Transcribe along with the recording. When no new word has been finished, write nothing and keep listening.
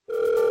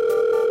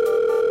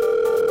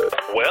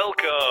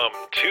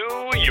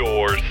to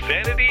your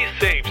sanity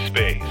safe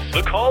space,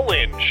 the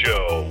call-in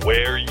show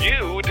where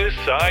you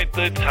decide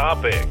the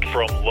topic.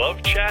 From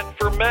love chat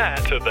for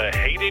Matt to the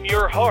hate in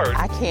your heart,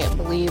 I can't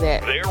believe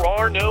it. there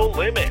are no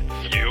limits.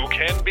 You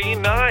can be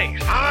nice.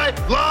 I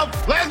love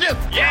legends!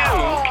 You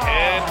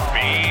can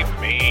be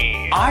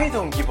mean. I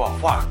don't give a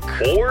fuck.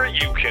 Or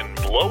you can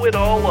blow it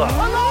all up.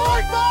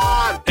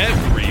 fun!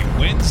 Every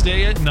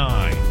Wednesday at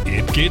 9,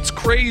 it gets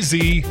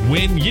crazy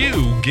when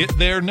you get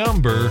their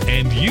number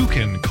and you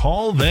can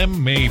call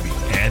them maybe.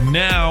 And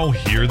now,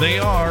 here they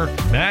are,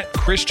 Matt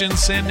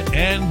Christensen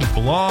and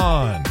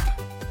Blonde.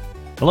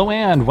 Hello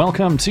and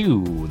welcome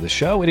to the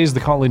show. It is the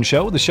call-in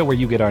show, the show where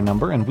you get our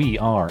number and we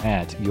are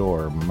at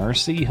your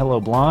mercy.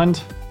 Hello,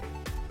 Blonde.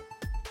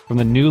 From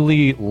the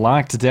newly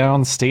locked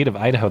down state of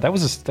Idaho.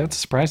 That's a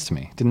surprise to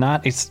me. I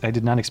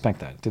did not expect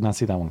that. Did not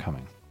see that one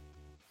coming.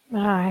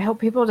 I hope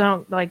people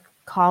don't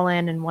call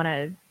in and want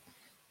to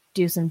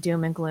do some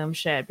doom and gloom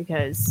shit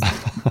because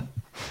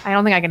I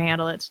don't think I can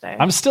handle it today.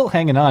 I'm still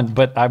hanging on,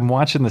 but I'm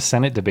watching the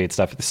Senate debate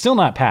stuff. It's still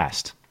not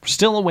passed. We're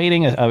still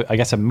awaiting, I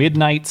guess, a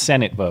midnight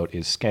Senate vote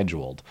is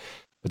scheduled.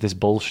 But this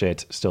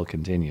bullshit still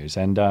continues.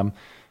 And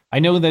I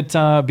know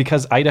that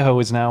because Idaho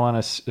is now on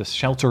a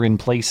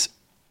shelter-in-place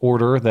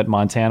order that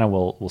Montana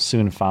will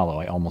soon follow.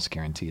 I almost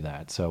guarantee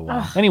that. So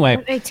anyway.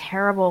 What a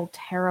terrible,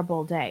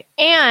 terrible day.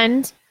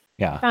 And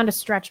yeah, found a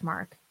stretch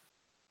mark.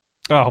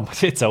 Oh,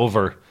 it's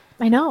over.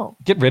 I know.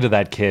 Get rid of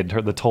that kid.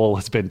 The toll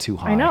has been too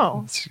high. I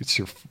know. It's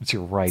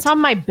your right. It's on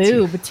my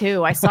boob,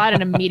 too. I saw it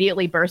and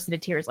immediately burst into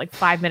tears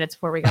 5 minutes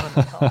before we got on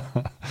the call.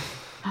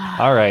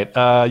 All right.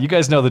 You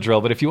guys know the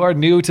drill, but if you are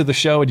new to the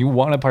show and you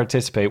want to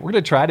participate, we're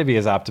going to try to be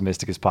as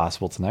optimistic as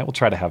possible tonight. We'll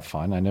try to have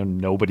fun. I know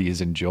nobody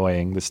is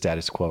enjoying the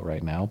status quo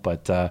right now,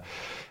 but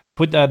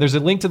there's a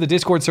link to the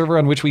Discord server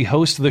on which we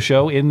host the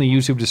show in the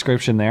YouTube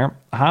description there.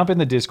 Hop in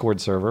the Discord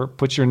server,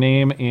 put your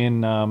name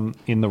in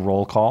the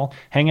roll call,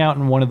 hang out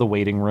in one of the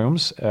waiting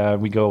rooms.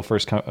 We go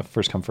first come,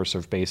 first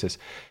serve basis.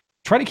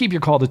 Try to keep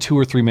your call to 2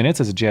 or 3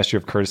 minutes as a gesture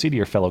of courtesy to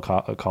your fellow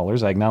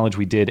callers. I acknowledge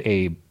we did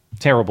a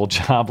terrible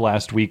job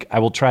last week. I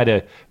will try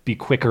to be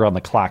quicker on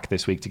the clock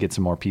this week to get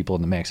some more people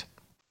in the mix.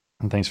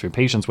 And thanks for your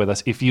patience with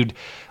us. If you'd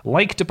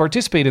like to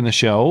participate in the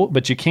show,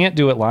 but you can't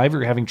do it live, or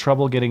you're having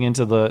trouble getting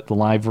into the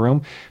live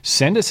room,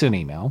 send us an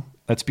email.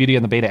 That's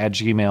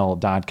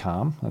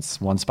beautyandthebeta@gmail.com. That's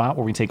one spot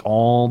where we take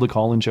all the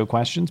call-in show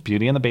questions,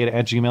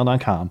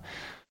 beautyandthebeta@gmail.com.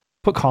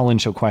 Put call-in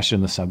show question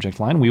in the subject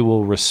line. We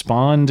will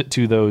respond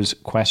to those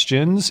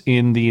questions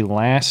in the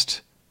last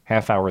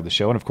half hour of the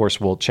show. And of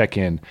course, we'll check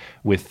in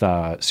with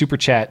Super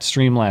Chat,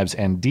 Streamlabs,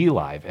 and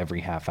DLive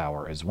every half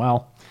hour as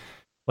well.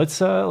 Let's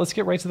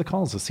get right to the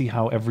calls. Let's see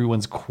how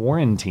everyone's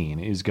quarantine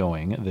is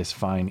going this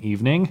fine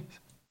evening.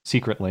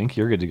 Secret Link,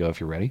 you're good to go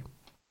if you're ready.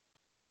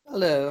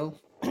 Hello.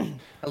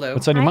 Hello.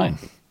 What's on your mind?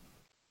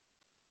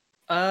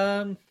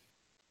 I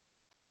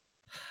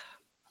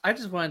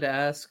just wanted to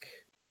ask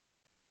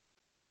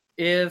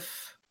do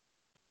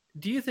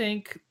you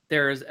think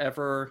there is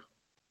ever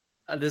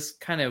this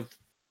kind of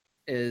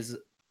is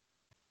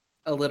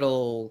a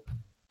little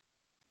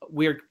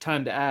weird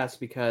time to ask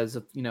because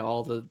of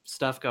all the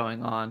stuff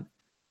going on,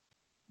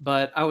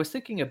 but I was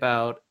thinking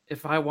about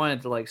if I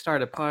wanted to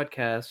start a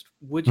podcast,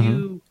 would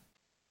you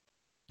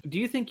do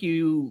you think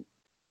you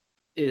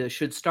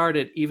should start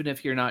it even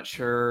if you're not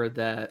sure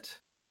that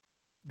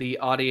the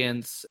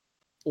audience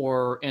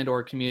or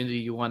community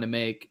you want to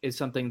make is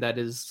something that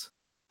is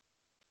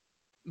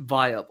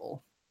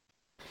viable?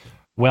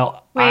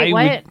 Well, wait,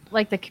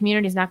 what? The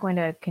community's not going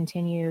to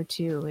continue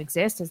to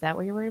exist? Is that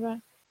what you're worried about?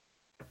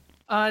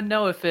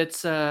 No, if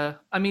it's,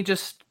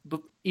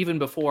 even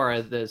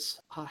before this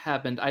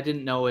happened, I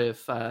didn't know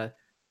if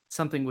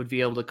something would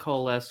be able to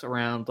coalesce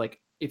around,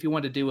 if you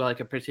want to do a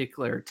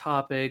particular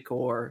topic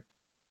or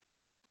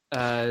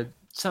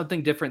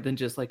something different than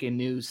just a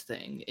news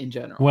thing in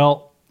general.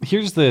 Well,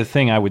 here's the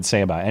thing I would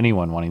say about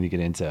anyone wanting to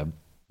get into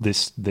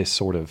this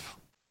sort of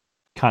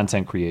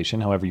content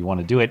creation, however you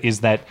want to do it, is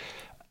that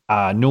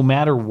no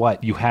matter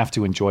what, you have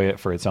to enjoy it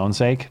for its own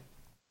sake.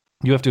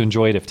 You have to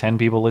enjoy it if 10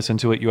 people listen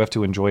to it. You have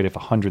to enjoy it if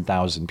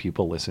 100,000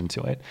 people listen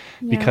to it.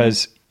 Yeah.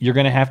 Because you're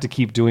going to have to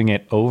keep doing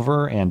it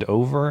over and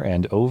over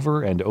and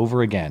over and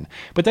over again.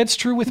 But that's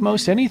true with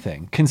most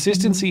anything.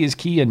 Consistency is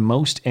key in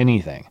most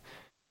anything.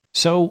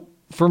 So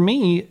for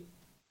me,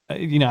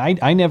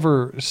 I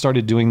never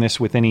started doing this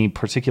with any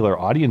particular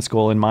audience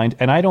goal in mind.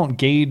 And I don't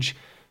gauge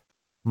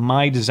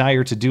my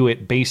desire to do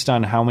it based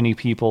on how many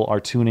people are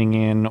tuning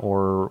in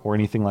or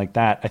anything like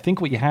that. I think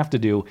what you have to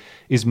do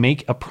is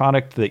make a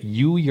product that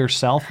you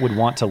yourself would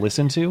want to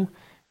listen to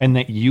and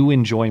that you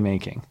enjoy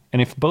making.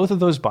 And if both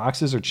of those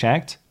boxes are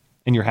checked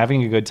and you're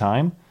having a good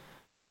time,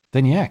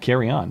 then yeah,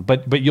 carry on.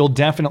 But you'll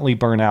definitely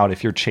burn out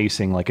if you're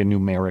chasing a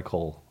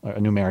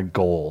numeric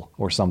goal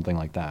or something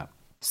like that.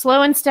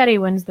 Slow and steady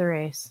wins the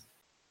race.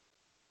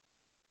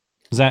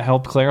 Does that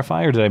help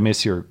clarify, or did I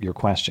miss your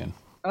question?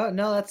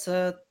 No, that's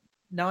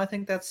no, I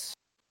think that's...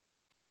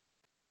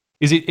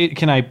 Is it?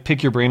 Can I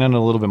pick your brain on it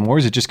a little bit more?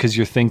 Is it just because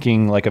you're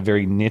thinking a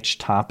very niche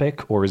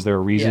topic, or is there a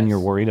reason you're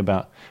worried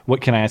about? What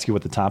can I ask you?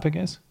 What the topic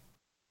is?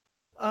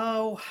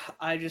 Oh,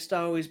 I just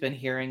always been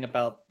hearing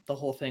about the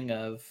whole thing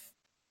of,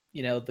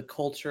 the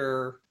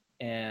culture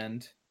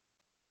and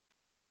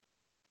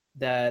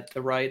that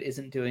the right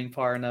isn't doing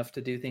far enough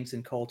to do things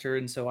in culture.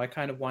 And so I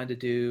kind of wanted to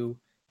do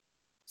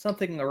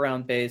something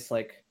around base,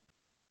 like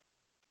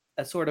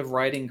a sort of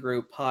writing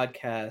group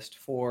podcast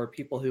for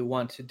people who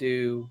want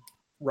to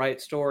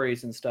write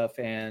stories and stuff,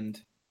 and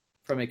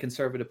from a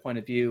conservative point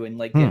of view, and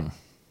like get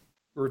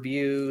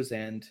reviews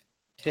and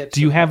tips.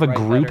 Do you have a write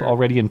group better.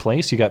 already in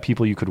place? You got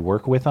people you could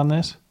work with on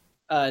this?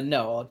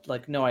 No,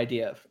 like no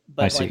idea.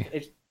 But I see.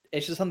 like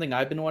it's just something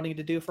I've been wanting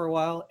to do for a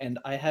while, and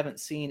I haven't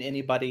seen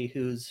anybody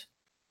who's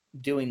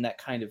doing that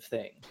kind of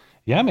thing.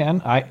 Yeah,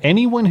 man.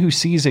 Anyone who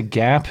sees a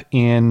gap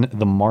in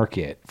the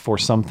market for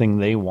something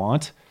they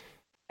want,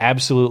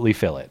 absolutely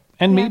fill it.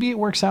 And maybe it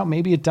works out,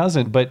 maybe it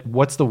doesn't. But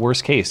what's the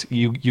worst case?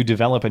 You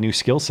develop a new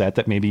skill set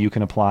that maybe you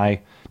can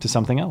apply to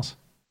something else.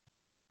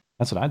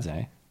 That's what I'd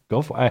say.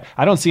 Go for it.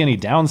 I don't see any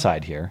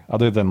downside here,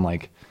 other than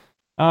like,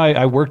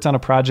 I worked on a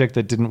project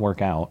that didn't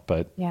work out,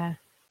 but Yeah.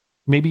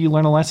 maybe you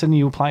learn a lesson and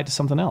you apply it to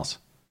something else.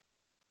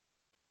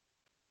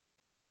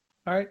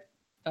 All right.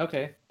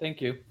 Okay.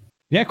 Thank you.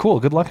 Yeah, cool.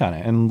 Good luck on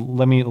it, and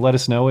let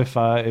us know if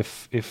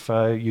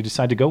you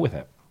decide to go with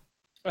it.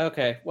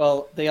 Okay.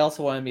 Well, they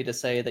also wanted me to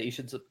say that you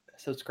should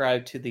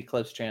subscribe to the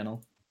Clips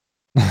channel.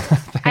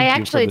 Thank I you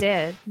actually for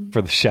did.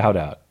 for the shout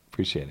out.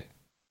 Appreciate it.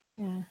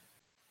 Yeah.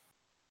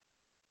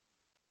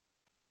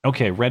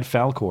 Okay, Red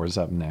Falcor is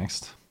up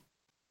next.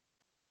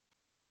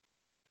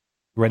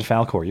 Red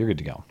Falcor, you're good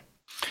to go.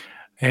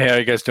 Hey, how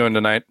you guys doing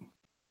tonight?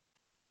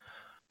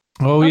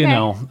 Oh, Okay.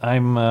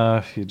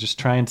 I'm just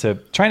trying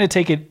to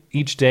take it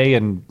each day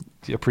and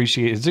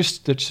appreciate.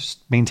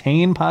 Just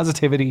maintain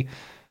positivity.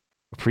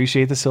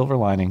 Appreciate the silver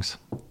linings.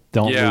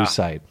 Don't Yeah. lose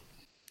sight.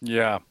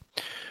 Yeah.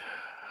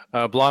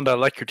 Blonde, I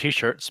like your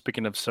t-shirt.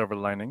 Speaking of silver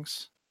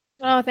linings.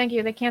 Oh, thank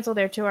you. They canceled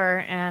their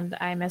tour, and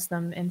I missed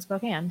them in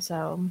Spokane.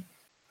 So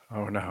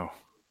Oh, no.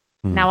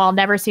 now I'll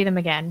never see them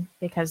again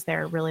because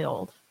they're really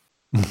old.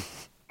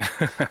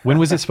 When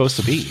was it supposed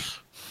to be?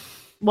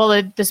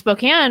 Well, the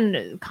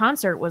Spokane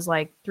concert was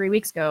like 3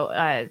 weeks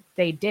ago.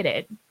 They did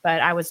it,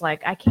 but I was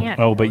like, I can't.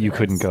 Oh, go but to you this.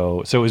 couldn't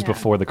go. So it was Yeah.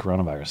 before the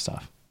coronavirus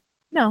stuff.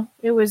 No,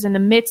 it was in the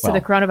midst of the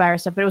Well,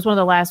 coronavirus stuff, but it was one of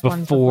the last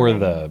ones Before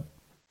they-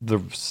 the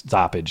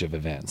stoppage of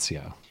events,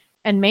 yeah.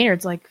 And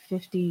Maynard's like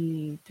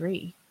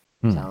 53.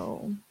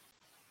 So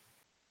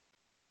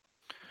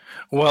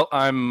Well,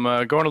 I'm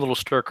going a little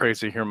stir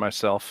crazy here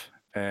myself,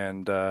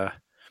 and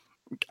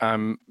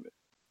I'm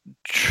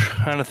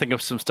trying to think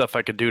of some stuff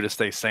I could do to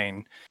stay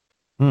sane.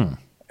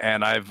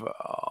 And I've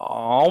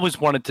always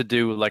wanted to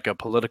do like a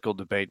political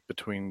debate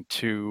between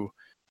two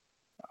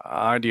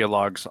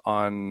ideologues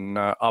on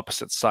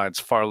opposite sides,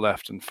 far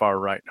left and far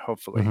right,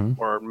 hopefully,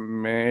 or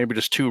maybe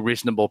just two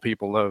reasonable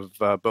people of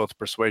both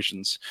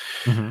persuasions,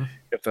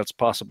 if that's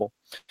possible.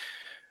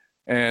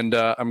 And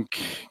I'm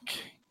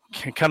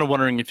kind of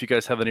wondering if you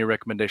guys have any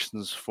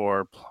recommendations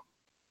for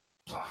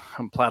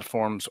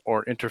platforms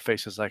or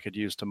interfaces I could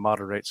use to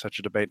moderate such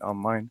a debate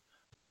online.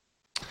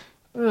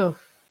 ooh.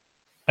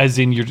 As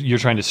in, you're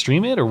trying to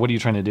stream it, or what are you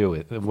trying to do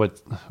with it?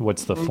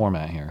 What's the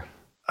format here?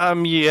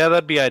 Yeah,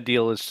 that'd be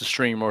ideal, is to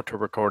stream or to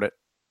record it.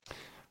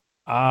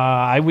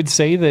 I would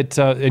say that,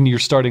 and you're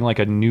starting like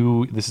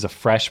this is a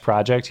fresh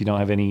project. You don't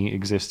have any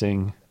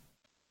existing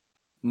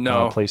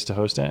No, place to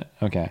host it.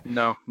 Okay.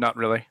 no, not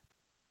really.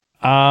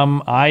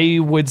 I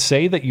would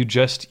say that you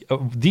just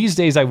these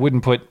days I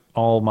wouldn't put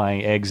all my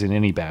eggs in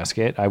any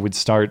basket. I would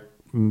start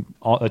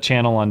a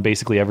channel on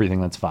basically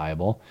everything that's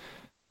viable.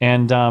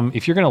 And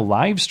if you're going to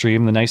live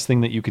stream, the nice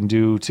thing that you can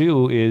do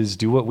too is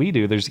do what we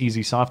do. There's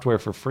easy software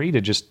for free to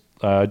just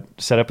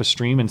set up a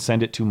stream and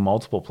send it to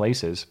multiple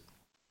places.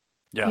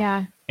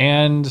 Yeah.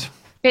 And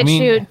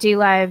BitChute,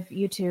 DLive,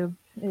 YouTube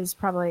is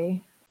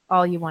probably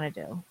all you want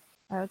to do,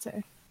 I would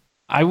say.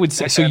 I would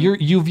say so.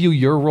 You view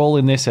your role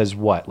in this as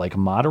what, like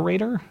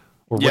moderator,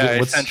 or Yeah,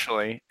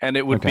 essentially, and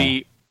it would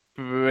Okay.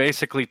 be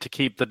basically to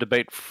keep the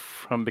debate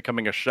from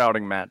becoming a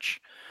shouting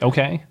match.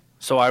 Okay.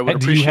 So I would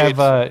Do you appreciate.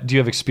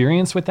 have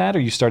experience with that? Or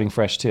are you starting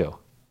fresh too?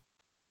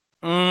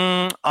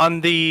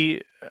 On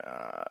the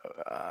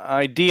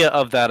idea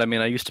of that, I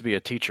mean, I used to be a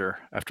teacher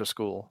after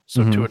school,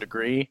 so to a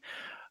degree,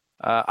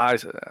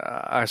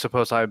 I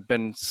suppose I've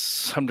been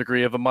some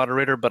degree of a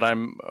moderator, but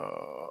I'm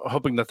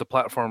hoping that the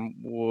platform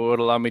would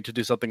allow me to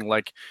do something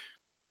like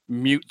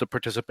mute the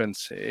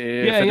participants if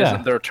it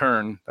isn't their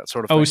turn, that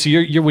sort of thing. Oh, so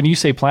you're when you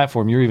say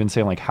platform, you're even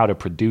saying like how to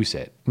produce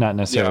it, not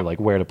necessarily Yeah. like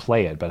where to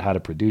play it, but how to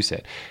produce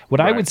it.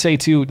 What I Right. would say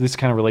too, this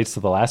kind of relates to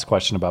the last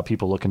question about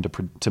people looking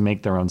to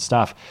make their own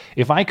stuff.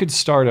 If I could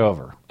start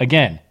over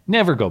again,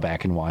 never go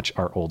back and watch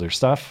our older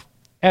stuff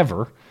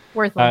ever.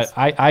 Worthless.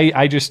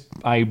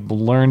 I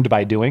learned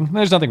by doing.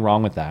 There's nothing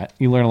wrong with that.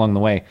 You learn along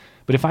the way.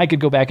 But if I could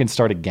go back and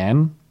start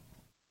again,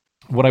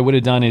 what I would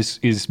have done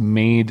is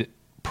made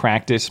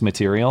practice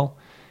material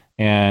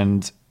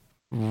and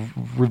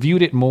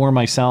reviewed it more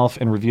myself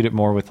and reviewed it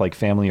more with like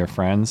family or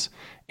friends.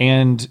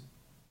 And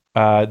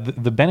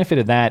the benefit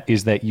of that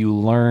is that you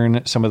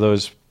learn some of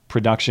those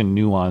production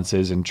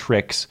nuances and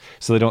tricks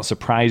so they don't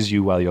surprise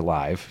you while you're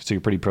live. So you're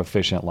pretty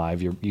proficient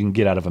live. You can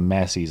get out of a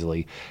mess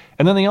easily.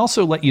 And then they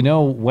also let you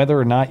know whether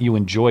or not you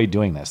enjoy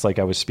doing this, like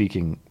I was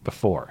speaking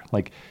before.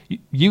 Like,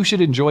 you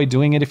should enjoy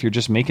doing it if you're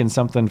just making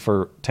something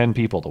for 10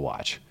 people to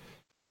watch.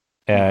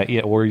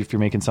 Or if you're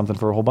making something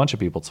for a whole bunch of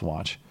people to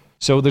watch.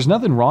 So there's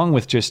nothing wrong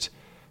with just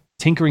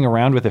tinkering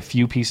around with a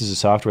few pieces of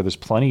software. There's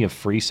plenty of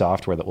free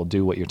software that will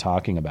do what you're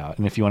talking about.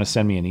 And if you want to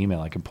send me an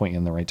email, I can point you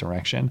in the right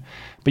direction.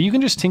 But you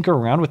can just tinker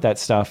around with that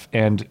stuff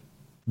and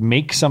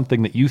make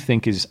something that you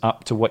think is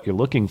up to what you're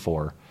looking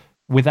for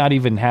without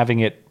even having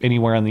it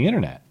anywhere on the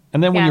internet.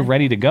 And then when you're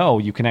ready to go,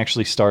 you can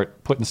actually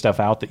start putting stuff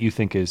out that you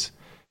think is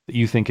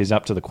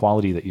up to the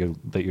quality that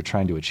you're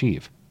trying to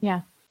achieve.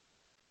 Yeah.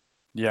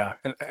 Yeah,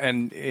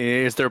 and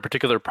is there a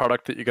particular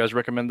product that you guys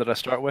recommend that I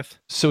start with?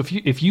 So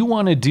if you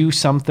want to do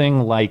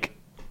something like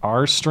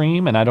our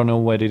stream, and I don't know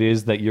what it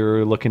is that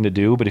you're looking to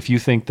do, but if you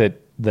think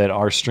that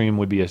our stream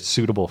would be a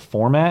suitable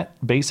format,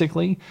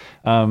 basically,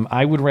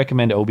 I would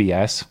recommend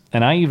OBS.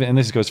 And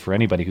this goes for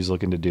anybody who's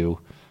looking to do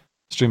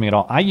streaming at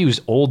all. I use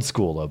old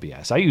school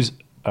OBS. I use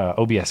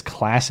OBS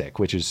Classic,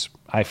 which is,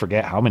 I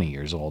forget how many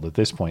years old at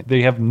this point.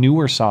 They have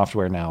newer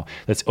software now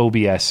that's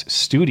OBS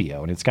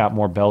Studio, and it's got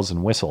more bells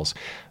and whistles.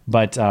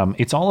 But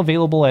it's all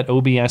available at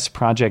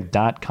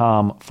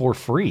obsproject.com for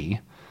free.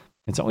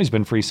 It's always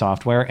been free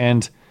software,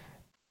 and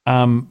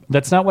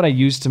that's not what I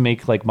use to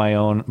make like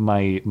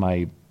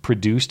my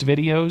produced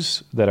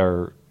videos that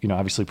are,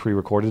 obviously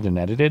pre-recorded and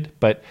edited.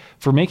 But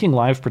for making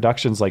live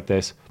productions like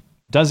this,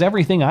 does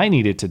everything I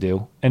need it to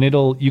do, and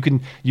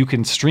you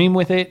can stream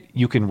with it,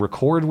 you can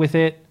record with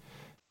it,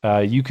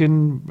 as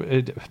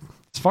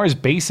far as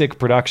basic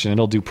production,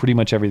 it'll do pretty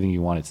much everything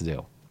you want it to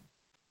do.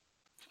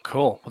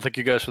 Cool. Well, thank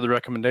you guys for the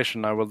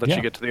recommendation. I will let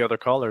you get to the other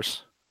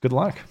callers. Good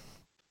luck.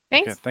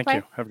 Thanks. Okay, thank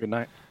you. Have a good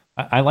night.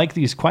 I like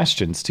these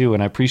questions too,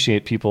 and I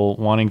appreciate people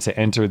wanting to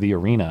enter the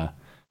arena.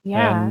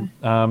 Yeah.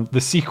 And the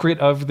secret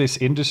of this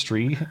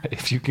industry,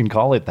 if you can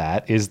call it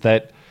that, is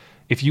that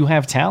if you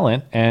have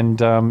talent and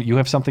you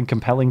have something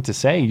compelling to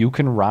say, you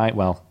can write.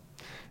 Well,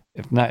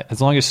 if not,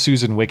 as long as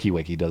Susan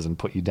WikiWiki doesn't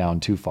put you down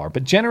too far.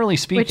 But generally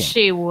speaking, which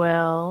she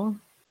will.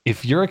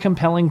 If you're a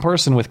compelling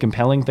person with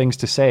compelling things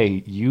to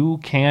say, you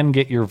can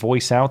get your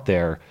voice out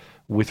there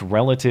with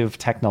relative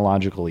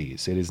technological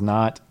ease. It is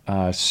not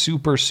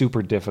super,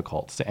 super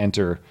difficult to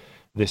enter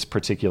this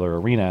particular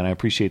arena, and I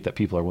appreciate that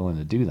people are willing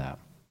to do that.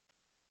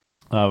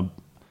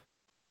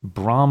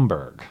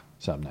 Bromberg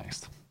is up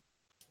next.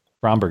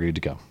 Bromberg, good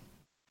to go.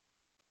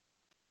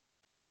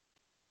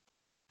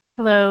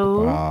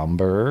 Hello.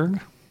 Bromberg.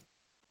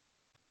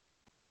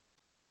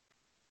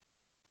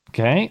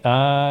 Okay,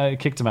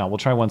 kicked him out. We'll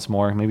try once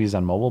more. Maybe he's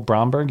on mobile.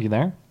 Bromberg, you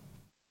there?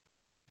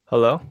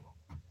 Hello?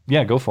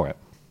 Yeah, go for it.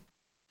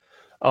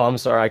 Oh, I'm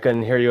sorry. I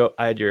couldn't hear you.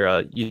 I had your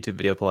YouTube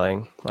video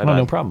playing.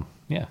 No problem.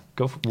 Yeah,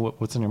 go for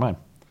what's in your mind.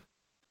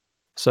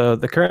 So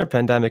the current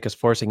pandemic is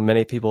forcing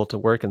many people to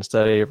work and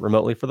study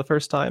remotely for the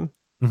first time.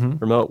 Mm-hmm.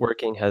 Remote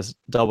working has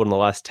doubled in the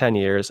last 10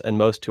 years, and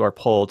most who are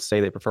polled say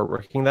they prefer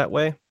working that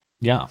way.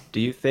 Yeah. Do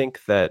you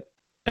think that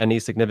any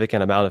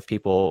significant amount of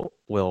people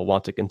will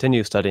want to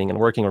continue studying and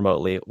working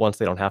remotely once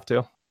they don't have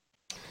to?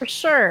 For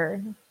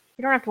sure.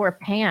 You don't have to wear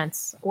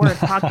pants or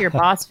talk to your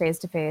boss face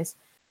to face.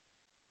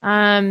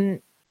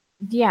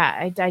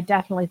 Yeah, I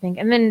definitely think.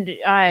 And then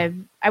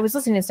I was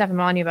listening to Stefan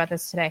Molyneux about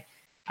this today.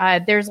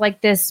 There's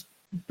like this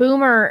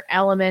boomer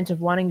element of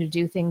wanting to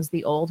do things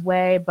the old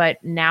way, but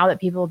now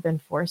that people have been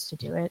forced to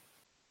do it,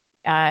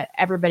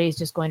 everybody's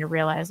just going to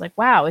realize, like,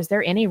 wow, is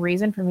there any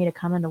reason for me to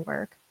come into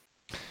work?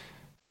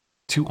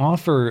 To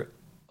offer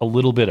a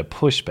little bit of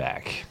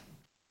pushback,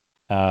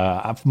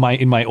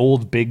 in my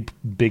old big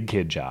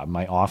kid job,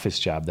 my office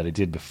job that I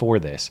did before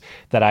this,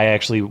 that I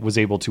actually was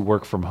able to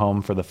work from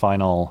home for the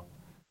final,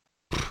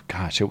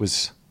 I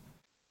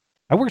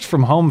worked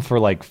from home for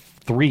like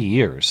 3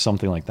 years,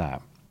 something like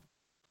that.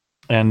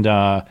 And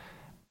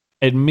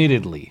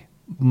admittedly,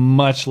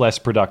 much less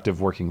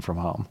productive working from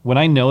home. When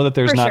I know that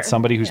there's not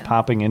somebody who's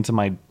popping into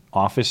my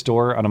office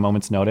door on a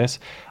moment's notice,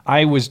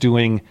 I was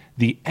doing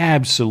the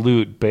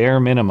absolute bare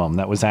minimum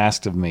that was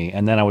asked of me,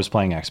 and then I was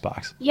playing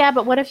Xbox. Yeah,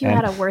 but what if you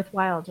had a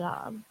worthwhile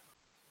job?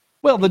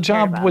 Well, the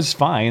job was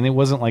fine. It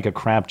wasn't like a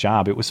crap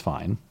job. It was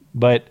fine.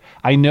 But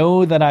I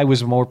know that I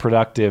was more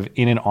productive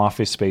in an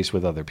office space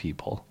with other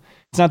people.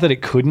 It's not that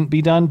it couldn't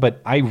be done,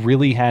 but I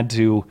really had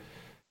to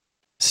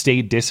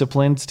stay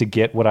disciplined to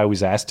get what I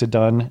was asked to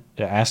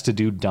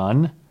do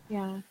done.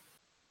 Yeah.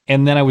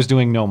 And then I was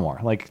doing no more.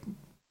 Like,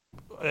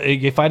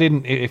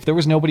 if there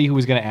was nobody who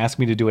was going to ask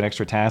me to do an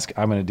extra task,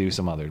 I'm going to do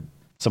some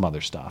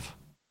other stuff.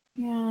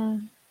 Yeah.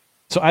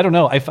 So I don't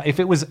know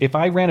if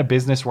I ran a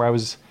business where I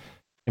was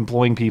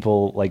employing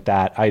people like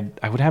that,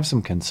 I would have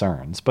some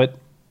concerns. But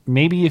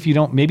maybe if you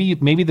don't,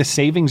 maybe the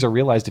savings are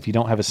realized if you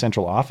don't have a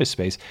central office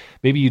space.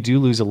 Maybe you do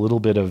lose a little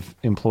bit of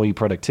employee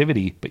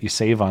productivity, but you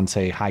save on,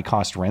 say, high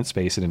cost rent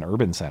space in an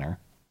urban center.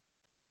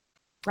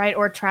 Right,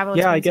 or travel.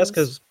 Yeah, expenses.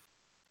 I guess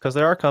because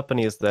there are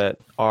companies that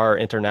are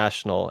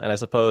international, and I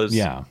suppose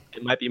it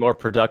might be more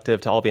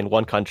productive to all be in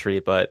one country,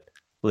 but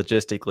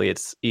logistically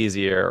it's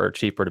easier or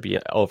cheaper to be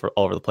all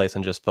over the place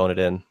and just phone it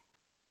in.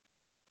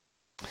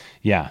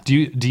 Yeah. Do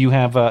you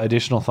have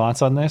additional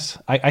thoughts on this?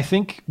 I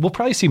think we'll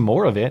probably see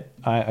more of it.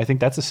 I think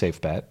that's a safe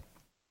bet.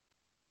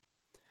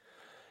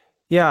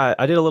 Yeah,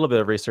 I did a little bit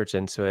of research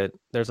into it.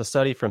 There's a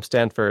study from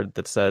Stanford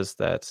that says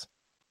that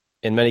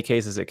in many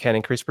cases it can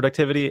increase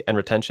productivity and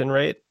retention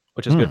rate,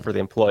 which is good for the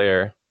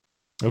employer.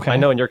 Okay. I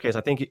know in your case,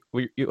 I think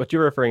what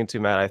you're referring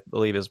to, Matt, I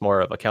believe is more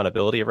of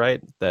accountability,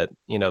 right? That,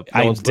 no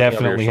I one's looking over your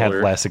definitely have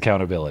shoulder. less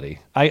accountability.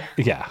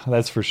 Yeah,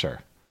 that's for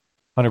sure.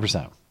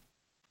 100%.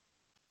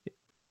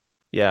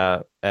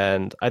 Yeah,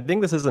 and I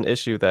think this is an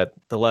issue that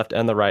the left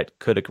and the right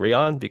could agree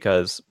on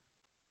because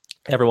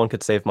everyone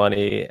could save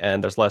money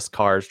and there's less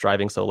cars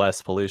driving, so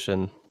less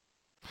pollution.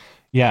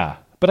 Yeah,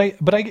 but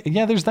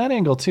there's that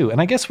angle too.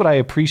 And I guess what I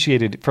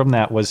appreciated from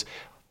that was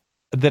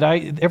that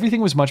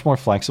everything was much more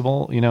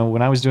flexible.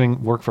 When I was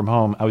doing work from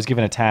home, I was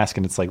given a task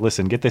and it's like,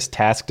 listen, get this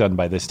task done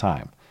by this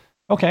time.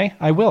 Okay,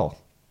 I will.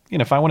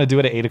 If I want to do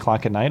it at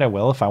 8:00 at night, I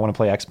will. If I want to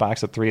play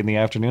Xbox at 3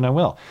 p.m, I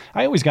will.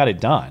 I always got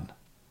it done.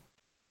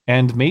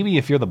 And maybe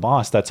if you're the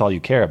boss, that's all you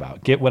care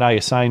about. Get what I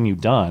assign you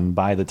done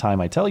by the time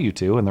I tell you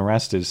to, and the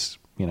rest is,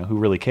 who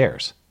really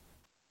cares?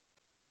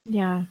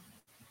 Yeah.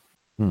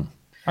 All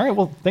right,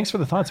 well, thanks for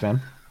the thoughts,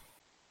 man.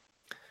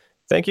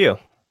 Thank you.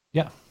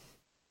 Yeah.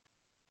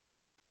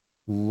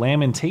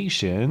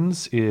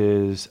 Lamentations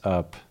is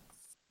up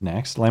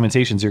next.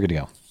 Lamentations, you're good to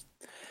go.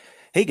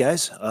 Hey,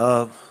 guys.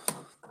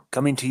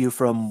 Coming to you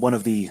from one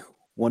of the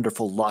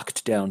wonderful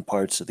locked down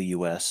parts of the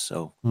U.S.,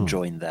 so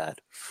enjoying that.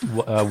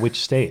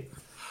 Which state?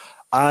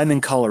 I'm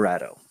in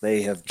Colorado.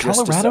 They have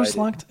just Colorado's decided,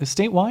 locked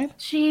statewide?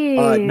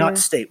 Jeez. not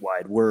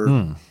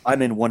statewide.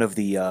 I'm in one of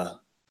the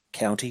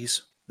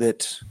counties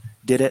that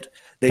did it.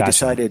 They Gotcha.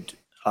 decided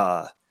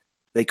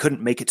they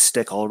couldn't make it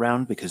stick all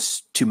around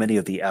because too many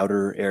of the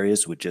outer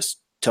areas would just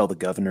tell the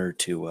governor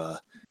to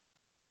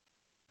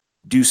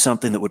do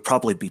something that would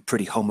probably be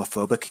pretty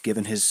homophobic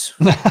given his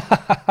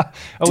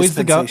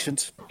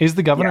dispensations. Is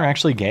the governor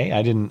actually gay?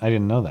 I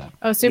didn't know that.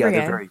 Oh, super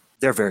Yeah, gay.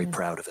 they're very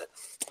proud of it.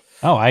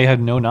 Oh, I had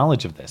no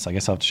knowledge of this. I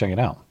guess I'll have to check it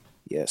out.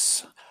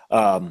 Yes.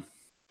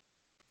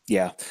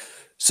 Yeah.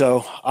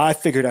 So I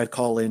figured I'd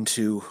call in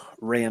to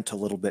rant a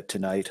little bit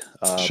tonight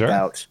Sure.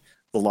 about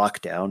the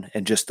lockdown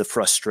and just the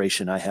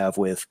frustration I have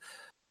with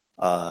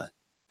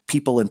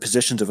people in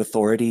positions of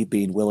authority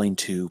being willing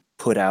to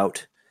put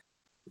out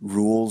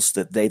rules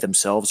that they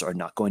themselves are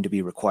not going to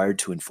be required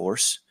to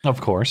enforce. Of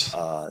course.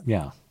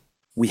 Yeah.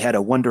 We had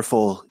a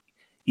wonderful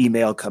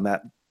email come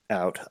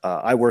out.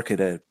 I work at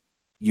a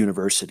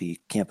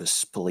university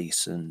campus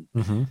police, and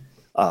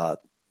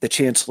the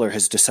chancellor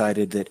has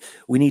decided that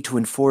we need to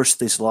enforce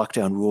these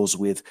lockdown rules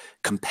with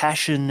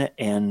compassion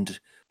and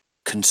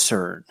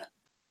concern.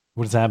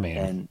 What does that mean?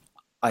 And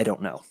I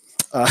don't know.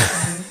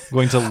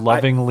 Going to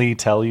lovingly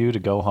tell you to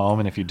go home,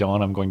 and if you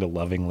don't, I'm going to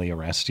lovingly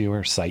arrest you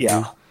or cite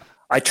you?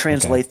 I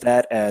translate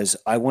that as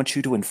I want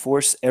you to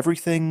enforce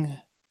everything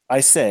I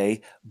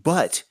say,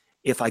 but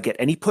if I get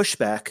any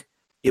pushback,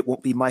 it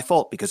won't be my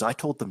fault because I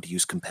told them to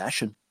use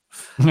compassion.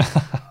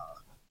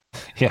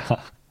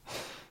 Yeah.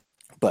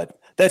 But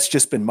that's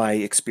just been my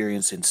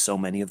experience in so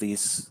many of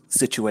these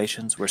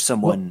situations where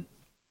someone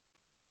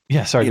Go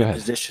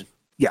ahead.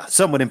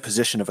 someone in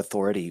position of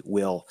authority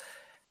will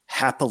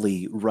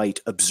happily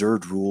write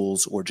absurd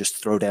rules or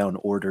just throw down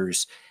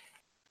orders,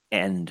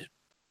 and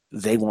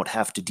they won't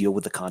have to deal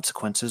with the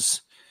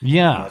consequences.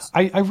 Yeah,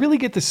 I really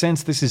get the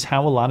sense this is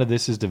how a lot of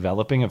this is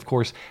developing. Of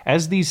course,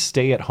 as these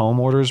stay-at-home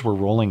orders were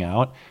rolling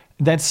out,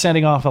 that's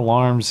setting off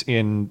alarms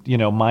in,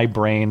 my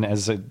brain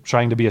as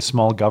trying to be a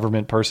small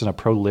government person, a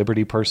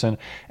pro-liberty person.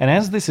 And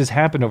as this has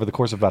happened over the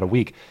course of about a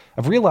week,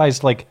 I've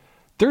realized,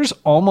 there's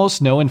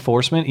almost no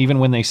enforcement, even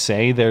when they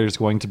say there's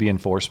going to be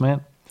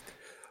enforcement.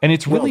 And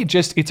it's really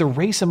it's a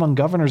race among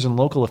governors and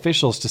local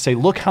officials to say,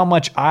 look how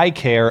much I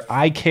care.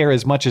 I care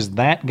as much as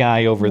that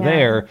guy over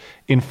there.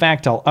 In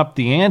fact, I'll up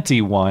the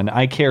ante one.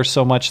 I care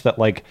so much that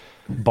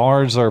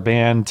bars are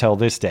banned till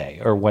this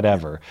day or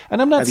whatever.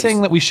 And I'm not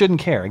saying that we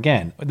shouldn't care.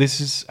 Again,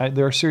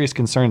 there are serious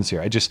concerns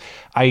here.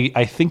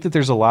 I think that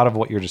there's a lot of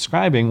what you're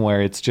describing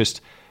where it's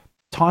just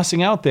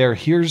tossing out there.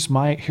 Here's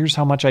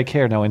how much I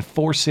care. Now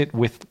enforce it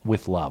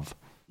with love.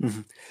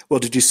 Mm-hmm.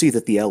 Well, did you see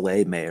that the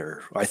LA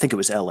mayor, or I think it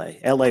was LA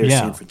or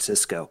San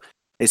Francisco,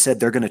 they said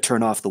they're going to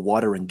turn off the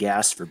water and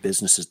gas for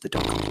businesses that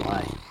don't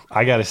comply.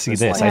 I got to see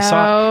this. I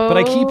saw, but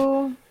I keep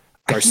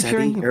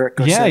Garcetti, Eric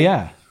Garcetti.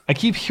 Yeah. I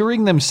keep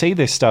hearing them say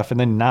this stuff and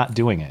then not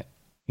doing it.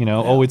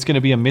 It's going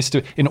to be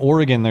a in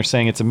Oregon, they're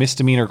saying it's a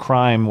misdemeanor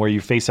crime where you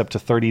face up to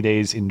 30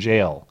 days in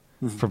jail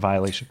for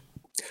violation.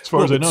 As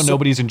far as I know,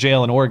 nobody's in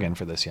jail in Oregon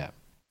for this yet.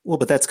 Well,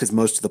 but that's because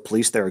most of the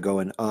police there are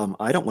going,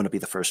 I don't want to be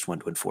the first one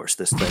to enforce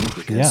this thing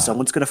because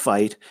someone's going to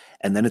fight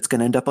and then it's going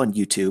to end up on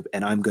YouTube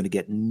and I'm going to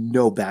get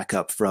no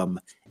backup from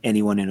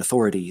anyone in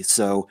authority.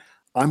 So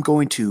I'm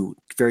going to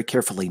very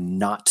carefully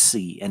not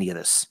see any of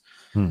this.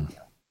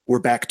 We're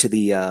back to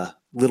the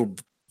little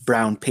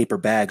brown paper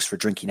bags for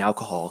drinking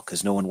alcohol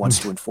because no one wants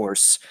to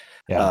enforce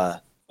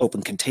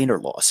open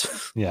container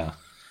laws. Yeah.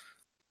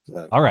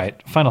 All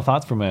right. Final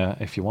thoughts from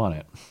if you want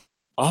it.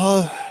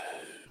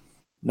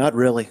 Not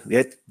really.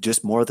 It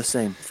just more of the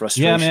same.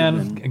 Frustration. Yeah,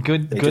 man.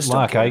 Good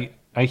luck.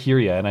 I hear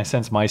you, and I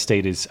sense my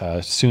state is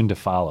soon to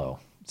follow.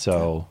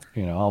 So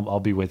I'll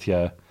be with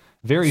you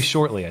very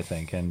shortly, I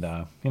think, and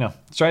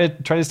try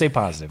to stay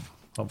positive.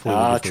 Hopefully,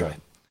 we'll get through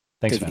it.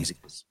 Thanks, man. Easy.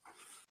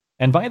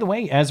 And by the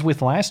way, as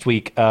with last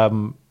week, I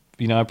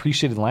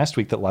appreciated last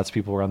week that lots of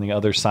people were on the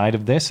other side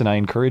of this, and I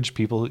encourage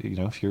people,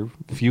 if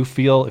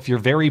you're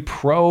very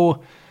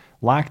pro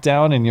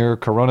lockdown and your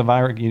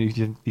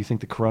coronavirus, you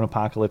think the corona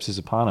apocalypse is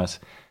upon us,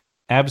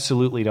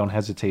 absolutely don't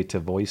hesitate to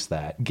voice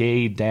that.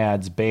 Gay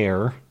Dad's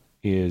Bear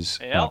is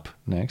up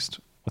next.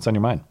 What's on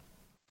your mind?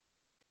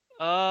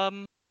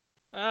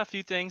 A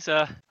few things.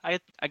 I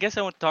guess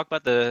I want to talk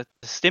about the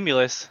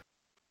stimulus.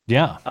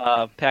 Yeah.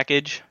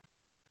 Package.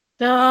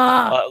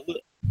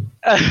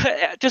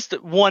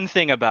 Just one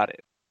thing about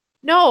it.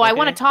 No, okay. I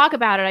want to talk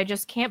about it. I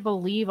just can't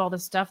believe all the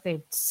stuff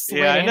they've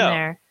slid in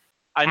there.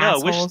 I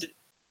know.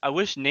 I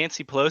wish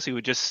Nancy Pelosi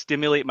would just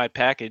stimulate my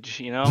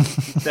package,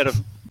 instead of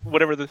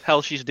whatever the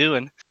hell she's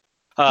doing.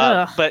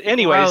 But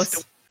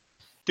anyways,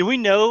 do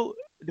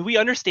we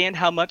understand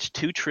how much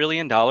 $2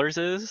 trillion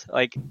is?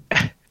 Like,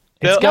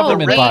 it's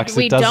government box.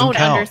 We don't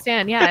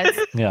understand. Yeah.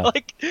 Yeah.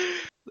 Like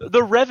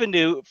the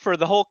revenue for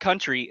the whole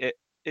country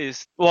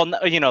is,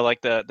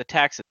 like the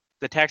tax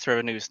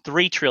revenue is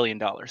 $3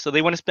 trillion. So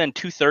they want to spend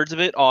 2/3 of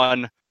it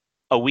on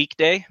a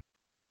weekday.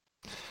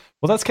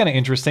 Well, that's kind of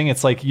interesting.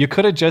 It's like you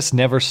could have just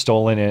never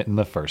stolen it in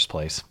the first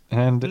place,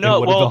 and it would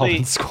have all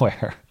been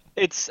square.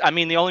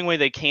 The only way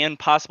they can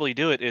possibly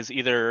do it is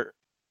either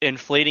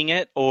inflating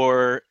it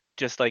or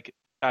just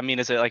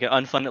is it like an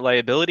unfunded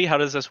liability? How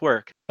does this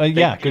work? Good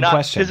question.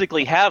 Not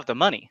physically have the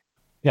money.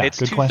 Yeah, it's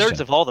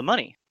 2/3 of all the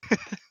money.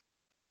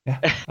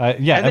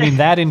 Yeah.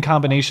 That in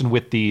combination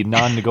with the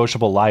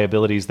non-negotiable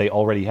liabilities they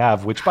already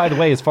have, which, by the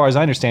way, as far as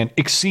I understand,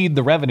 exceed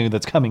the revenue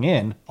that's coming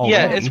in already.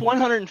 Yeah, it's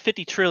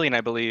 150 trillion,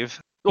 I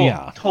believe.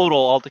 Well, total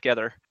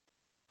altogether.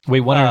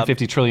 Wait,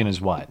 150 trillion is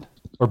what?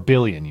 Or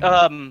billion?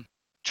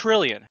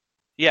 Trillion.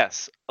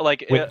 Yes,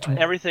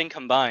 everything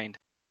combined.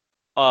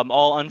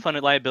 All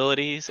unfunded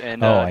liabilities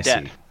and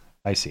debt.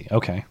 I see.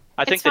 Okay.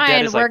 I think the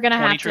debt is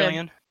 20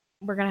 trillion.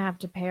 We're gonna have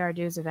to pay our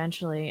dues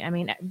eventually.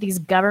 This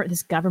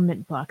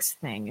government bucks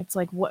thing. It's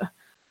like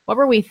what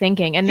were we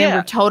thinking? And then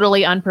we're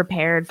totally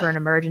unprepared for an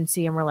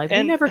emergency, and we're like,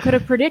 we never could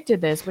have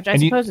predicted this, which I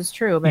suppose is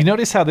true. But you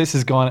notice how this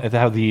has gone,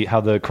 how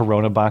the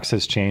Corona box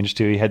has changed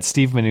too. You had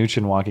Steve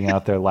Mnuchin walking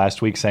out there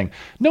last week saying,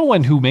 "No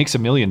one who makes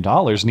 $1 million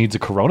needs a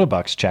Corona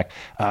box check."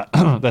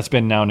 That's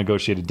been now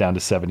negotiated down to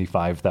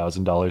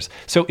 $75,000.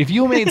 So if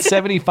you made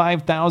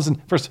 $75,000,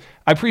 first,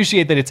 I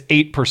appreciate that it's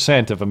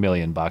 8% of $1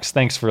 million.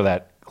 Thanks for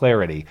that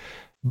clarity.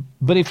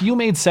 But if you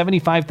made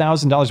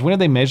 $75,000, when are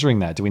they measuring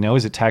that? Do we know?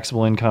 Is it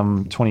taxable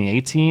income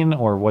 2018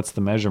 or what's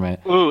the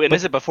measurement? Ooh, and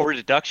is it before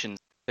deductions?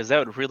 Because that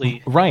would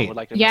really right. Would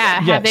like to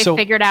have they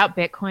figured out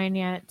Bitcoin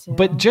yet? Too?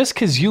 But just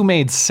because you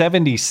made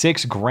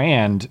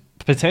 $76,000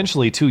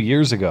 potentially 2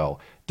 years ago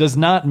does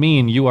not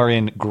mean you are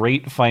in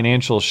great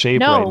financial shape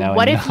right now. No,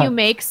 what if you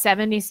make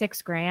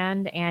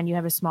 $76,000 and you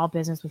have a small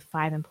business with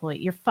 5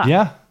 employees? You're fucked.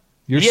 Yeah.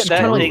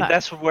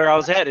 That's where I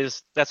was at.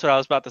 That's what I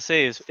was about to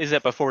say. Is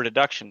that before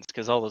deductions?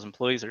 Because all those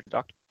employees are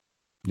deducted.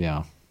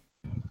 Yeah.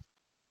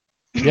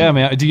 Yeah,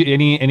 man. Do you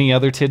any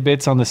other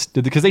tidbits on this?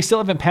 Because they still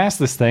haven't passed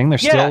this thing. They're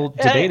still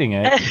debating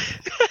it.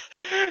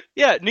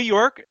 Yeah, New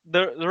York.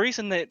 The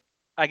reason that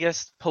I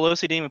guess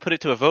Pelosi didn't even put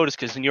it to a vote is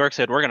because New York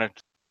said we're going to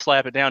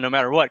slap it down no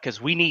matter what because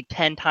we need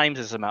 10 times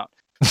this amount.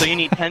 So you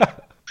need 10.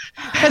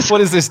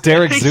 What is this,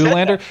 Derek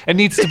Zoolander? It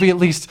needs to be at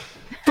least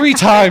 3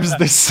 times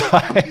this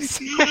size.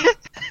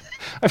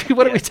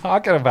 What are we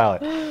talking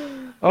about?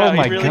 Oh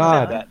my really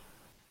God!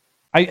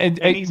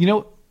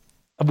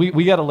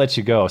 We got to let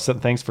you go. So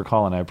thanks for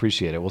calling. I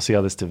appreciate it. We'll see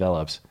how this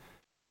develops.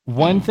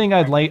 One thing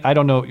I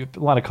don't know. A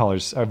lot of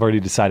callers have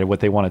already decided what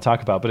they want to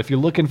talk about. But if you're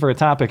looking for a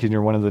topic and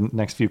you're one of the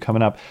next few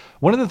coming up,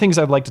 one of the things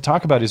I'd like to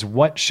talk about is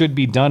what should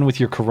be done with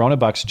your Corona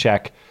Bucks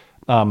check.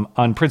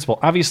 On principle,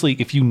 obviously,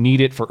 if you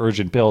need it for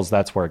urgent bills,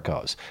 that's where it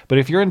goes. But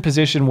if you're in a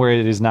position where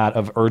it is not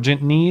of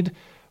urgent need,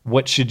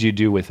 what should you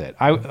do with it?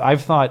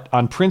 I've thought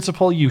on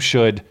principle you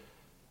should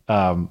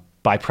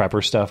buy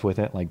prepper stuff with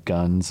it, like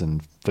guns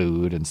and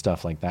food and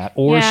stuff like that.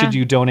 Or should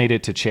you donate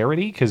it to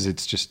charity because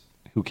it's just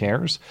who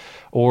cares?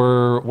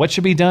 Or what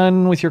should be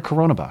done with your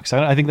Corona box?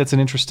 I think that's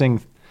an interesting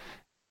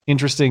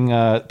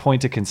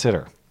point to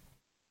consider.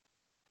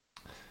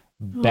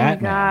 Batman. Oh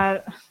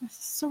my God, this is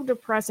so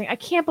depressing. I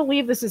can't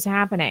believe this is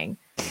happening.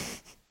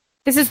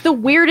 This is the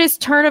weirdest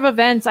turn of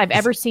events I've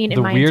ever seen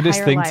in my entire life. The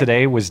weirdest thing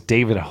today was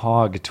David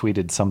Hogg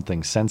tweeted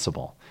something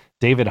sensible.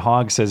 David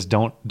Hogg says,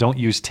 don't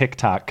use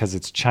TikTok because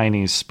it's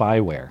Chinese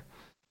spyware.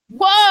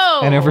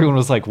 Whoa! And everyone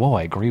was like, whoa,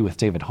 I agree with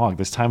David Hogg.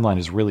 This timeline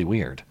is really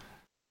weird.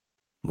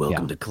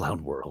 Welcome to Cloud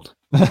World.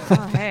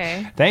 Oh,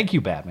 hey. Thank you,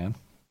 Batman.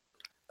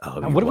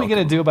 What are we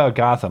going to do about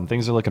Gotham?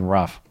 Things are looking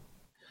rough.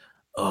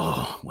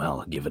 Oh,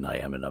 well, given I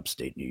am in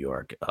upstate New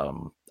York,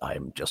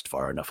 I'm just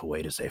far enough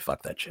away to say,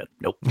 fuck that shit.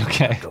 Nope.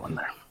 Okay. Not going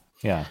there.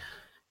 Yeah.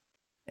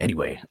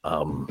 Anyway,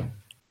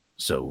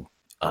 so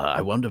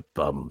I wound up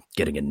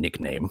getting a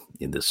nickname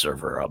in this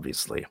server,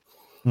 obviously.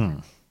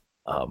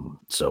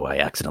 So I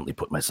accidentally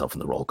put myself in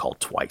the roll call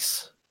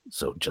twice.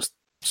 So just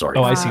sorry.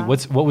 Oh, I see.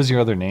 What was your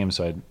other name?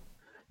 So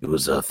it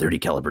was a 30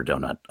 caliber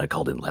donut. I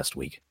called in last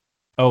week.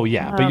 Oh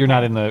yeah, but you're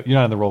not in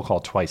the roll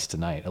call twice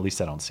tonight. At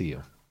least I don't see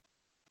you.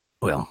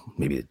 Well,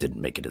 maybe it didn't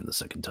make it in the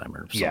second time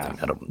or something.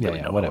 I don't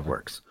really know whatever. how it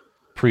works.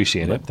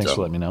 Appreciate it. Thanks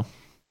for letting me know.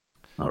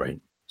 All right.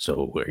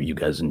 So are you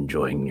guys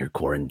enjoying your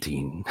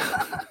quarantine?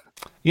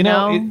 You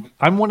know,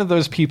 I'm one of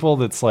those people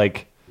that's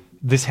like,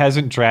 this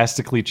hasn't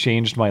drastically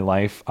changed my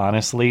life,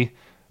 honestly.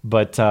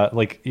 But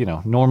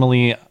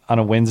normally on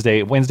a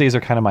Wednesdays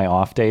are kind of my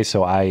off day.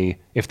 So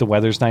if the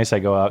weather's nice, I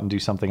go out and do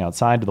something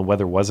outside. The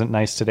weather wasn't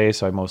nice today,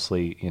 so I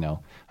mostly,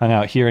 hung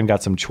out here and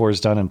got some chores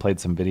done and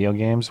played some video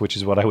games, which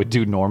is what I would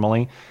do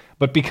normally.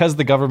 But because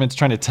the government's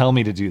trying to tell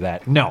me to do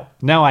that, now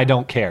I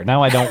don't care.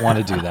 Now I don't want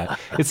to do that.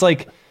 It's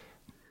like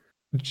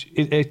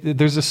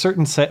there's a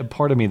certain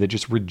part of me that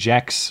just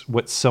rejects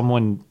what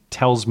someone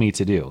tells me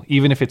to do,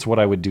 even if it's what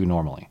I would do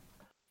normally.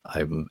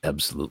 I'm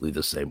absolutely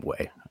the same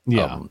way.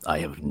 Yeah. I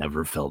have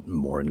never felt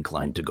more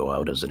inclined to go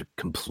out as a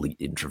complete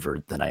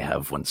introvert than I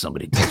have when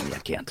somebody tells me I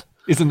can't.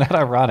 Isn't that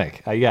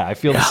ironic? I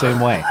feel the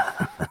same way.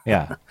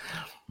 Yeah.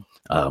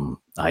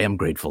 I am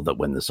grateful that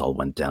when this all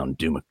went down,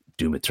 Doom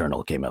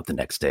Eternal came out the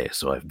next day,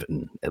 so I've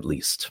been at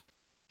least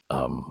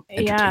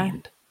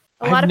entertained.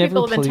 A lot of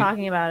people have been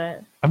talking about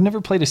it. I've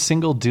never played a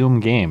single Doom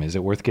game. Is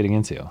it worth getting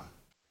into?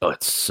 Oh,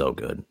 it's so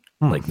good.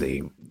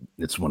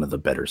 It's one of the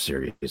better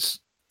series.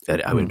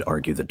 I would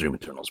argue that Doom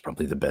Eternal is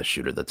probably the best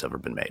shooter that's ever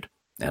been made.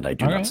 And I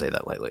do not say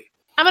that lightly.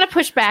 I'm going to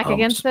push back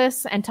against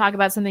this and talk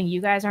about something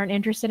you guys aren't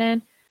interested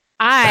in.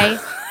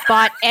 I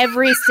bought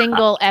every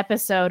single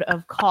episode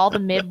of Call the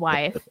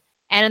Midwife.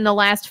 And in the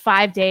last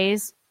 5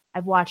 days,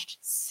 I've watched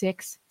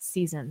 6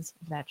 seasons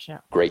of that show.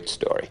 Great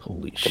story.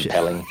 Holy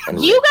compelling. shit.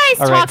 You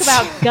guys talk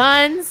about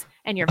guns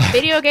and your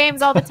video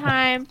games all the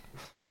time.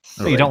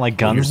 You don't like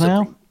guns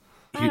now?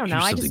 I don't know.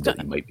 I just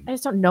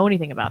don't know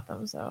anything about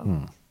them.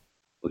 So.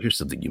 Well, here's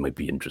something you might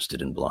be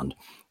interested in, Blonde.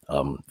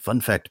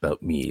 Fun fact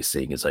about me,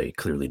 seeing as I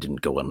clearly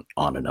didn't go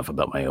on enough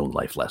about my own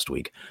life last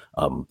week.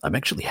 I'm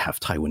actually half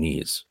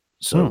Taiwanese.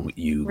 So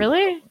you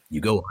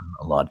go on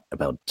a lot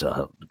about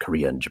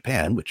Korea and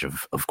Japan, which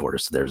of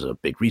course there's a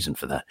big reason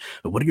for that.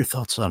 But what are your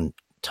thoughts on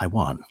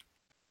Taiwan?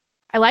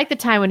 I like the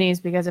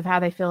Taiwanese because of how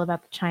they feel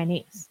about the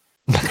Chinese.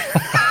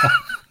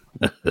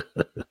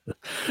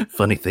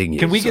 Funny thing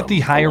Can we get the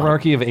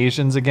hierarchy of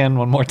Asians again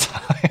one more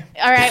time?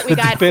 All right, we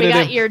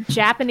got your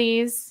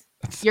Japanese,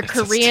 your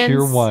Koreans,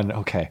 tier 1,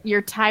 okay,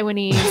 your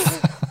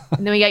Taiwanese,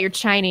 and then we got your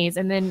Chinese,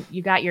 and then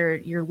you got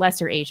your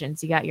lesser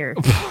Asians. You got your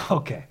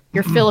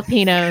your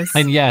Filipinos,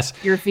 and yes,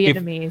 your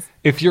Vietnamese.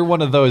 If you're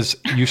one of those,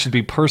 you should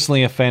be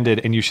personally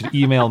offended, and you should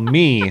email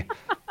me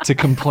to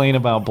complain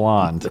about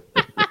Blonde.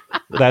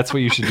 That's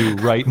what you should do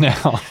right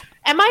now.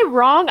 Am I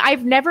wrong?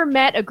 I've never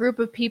met a group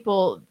of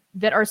people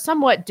that are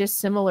somewhat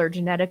dissimilar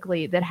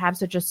genetically that have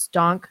such a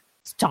staunch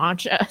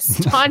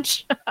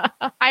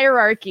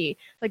hierarchy,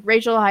 like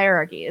racial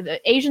hierarchy. The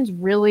Asians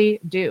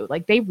really do.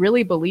 Like, they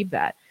really believe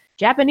that.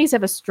 Japanese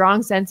have a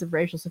strong sense of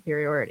racial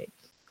superiority.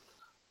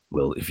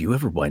 Well, if you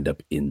ever wind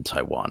up in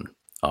Taiwan,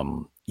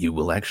 you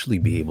will actually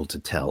be able to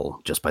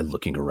tell just by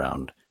looking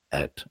around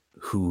at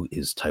who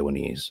is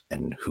Taiwanese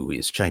and who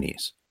is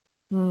Chinese.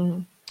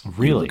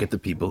 Really? You look at the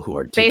people who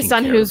are taking based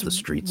on care who's of the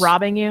streets,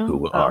 robbing you.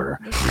 Who are?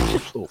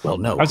 Well,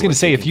 no. I was going to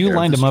say, if you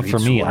lined them up for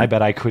me, I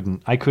bet I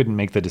couldn't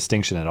make the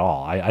distinction at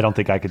all. I don't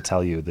think I could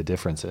tell you the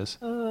differences.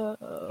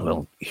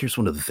 Well, here's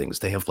one of the things: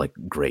 they have like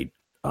great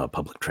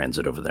public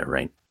transit over there,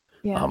 right?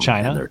 Yeah.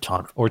 China, and they're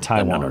taught or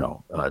Taiwan?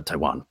 No,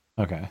 Taiwan.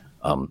 Okay.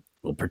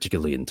 Well,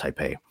 particularly in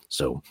Taipei.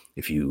 So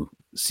if you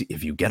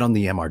get on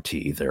the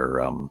MRT, their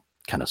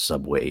kind of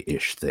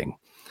subway-ish thing,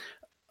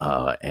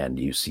 and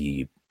you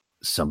see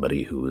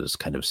somebody who is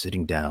kind of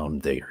sitting down,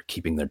 they are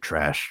keeping their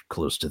trash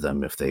close to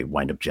them if they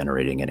wind up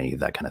generating any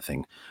that kind of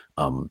thing,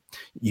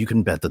 you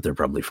can bet that they're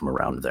probably from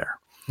around there.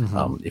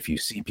 If you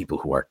see people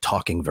who are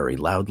talking very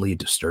loudly,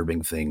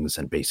 disturbing things,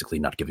 and basically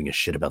not giving a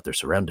shit about their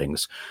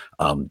surroundings,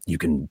 you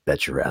can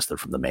bet your ass they're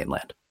from the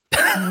mainland.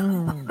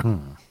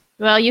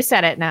 Well, you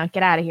said it. Now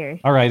get out of here.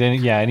 All right.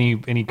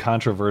 Any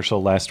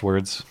controversial last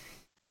words?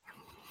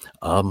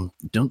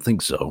 Don't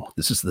think so.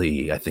 This is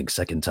the, I think,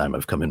 second time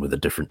I've come in with a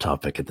different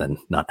topic and then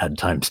not had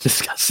time to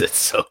discuss it.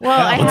 So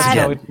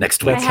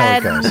next week. I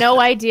had no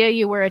idea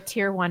you were a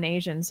tier 1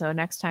 Asian. So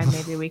next time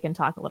maybe we can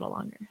talk a little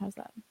longer. How's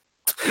that?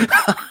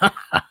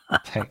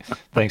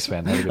 Thanks,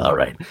 man. Have a good All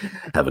right.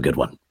 Have a good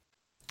one.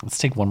 Let's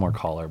take one more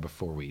caller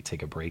before we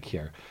take a break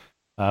here.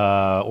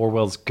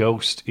 Orwell's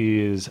Ghost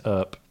is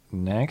up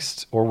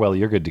next. Orwell,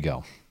 you're good to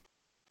go.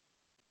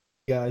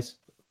 Guys.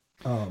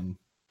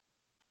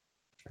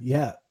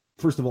 Yeah.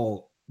 First of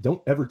all,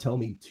 don't ever tell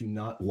me to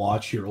not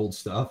watch your old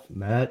stuff,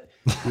 Matt.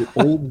 Your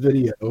old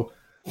video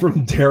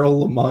from Daryl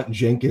Lamont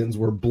Jenkins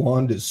where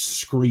Blonde is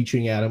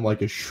screeching at him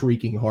like a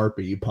shrieking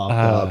harpy popped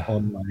up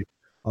on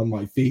on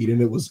my feed,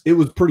 and it was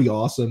pretty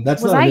awesome.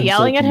 That's was not I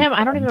yelling at him?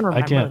 I don't even remember.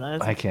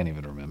 I can't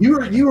even remember.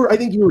 You were. I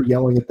think you were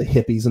yelling at the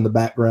hippies in the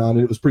background,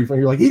 and it was pretty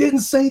funny. You're like, he didn't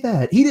say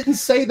that. He didn't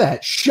say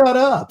that. Shut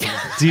up.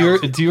 Do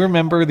you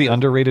remember the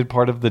underrated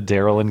part of the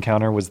Daryl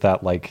encounter was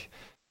that like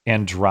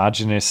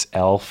androgynous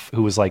elf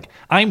who was like,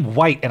 I'm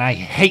white and I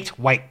hate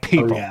white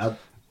people. Oh, yeah.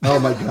 Oh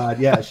my God.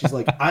 Yeah. She's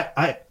like,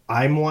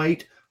 I'm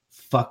white.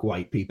 Fuck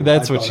white people.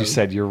 That's what she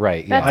said. You're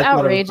right. Yeah. That's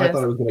outrageous. I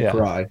thought I was going to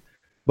cry.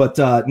 But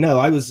no,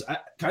 I was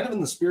kind of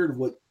in the spirit of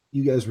what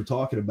you guys were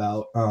talking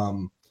about,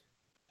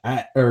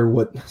 or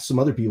what some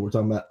other people were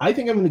talking about. I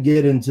think I'm going to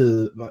get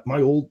into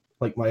my old,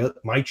 like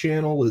my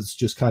channel is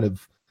just kind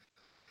of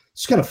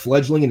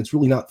fledgling, and it's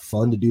really not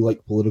fun to do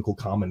like political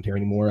commentary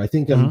anymore. I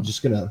think I'm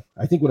just gonna.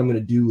 I think what I'm gonna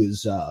do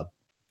is, I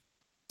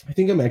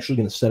think I'm actually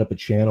gonna set up a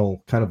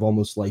channel, kind of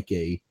almost like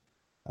a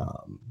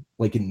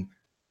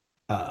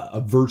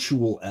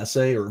virtual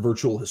essay or a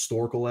virtual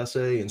historical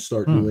essay, and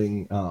start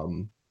doing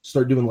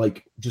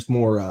like just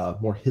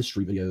more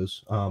history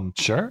videos.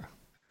 Sure.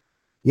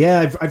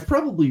 Yeah, I've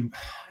probably,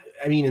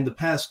 I mean, in the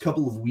past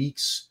couple of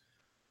weeks,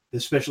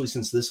 especially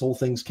since this whole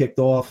thing's kicked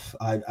off,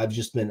 I've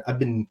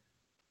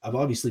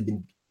honestly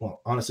been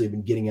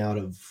getting out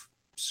of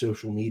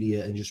social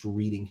media and just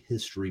reading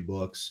history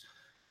books,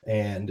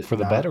 and for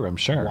the better, I'm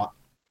sure.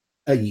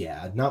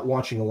 Not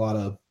watching a lot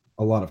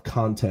of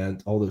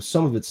content, although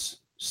some of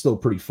it's still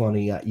pretty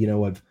funny.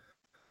 I've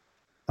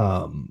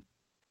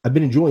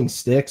been enjoying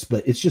Sticks,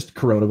 but it's just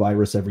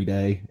coronavirus every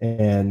day,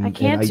 and I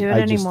can't do it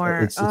anymore.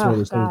 It's one of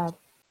those things.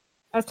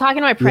 I was talking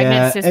to my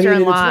pregnant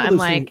sister-in-law. I'm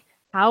like,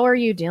 how are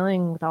you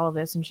dealing with all of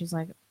this? And she's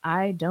like,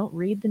 I don't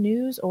read the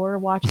news or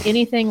watch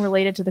anything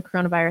related to the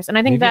coronavirus. And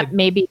I think that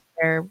may be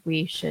where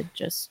we should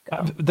just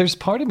go. There's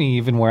part of me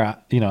even where,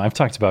 I've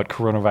talked about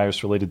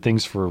coronavirus related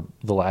things for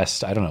the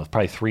last, I don't know,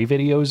 probably 3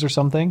 videos or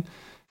something.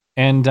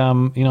 And,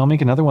 I'll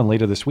make another one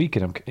later this week.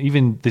 And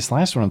even this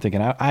last one, I'm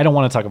thinking, I don't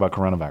want to talk about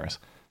coronavirus.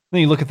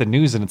 Then you look at the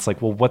news and it's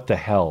like, well, what the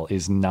hell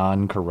is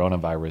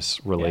non-coronavirus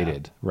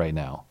related right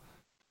now?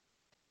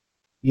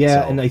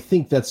 Yeah, and I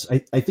think that's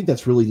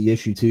really the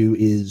issue too.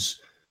 Is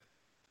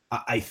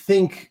I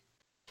think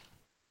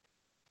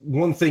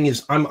one thing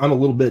is I'm a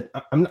little bit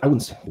I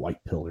wouldn't say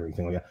white pill or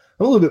anything like that.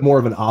 I'm a little bit more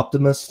of an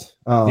optimist.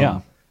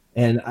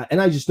 And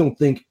I just don't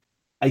think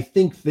I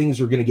think things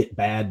are going to get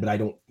bad, but I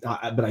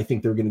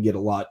think they're going to get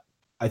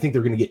I think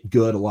they're going to get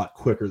good a lot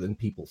quicker than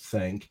people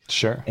think.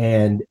 Sure.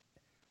 And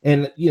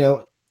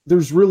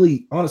there's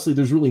really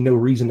no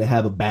reason to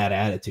have a bad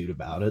attitude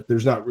about it.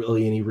 There's not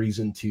really any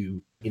reason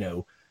to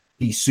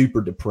be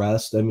super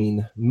depressed. I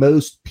mean,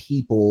 most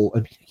people,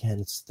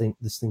 again, it's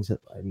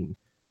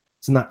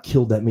not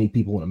killed that many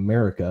people in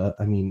America.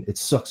 I mean, it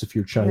sucks if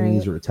you're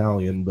Chinese or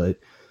Italian, but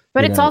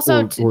it's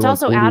also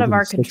out of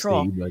our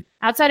control.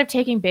 Outside of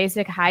taking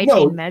basic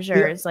hygiene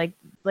measures, like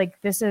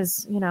this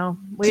is,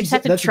 we just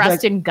have to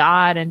trust in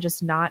God and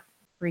just not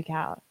freak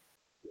out.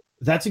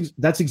 That's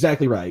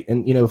exactly right.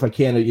 And, if I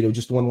can,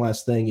 just one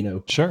last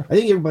thing, sure. I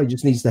think everybody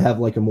just needs to have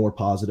like a more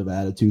positive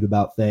attitude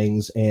about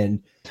things.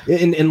 And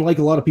like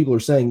a lot of people are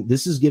saying,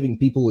 this is giving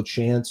people a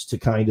chance to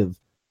kind of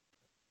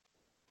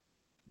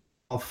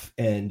off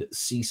and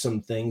see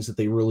some things that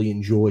they really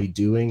enjoy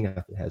doing.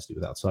 It has to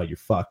do with outside, you're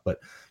fucked, but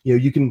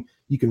you can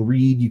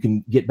read, you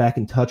can get back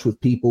in touch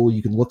with people,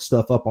 you can look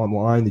stuff up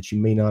online that you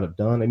may not have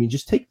done. I mean,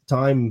 just take the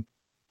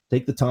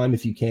time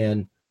if you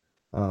can,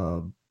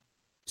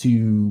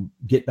 to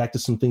get back to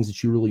some things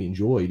that you really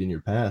enjoyed in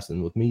your past.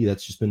 And with me,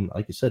 that's just been,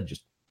 like I said,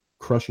 just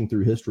crushing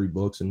through history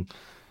books and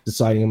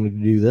deciding I'm going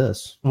to do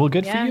this. Well,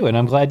 good for you. And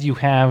I'm glad you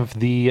have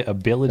the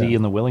ability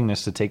and the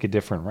willingness to take a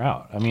different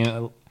route. I mean,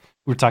 we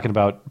were talking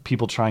about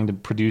people trying to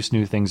produce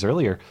new things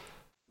earlier.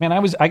 Man,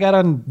 I got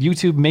on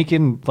YouTube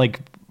making like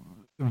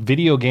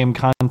video game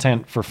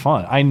content for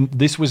fun.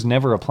 This was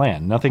never a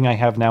plan. Nothing I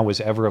have now was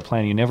ever a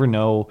plan. You never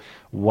know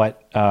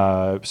what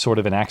sort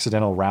of an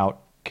accidental route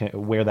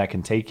where that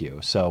can take you.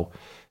 So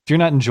if you're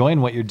not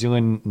enjoying what you're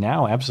doing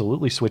now,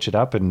 absolutely switch it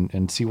up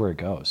and see where it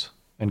goes.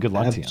 And good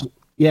luck to you.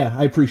 Yeah,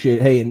 I appreciate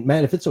it. Hey, and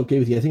Matt, if it's okay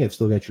with you, I think I've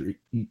still got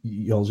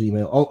y'all's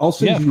email. I'll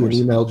send you an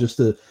email just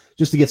to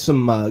get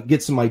some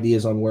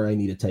ideas on where I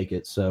need to take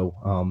it.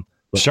 So,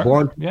 but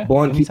sure.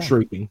 Blonde keeps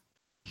shrieking.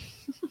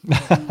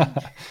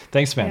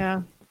 Thanks,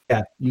 man.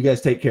 Yeah. You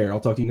guys take care. I'll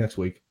talk to you next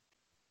week.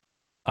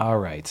 All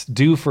right.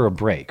 Due for a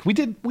break. We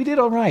did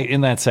all right in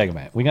that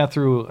segment. We got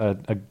through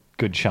a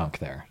good chunk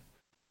there.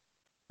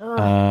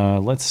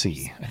 Let's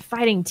see.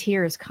 Fighting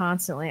tears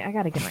constantly. I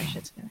got to get my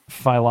shit together.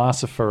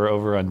 Philosopher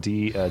over on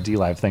D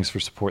Live. Thanks for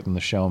supporting the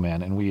show,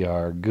 man. And we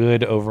are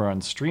good over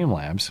on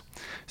Streamlabs.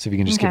 So if you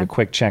can just give a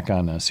quick check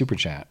on Super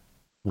Chat.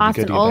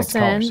 Austin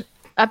Olson.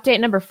 Update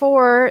number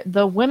 4.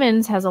 The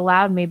Women's has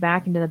allowed me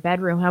back into the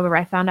bedroom. However,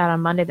 I found out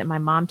on Monday that my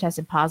mom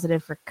tested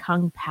positive for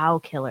Kung Pao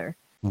killer.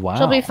 Wow.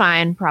 She'll be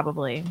fine,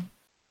 probably.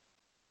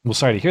 Well,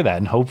 sorry to hear that.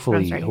 And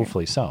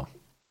hopefully so.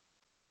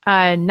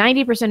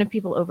 90% of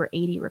people over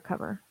 80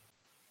 recover.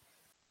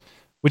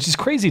 Which is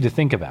crazy to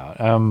think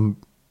about. I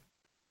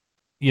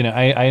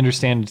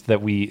understand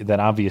that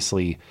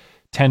obviously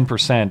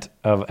 10%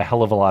 of a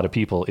hell of a lot of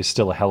people is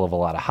still a hell of a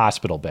lot of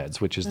hospital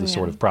beds, which is the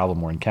sort of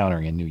problem we're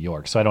encountering in New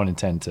York. So I don't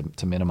intend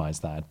to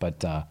minimize that.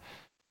 But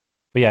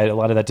yeah, a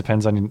lot of that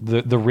depends on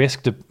the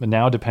risk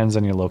now depends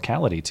on your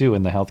locality too,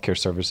 and the healthcare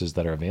services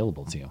that are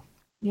available to you.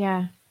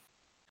 Yeah.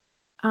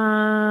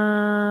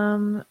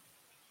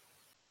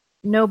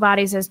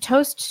 Nobody says,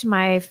 toast to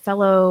my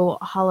fellow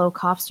hollow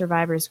cough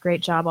survivors.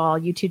 Great job all.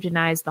 YouTube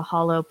denies the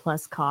hollow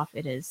plus cough.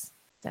 It is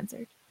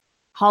censored.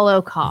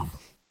 Hollow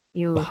cough.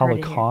 You the hollow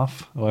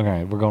cough? All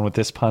right, we're going with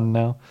this pun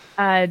now.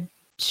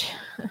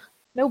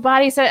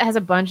 Nobody said it has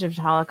a bunch of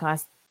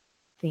Holocaust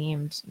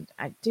themed.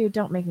 Dude,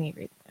 don't make me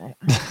read that.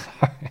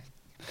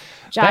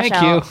 Josh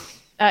Thank you.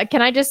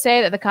 Can I just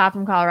say that the cop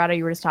from Colorado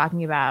you were just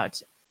talking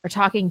about, or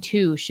talking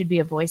to, should be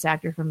a voice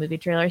actor for movie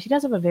trailers. He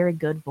does have a very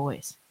good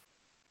voice.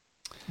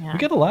 Yeah. We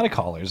get a lot of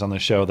callers on the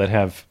show that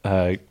have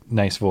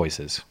nice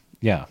voices.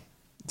 Yeah,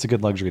 it's a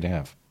good luxury to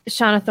have.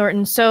 Shauna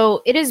Thornton.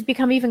 So it has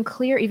become even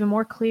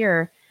more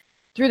clear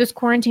through this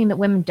quarantine that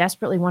women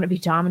desperately want to be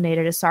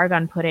dominated. As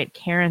Sargon put it,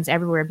 Karens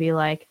everywhere be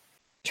like,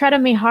 tread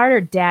on me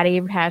harder,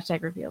 daddy.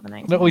 Hashtag reveal the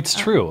night. No, it's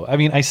true. I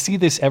mean, I see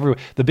this everywhere.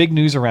 The big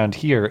news around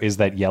here is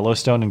that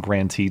Yellowstone and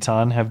Grand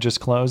Teton have just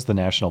closed, the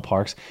national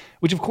parks,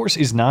 which of course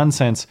is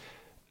nonsense,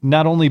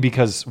 not only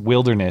because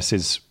wilderness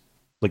is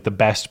like the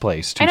best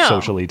place to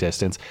socially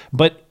distance,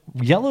 but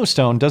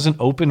Yellowstone doesn't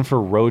open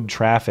for road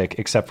traffic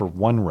except for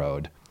one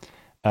road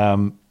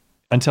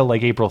until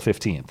like April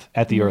 15th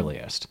at the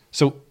earliest.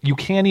 So you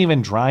can't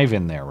even drive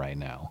in there right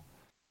now.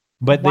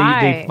 But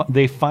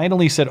they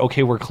finally said,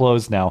 okay, we're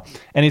closed now.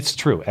 And it's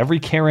true. Every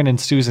Karen and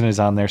Susan is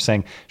on there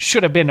saying,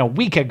 should have been a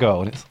week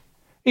ago. And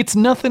it's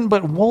nothing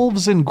but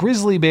wolves and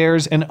grizzly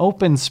bears and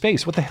open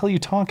space. What the hell are you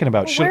talking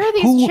about? Well, where are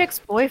these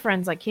chicks'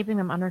 boyfriends like keeping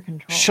them under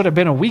control? Should have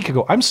been a week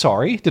ago. I'm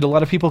sorry. Did a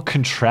lot of people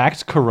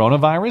contract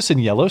coronavirus in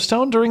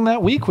Yellowstone during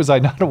that week? Was I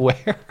not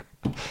aware?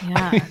 Yeah.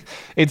 I mean,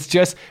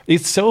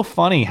 it's so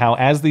funny how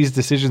as these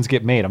decisions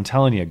get made, I'm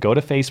telling you, go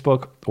to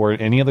Facebook or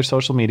any other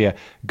social media,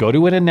 go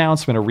to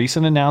a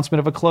recent announcement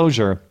of a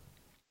closure,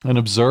 and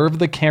observe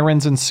the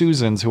Karens and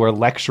Susans who are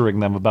lecturing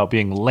them about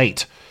being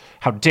late.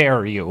 How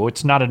dare you?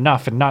 It's not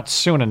enough and not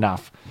soon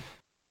enough.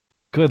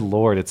 Good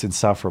Lord, it's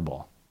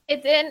insufferable.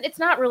 It's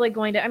not really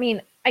going to, I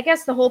mean, I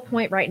guess the whole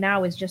point right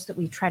now is just that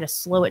we try to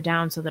slow it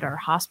down so that our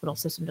hospital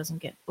system doesn't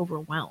get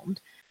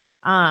overwhelmed.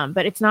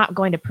 But it's not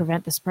going to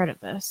prevent the spread of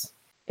this.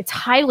 It's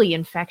highly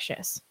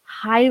infectious.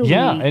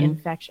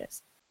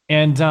 Infectious.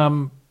 And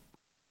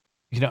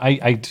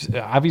I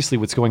obviously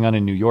what's going on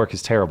in New York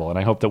is terrible, and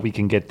I hope that we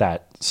can get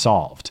that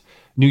solved.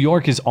 New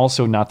York is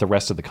also not the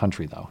rest of the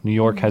country, though. New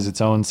York has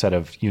its own set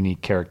of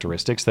unique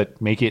characteristics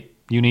that make it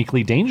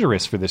uniquely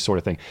dangerous for this sort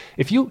of thing.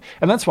 And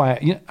that's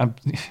why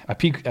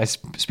I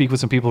speak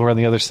with some people who are on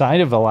the other side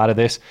of a lot of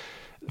this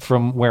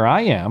from where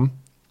I am,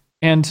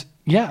 and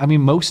yeah, I mean,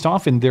 most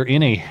often they're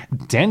in a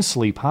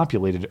densely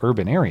populated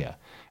urban area.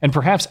 And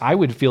perhaps I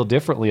would feel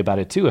differently about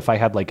it too if I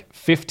had like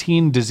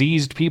 15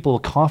 diseased people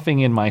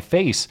coughing in my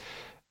face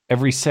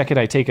every second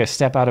I take a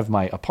step out of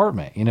my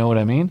apartment. You know what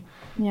I mean?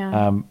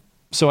 Yeah.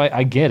 So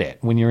I get it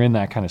when you're in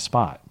that kind of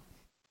spot.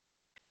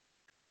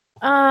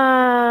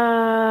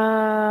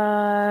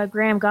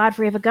 Graham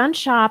Godfrey, if a gun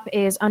shop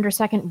is under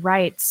second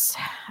rights,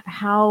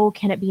 how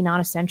can it be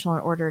non-essential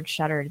and ordered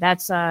shuttered?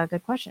 That's a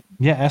good question.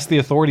 Yeah, ask the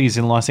authorities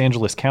in Los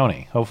Angeles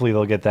County. Hopefully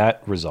they'll get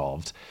that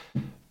resolved.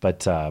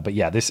 But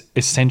yeah, this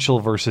essential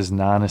versus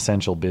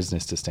non-essential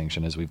business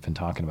distinction, as we've been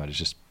talking about, is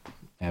just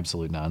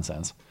absolute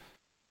nonsense.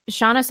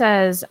 Shauna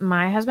says,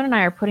 my husband and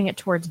I are putting it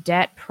towards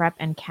debt, prep,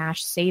 and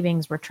cash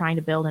savings. We're trying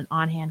to build an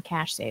on-hand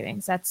cash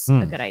savings. That's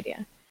a good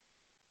idea.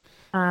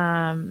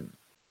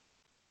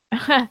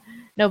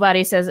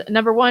 Nobody says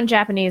number 1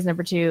 Japanese,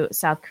 number 2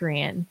 South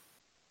Korean,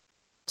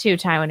 2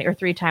 Taiwanese, or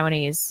 3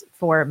 Taiwanese,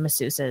 4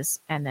 masseuses,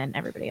 and then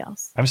everybody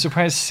else. I'm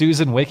surprised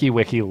Susan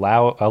WikiWiki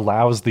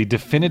allows the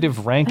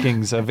definitive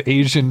rankings of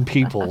Asian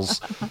peoples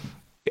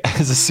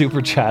as a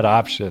super chat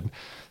option.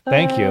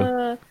 Thank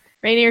you.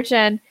 Rainier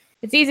Chen,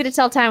 it's easy to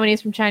tell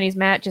Taiwanese from Chinese,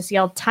 Matt. Just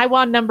yell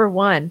Taiwan number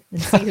 1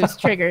 and see who's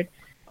triggered.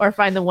 Or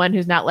find the one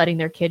who's not letting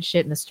their kid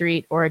shit in the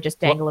street, or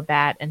just dangle a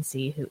bat and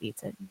see who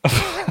eats it.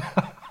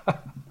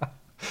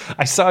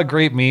 I saw a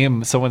great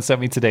meme someone sent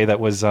me today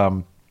that was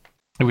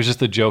it was just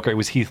the Joker. It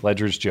was Heath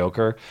Ledger's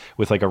Joker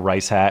with like a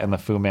rice hat and the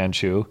Fu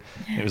Manchu.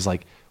 It was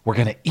like, we're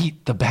gonna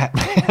eat the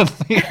Batman.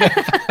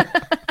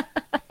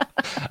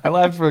 I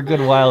laughed for a good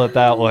while at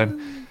that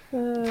one.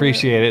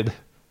 Appreciated.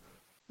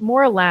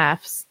 More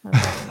laughs.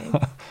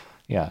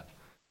 Yeah.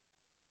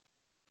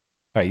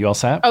 All right, you all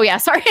set? Oh yeah,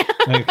 sorry.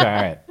 Okay, all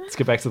right. Let's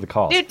get back to the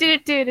calls.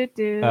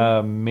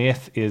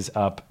 Myth is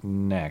up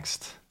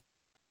next.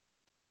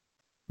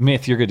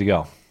 Myth, you're good to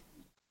go.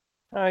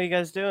 How are you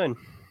guys doing?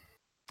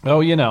 Oh,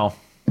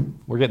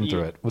 we're getting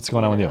through it. What's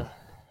going on with you?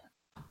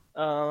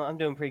 I'm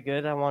doing pretty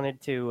good. I wanted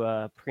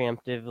to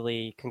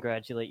preemptively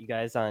congratulate you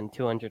guys on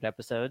 200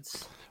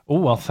 episodes. Oh,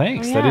 well,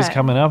 thanks. Oh, yeah. That is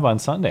coming up on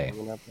Sunday.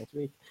 Coming up next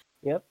week.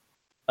 Yep.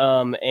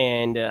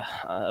 And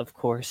of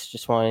course,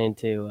 just wanted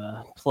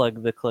to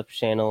plug the Clips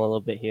channel a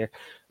little bit here.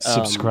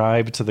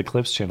 Subscribe to the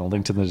Clips channel,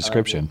 linked in the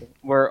description.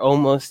 We're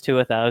almost to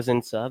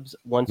 1,000 subs.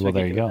 Once we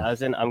there get you to go.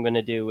 1,000, I'm going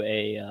to do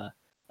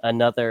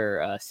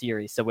another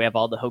series. So we have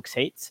all the hoax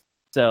hates.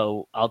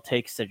 So I'll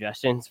take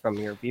suggestions from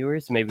your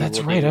viewers. Maybe That's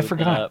we'll right, do I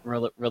forgot.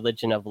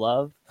 Religion of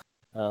Love,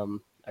 a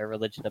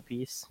Religion of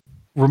Peace.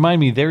 Remind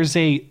me,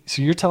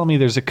 so you're telling me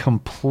there's a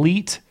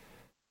complete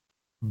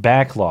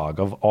backlog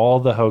of all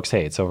the hoax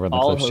hates over on the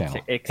Clips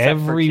channel. Except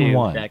for two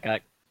Everyone that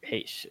got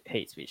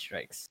hate speech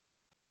strikes.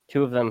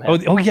 2 of them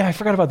have. Oh yeah, I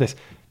forgot about this.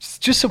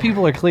 Just so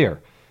people are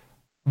clear,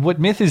 what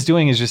Myth is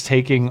doing is just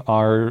taking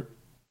our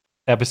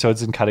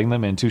episodes and cutting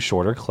them into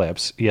shorter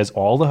clips. He has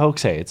all the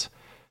hoax hates.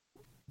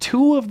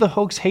 2 of the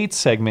hoax hate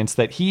segments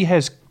that he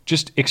has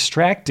just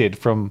extracted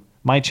from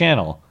my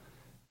channel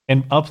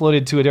and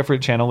uploaded to a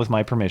different channel with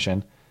my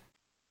permission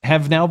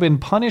have now been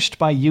punished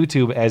by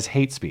YouTube as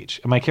hate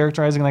speech. Am I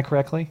characterizing that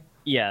correctly?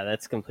 Yeah,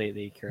 that's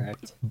completely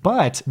correct.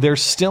 But they're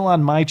still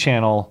on my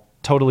channel,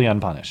 totally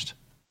unpunished.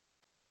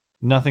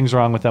 Nothing's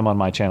wrong with them on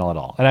my channel at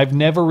all. And I've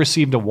never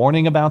received a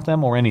warning about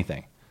them or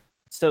anything.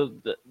 So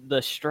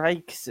the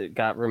strikes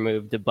got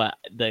removed, but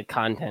the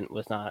content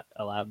was not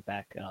allowed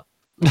back up.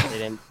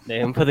 They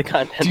didn't put the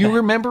content Do you back.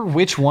 remember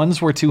which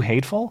ones were too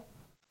hateful?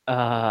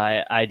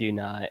 I do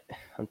not,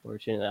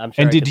 unfortunately. I'm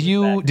sure. And did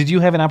you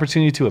have an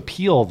opportunity to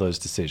appeal those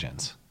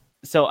decisions?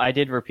 So I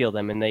did repeal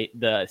them, and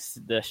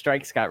the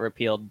strikes got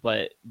repealed,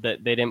 but they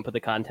didn't put the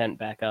content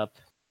back up.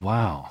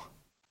 Wow,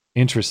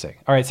 interesting.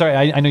 All right, sorry,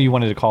 I know you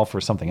wanted to call for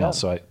something else,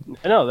 so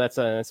No,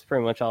 that's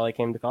pretty much all I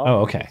came to call.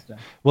 Oh, okay.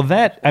 Well,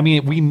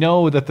 we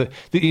know that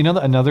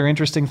another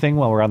interesting thing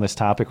while we're on this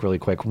topic, really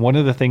quick. One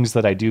of the things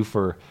that I do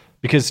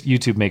because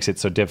YouTube makes it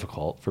so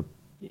difficult for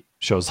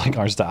shows like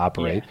ours to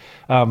operate.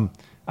 Yeah.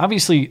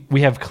 Obviously,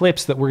 we have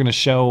clips that we're going to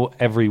show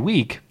every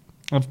week.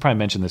 I've probably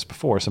mentioned this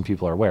before. Some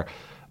people are aware.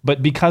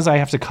 But because I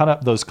have to cut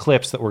up those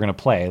clips that we're going to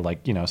play,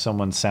 like,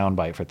 someone's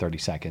soundbite for 30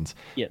 seconds,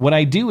 what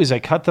I do is I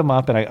cut them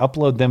up and I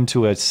upload them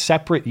to a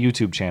separate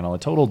YouTube channel, a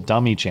total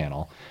dummy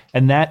channel,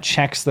 and that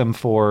checks them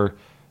for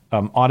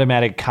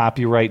automatic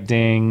copyright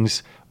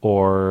dings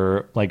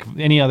or like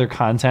any other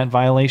content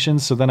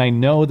violations. So then I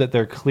know that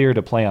they're clear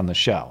to play on the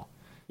show.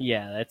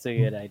 Yeah, that's a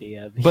good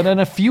idea. But on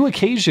a few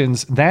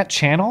occasions, that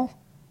channel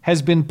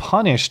has been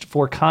punished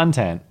for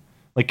content,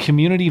 like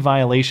community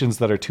violations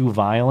that are too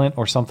violent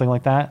or something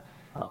like that.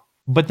 Oh.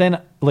 But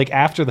then, like,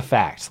 after the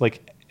fact,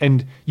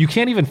 and you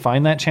can't even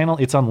find that channel.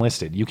 It's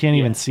unlisted. You can't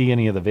even see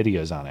any of the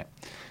videos on it.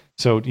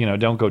 So,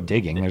 don't go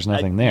digging. There's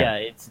nothing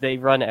there. Yeah, they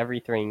run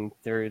everything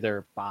through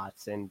their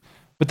bots.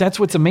 But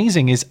that's what's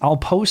amazing is I'll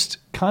post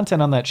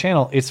content on that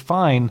channel. It's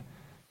fine.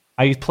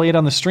 I play it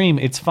on the stream.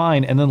 It's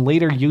fine. And then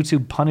later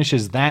YouTube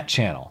punishes that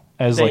channel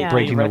as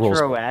breaking the rules.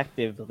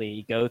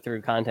 Retroactively go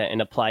through content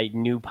and apply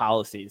new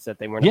policies that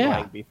they weren't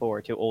applying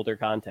before to older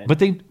content. But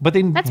they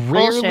That's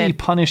rarely bullshit.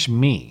 punish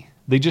me.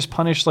 They just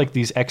punish like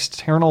these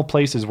external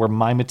places where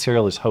my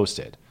material is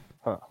hosted.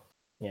 Huh.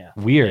 Yeah.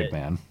 Weird,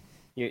 man.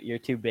 You're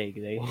too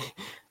big. They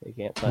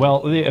can't. Punish.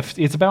 Well,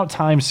 it's about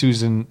time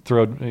Susan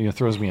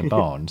throws me a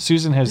bone.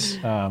 Susan has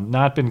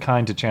not been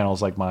kind to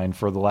channels like mine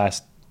for the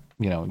last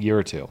year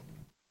or two.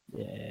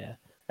 Yeah.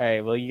 All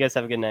right. Well, you guys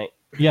have a good night.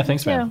 Yeah.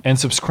 Thanks, man. And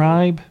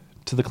subscribe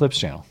to the Clips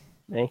channel.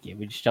 Thank you.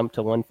 We just jumped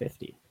to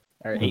 150.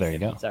 Or there you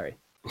go. Sorry.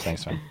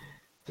 Thanks, man.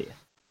 See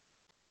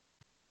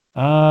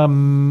ya.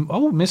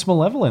 Miss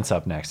Malevolent's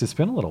up next. It's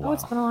been a little while. Oh,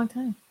 it's been a long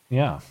time.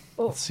 Yeah.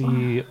 Oh. Let's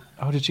see.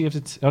 Oh, did she have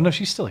to? Oh, no,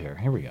 she's still here.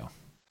 Here we go.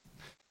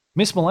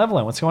 Miss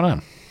Malevolent, what's going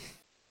on?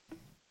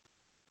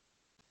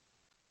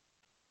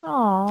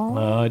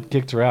 Oh. It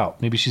kicked her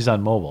out. Maybe she's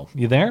on mobile.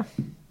 You there?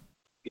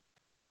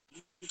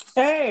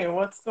 Hey,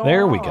 what's going on?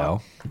 There we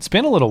go. It's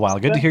been a little while.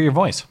 Good to hear your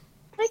voice.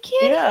 I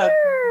can't It's hear.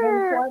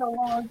 been quite a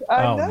long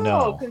I Oh, know.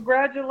 no.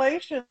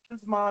 Congratulations,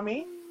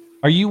 mommy.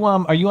 Are you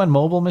on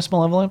mobile, Miss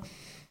Malevolent?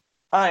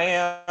 I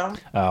am.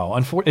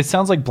 Oh, it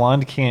sounds like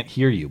Blonde can't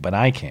hear you, but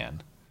I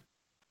can.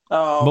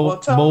 Oh, well,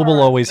 tell mobile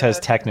her always I has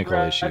said technical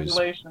issues.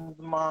 Congratulations,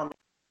 mommy.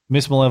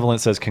 Miss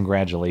Malevolent says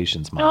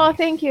congratulations, Mom. Oh,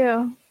 thank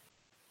you.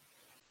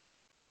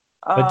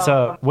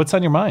 But what's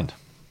on your mind?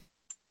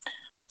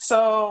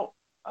 So,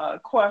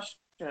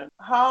 question: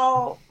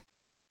 how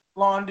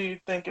long do you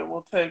think it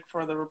will take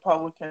for the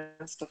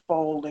Republicans to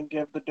fold and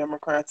give the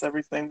Democrats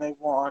everything they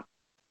want?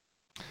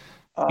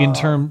 In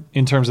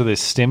terms of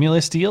this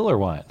stimulus deal, or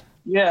what?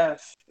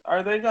 Yes.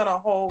 Are they going to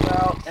hold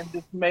out and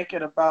just make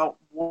it about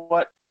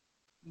what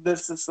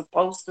this is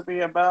supposed to be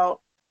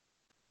about,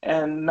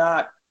 and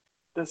not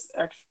this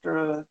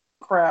extra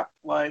crap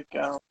like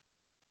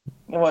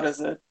what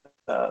is it?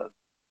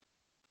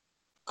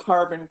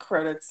 Carbon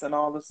credits and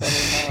all this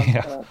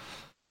other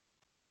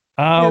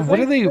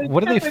nonsense.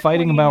 What are they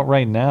fighting about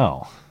right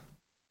now?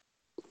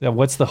 Yeah,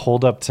 what's the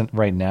holdup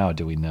right now?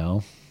 Do we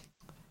know?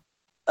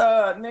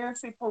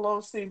 Nancy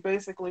Pelosi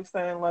basically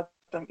saying let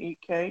them eat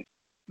cake.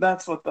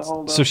 That's what the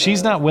holdup. So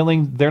she's not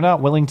willing. They're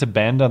not willing to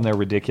bend on their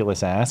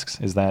ridiculous asks.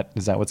 Is that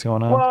what's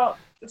going on? Well,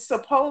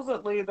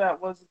 supposedly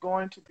that was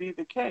going to be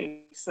the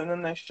case, and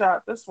then they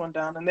shot this one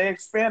down and they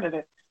expanded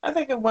it. I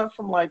think it went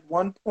from like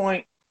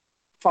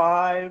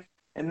 1.5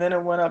 and then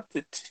it went up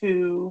to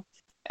 2.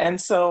 And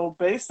so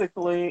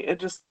basically it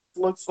just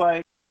looks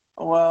like,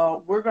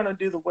 well, we're going to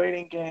do the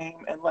waiting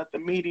game and let the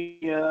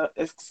media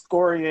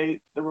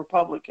excoriate the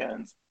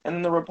Republicans.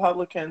 And the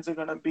Republicans are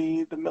going to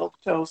be the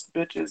milquetoast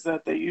bitches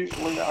that they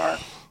usually are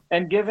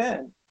and give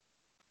in.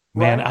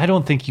 Man, Right? I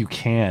don't think you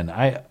can.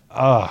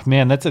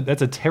 Man, that's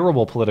a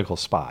terrible political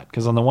spot.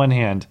 Because on the one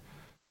hand,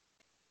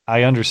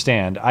 I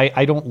understand.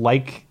 I don't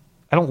like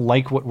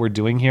what we're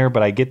doing here,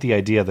 but I get the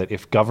idea that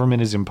if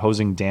government is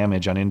imposing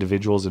damage on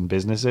individuals and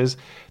businesses,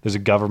 there's a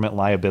government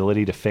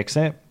liability to fix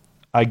it.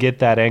 I get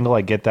that angle.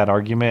 I get that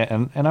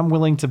argument, and I'm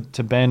willing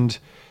to bend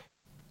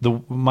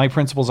my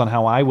principles on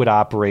how I would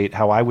operate,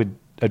 how I would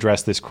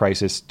address this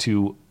crisis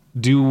to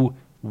do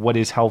what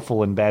is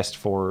helpful and best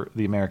for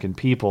the American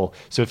people.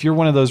 So if you're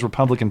one of those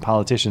Republican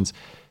politicians,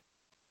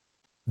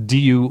 do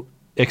you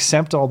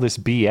accept all this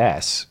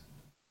BS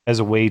as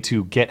a way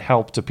to get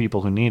help to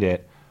people who need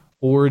it?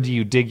 Or do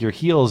you dig your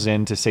heels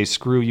in to say,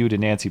 screw you to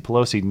Nancy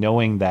Pelosi,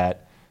 knowing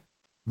that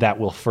that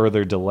will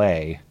further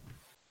delay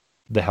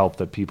the help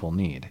that people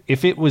need?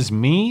 If it was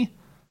me,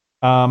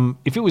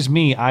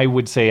 I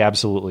would say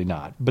absolutely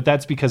not. But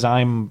that's because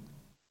I'm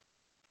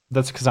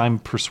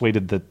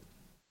persuaded that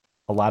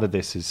a lot of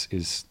this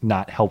is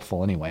not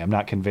helpful anyway. I'm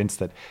not convinced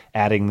that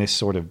adding this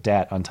sort of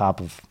debt on top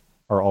of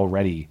our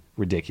already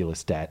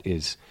ridiculous debt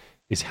is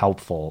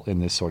helpful in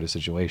this sort of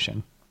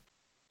situation.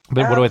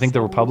 But what do I think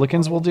the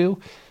Republicans will do?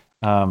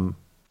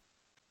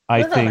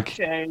 I think,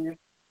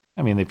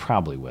 I mean, they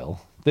probably will.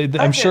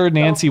 I'm sure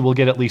Nancy will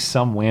get at least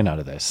some win out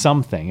of this,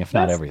 something, if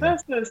not everything.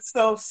 This is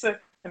so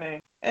sickening.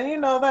 And you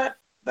know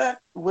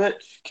that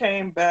witch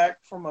came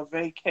back from a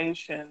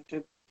vacation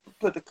to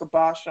put the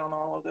kibosh on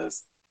all of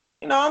this.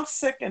 You know, I'm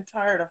sick and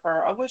tired of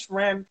her. I wish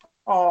Rand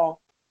Paul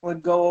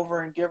would go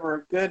over and give her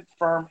a good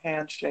firm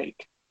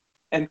handshake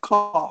and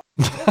cough.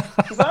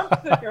 Because I'm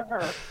sick of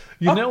her.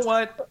 You know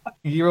what?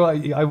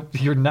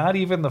 You're not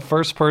even the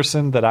first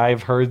person that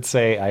I've heard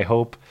say, I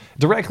hope,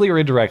 directly or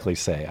indirectly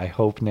say, I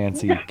hope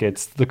Nancy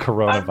gets the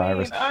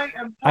coronavirus.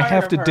 I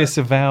have to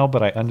disavow,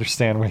 but I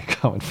understand where you're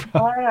coming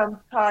from. I am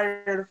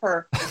tired of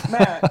her.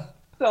 Matt,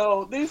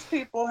 so these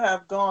people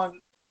have gone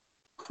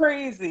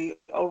crazy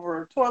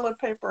over toilet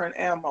paper and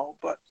ammo,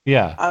 but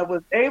yeah, I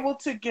was able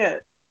to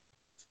get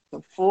the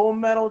Full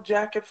Metal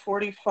Jacket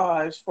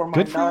 45s for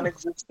my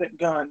non-existent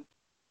gun.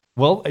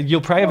 Well,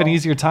 you'll probably have an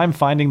easier time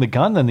finding the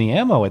gun than the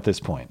ammo at this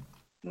point.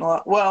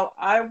 Well,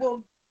 I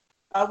will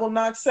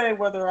not say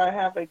whether I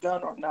have a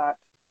gun or not.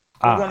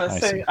 I'm going to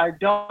say I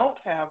don't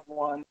have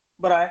one,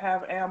 but I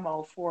have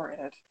ammo for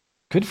it.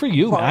 Good for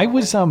you. Finally. I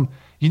was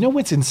you know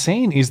what's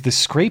insane is the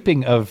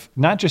scraping of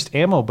not just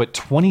ammo but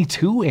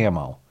 22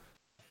 ammo.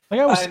 Like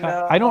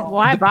I don't.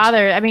 Why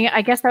bother? I mean,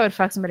 I guess that would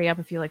fuck somebody up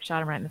if you like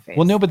shot him right in the face.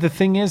 Well, no, but the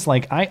thing is,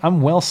 like,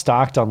 I'm well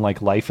stocked on like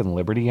life and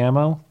liberty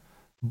ammo,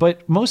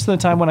 but most of the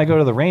time when I go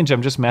to the range,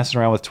 I'm just messing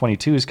around with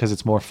 22s because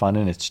it's more fun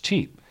and it's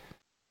cheap.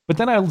 But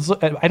then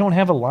I don't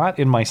have a lot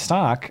in my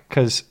stock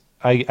because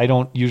I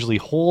don't usually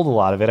hold a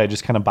lot of it. I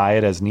just kind of buy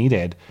it as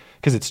needed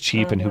because it's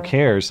cheap and who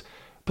cares.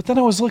 But then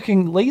I was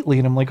looking lately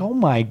and I'm like, oh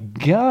my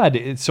God.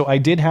 So I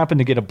did happen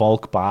to get a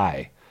bulk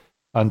buy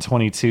on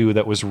 22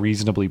 that was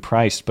reasonably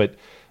priced, but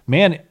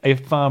man,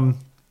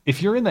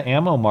 if you're in the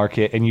ammo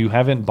market and you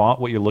haven't bought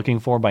what you're looking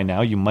for by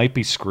now, you might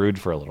be screwed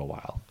for a little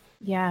while.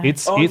 Yeah.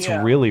 It's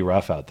really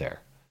rough out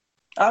there.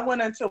 I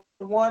went into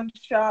one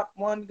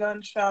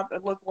gun shop.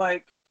 It looked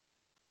like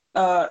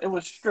it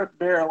was stripped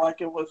bare,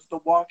 like it was The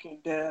Walking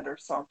Dead or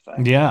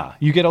something. Yeah.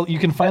 You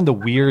can find the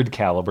weird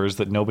calibers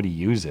that nobody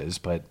uses,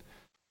 but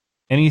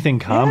anything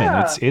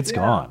common, it's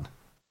gone.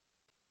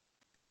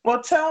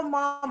 Well, tell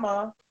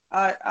Mama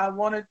I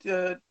wanted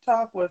to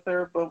talk with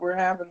her, but we're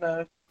having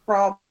the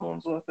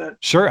problems with it.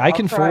 Sure, I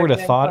can forward a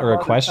thought or a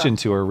question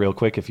to her real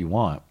quick if you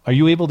want. Are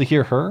you able to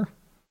hear her?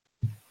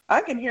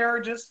 I can hear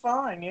her just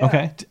fine, yeah.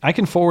 Okay, I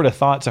can forward a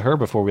thought to her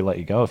before we let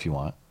you go if you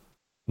want.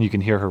 You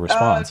can hear her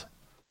response.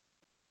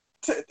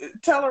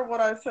 Tell her what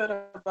I said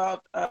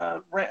about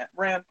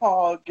Rand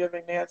Paul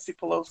giving Nancy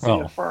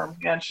Pelosi a firm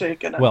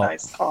handshake and a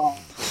nice call.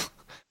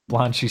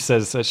 Blonde, she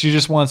says she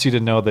just wants you to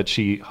know that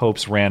she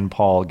hopes Rand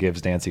Paul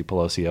gives Nancy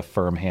Pelosi a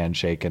firm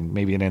handshake and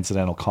maybe an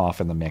incidental cough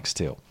in the mix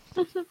too.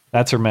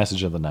 That's her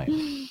message of the night.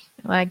 I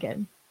like it.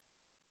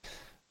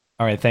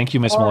 All right. Thank you,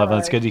 Miss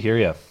Malevolent. It's good to hear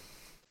you.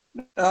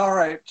 All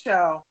right.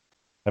 Ciao.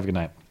 Have a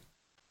good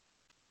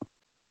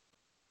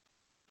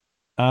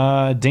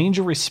night.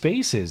 Dangerous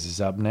Spaces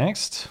is up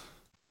next.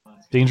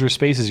 Dangerous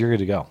Spaces, you're good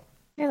to go.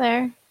 Hey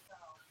there.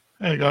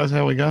 Hey guys,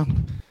 how we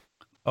going?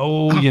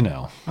 Oh, you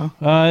know.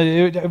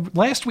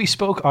 Last we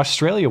spoke,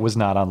 Australia was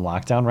not on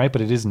lockdown, right?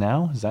 But it is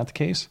now. Is that the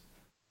case?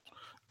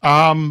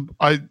 I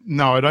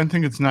don't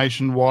think it's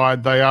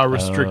nationwide. They are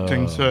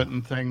restricting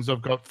certain things.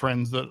 I've got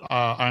friends that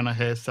own a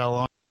hair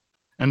salon,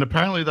 and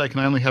apparently they can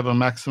only have a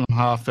maximum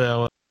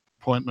half-hour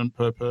appointment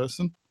per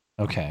person.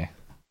 Okay.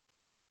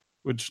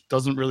 which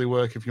doesn't really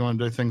work if you want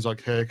to do things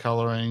like hair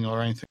coloring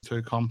or anything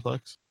too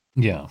complex.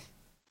 Yeah.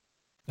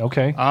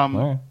 Okay. All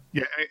right.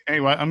 Yeah.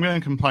 Anyway, I'm going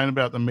to complain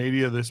about the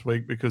media this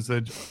week because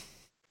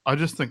I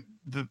just think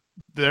that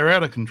they're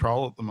out of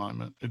control at the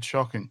moment. It's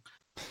shocking.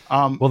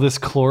 Well, this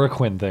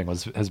chloroquine thing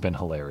has been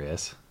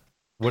hilarious.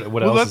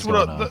 What else is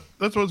going on?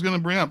 That's what I was going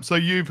to bring up. So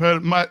you've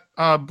heard, Matt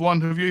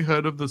Blonde, have you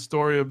heard of the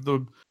story of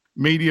the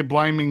media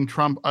blaming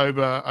Trump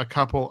over a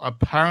couple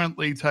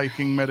apparently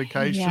taking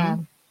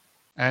medication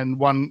and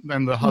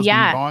the husband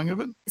dying of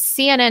it?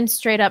 CNN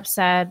straight up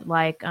said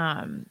like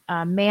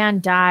a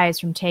man dies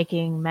from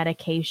taking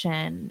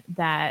medication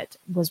that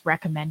was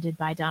recommended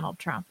by Donald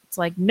Trump. It's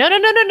like, no.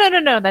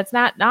 That's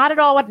not at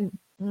all what,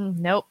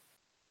 nope.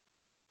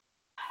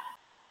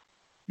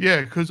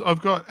 Yeah, because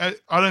I've got,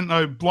 I don't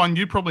know, Blonde,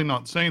 you've probably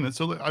not seen it.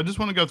 So I just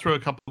want to go through a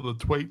couple of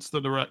the tweets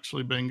that are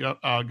actually going up.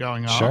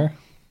 Sure.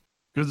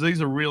 Because these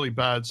are really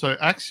bad. So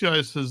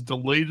Axios has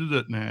deleted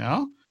it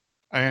now.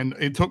 And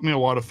it took me a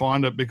while to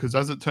find it because,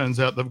 as it turns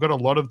out, they've got a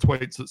lot of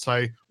tweets that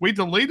say, we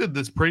deleted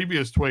this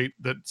previous tweet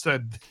that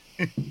said...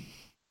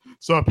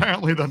 So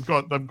apparently they've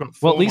got.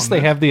 Well, at least they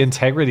have the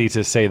integrity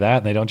to say that,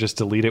 and they don't just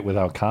delete it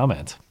without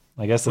comment.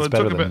 I guess that's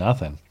better than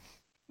nothing.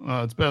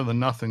 It's better than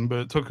nothing, but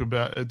it took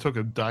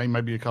a day,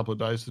 maybe a couple of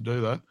days to do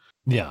that.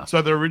 Yeah.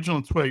 So the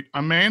original tweet: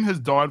 a man has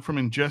died from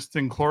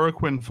ingesting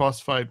chloroquine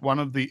phosphate, one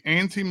of the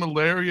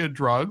anti-malaria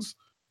drugs,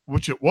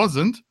 which it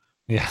wasn't.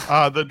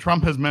 Yeah. That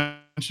Trump has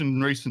mentioned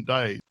in recent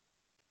days,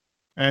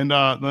 and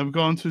they've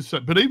gone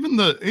to. But even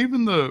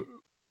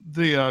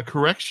the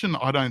correction,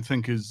 I don't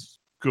think is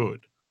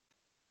good.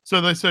 So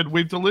they said,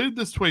 we've deleted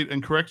this tweet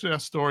and corrected our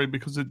story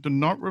because it did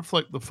not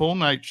reflect the full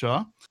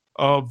nature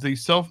of the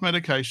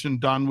self-medication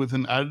done with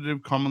an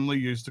additive commonly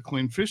used to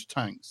clean fish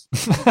tanks.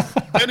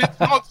 And it's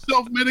not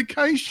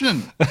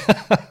self-medication.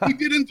 He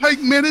didn't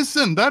take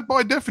medicine. That,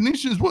 by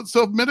definition, is what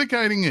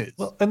self-medicating is.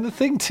 Well, and the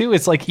thing, too,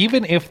 it's like,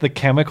 even if the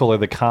chemical or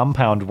the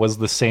compound was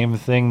the same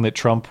thing that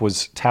Trump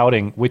was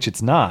touting, which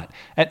it's not,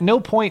 at no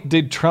point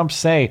did Trump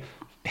say,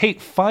 hey,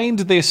 find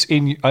this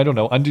in, I don't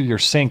know, under your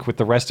sink with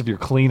the rest of your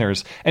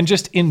cleaners and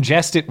just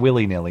ingest it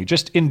willy-nilly.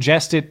 Just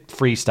ingest it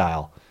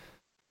freestyle.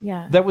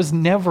 Yeah. That was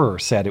never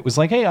said. It was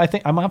like, hey,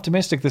 I'm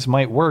optimistic this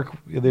might work.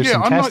 There's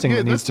some testing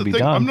that needs to be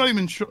done.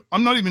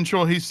 I'm not even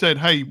sure he said,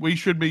 hey, we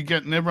should be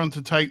getting everyone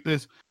to take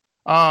this.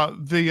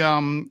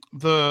 The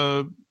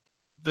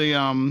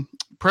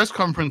press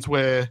conference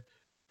where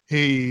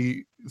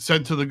he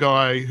said to the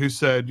guy who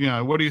said,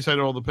 what do you say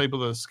to all the people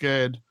that are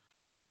scared?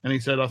 And he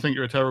said, I think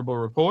you're a terrible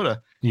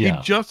reporter. Yeah.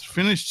 He just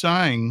finished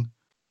saying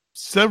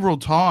several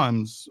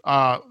times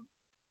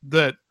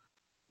that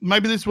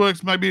maybe this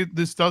works, maybe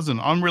this doesn't.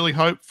 I'm really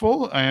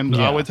hopeful, and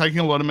we're taking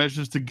a lot of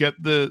measures to get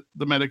the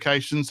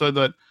medication so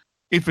that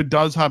if it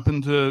does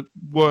happen to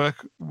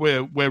work,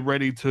 we're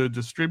ready to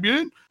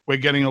distribute. We're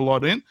getting a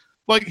lot in.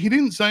 Like, he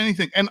didn't say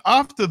anything. And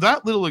after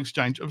that little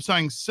exchange of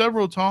saying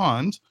several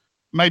times,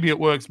 maybe it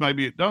works,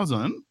 maybe it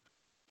doesn't,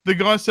 the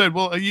guy said,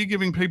 well, are you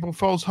giving people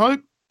false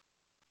hope?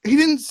 He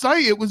didn't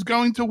say it was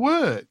going to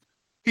work.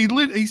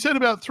 He said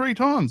about 3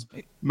 times,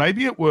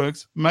 maybe it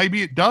works,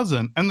 maybe it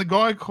doesn't. And the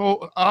guy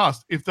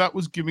asked if that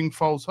was giving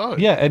false hope.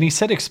 Yeah, and he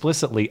said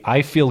explicitly,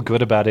 I feel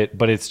good about it,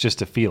 but it's just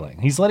a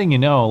feeling. He's letting you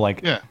know,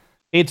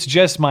 it's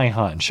just my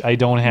hunch. I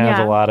don't have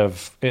a lot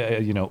of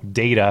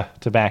data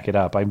to back it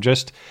up.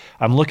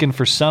 I'm looking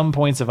for some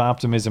points of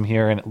optimism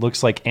here, and it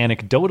looks like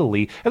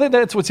anecdotally, I think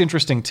that's what's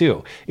interesting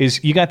too,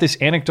 is you got this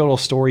anecdotal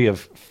story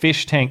of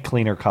fish tank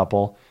cleaner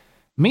couple.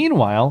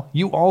 Meanwhile,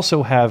 you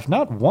also have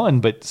not one,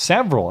 but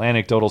several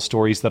anecdotal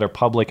stories that are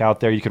public out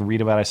there you can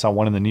read about. I saw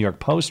one in the New York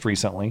Post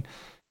recently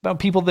about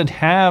people that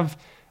have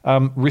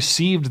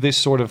received this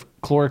sort of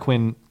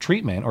chloroquine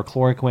treatment or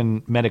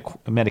chloroquine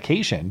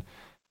medication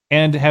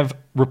and have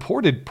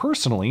reported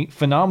personally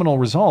phenomenal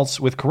results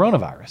with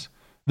coronavirus.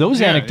 Those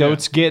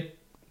anecdotes get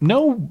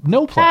no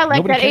play. Yeah, like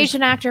Nobody that cares.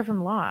 Asian actor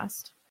from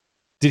Lost.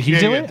 Did he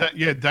do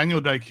it? Daniel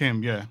Day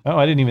Kim, yeah. Oh,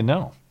 I didn't even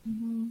know.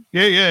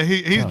 Yeah.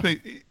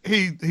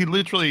 He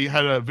literally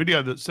had a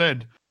video that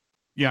said,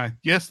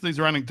 yes, these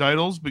are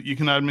anecdotals, but you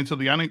can add me to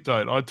the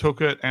anecdote. I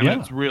took it and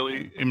it's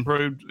really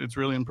improved. It's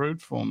really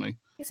improved for me.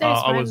 He said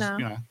it's fine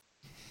now.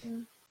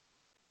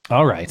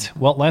 All right.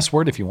 Well, last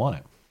word if you want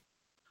it.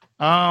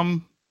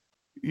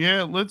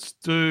 Yeah, let's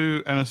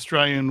do an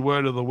Australian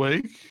word of the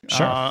week.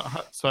 Sure.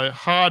 So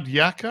hard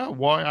yakka,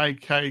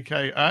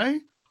 Y-A-K-K-A.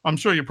 I'm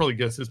sure you probably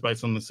guessed this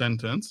based on the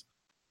sentence.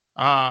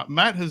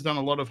 Matt has done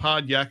a lot of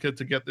hard yakka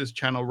to get this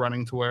channel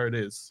running to where it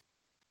is.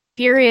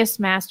 Furious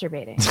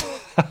masturbating.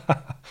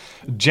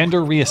 Gender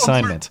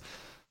reassignment.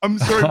 I'm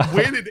sorry,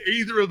 where did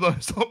either of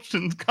those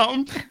options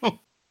come from?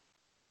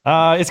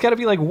 It's got to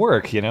be like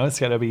work, It's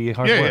got to be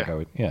hard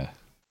work.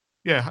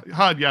 Yeah,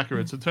 hard yakka.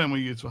 It's a term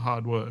we use for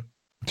hard work.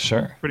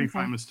 Sure. Pretty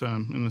famous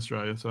term in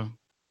Australia. So.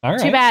 All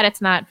right. Too bad it's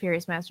not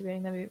furious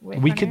masturbating. That'd be way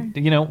we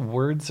funnier. could,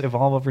 words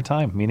evolve over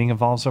time. Meaning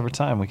evolves over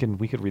time. We could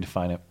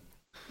redefine it.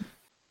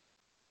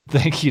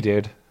 Thank you,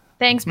 dude.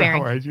 Thanks, Barry.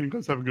 No worries. You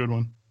guys have a good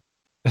one.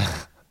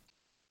 I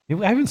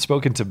haven't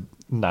spoken to,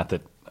 not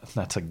that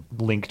to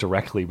link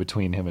directly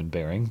between him and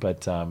Bering,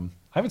 but I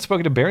haven't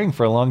spoken to Bering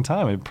for a long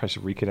time. I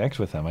should reconnect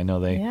with them. I know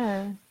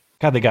they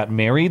God, they got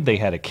married, they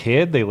had a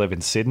kid, they live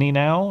in Sydney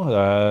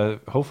now.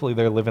 Hopefully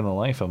they're living the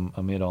life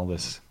amid all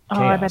this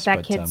chaos. I bet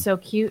that kid's so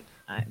cute.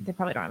 They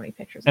probably don't have any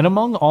pictures. And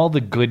among all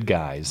the good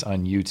guys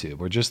on YouTube,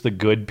 or just the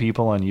good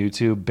people on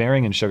YouTube,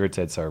 Bering and Sugar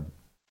Tits are,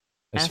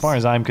 as far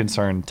as I'm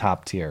concerned,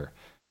 top tier.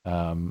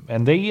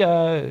 And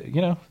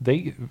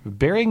they,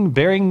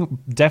 Bering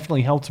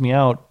definitely helped me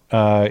out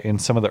in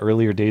some of the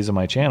earlier days of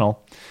my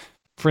channel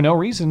for no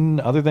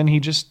reason other than he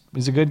just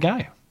is a good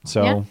guy.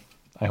 So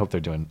I hope they're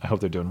doing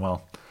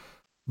well.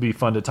 Be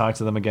fun to talk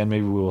to them again.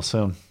 Maybe we will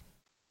soon.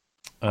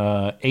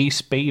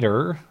 Ace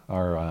Spader,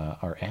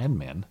 our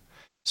admin.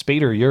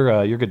 Spader,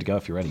 you're good to go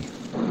if you're ready.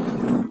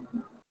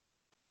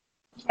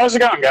 How's it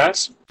going,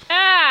 guys?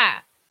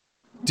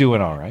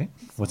 Doing all right.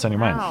 What's on your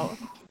mind?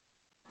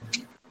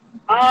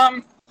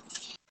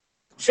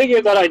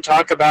 Figured that I'd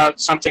talk about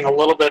something a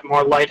little bit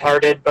more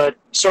lighthearted, but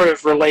sort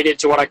of related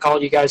to what I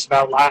called you guys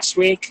about last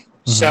week.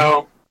 Mm-hmm.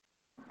 So,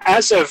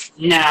 as of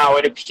now,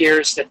 it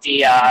appears that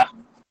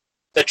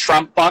the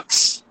Trump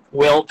bucks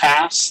will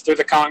pass through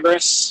the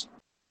Congress.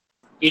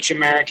 Each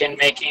American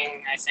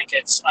making, I think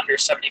it's under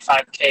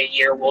 $75K a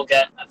year, will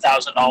get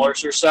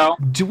 $1,000 or so.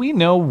 Do we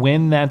know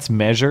when that's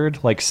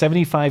measured? Like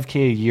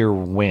 $75K a year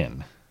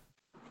when?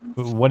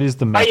 What is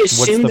the I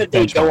assume that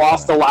they go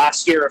off the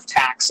last year of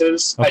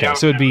taxes. Okay, I don't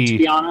so it'd be, to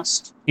be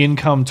honest,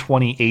 income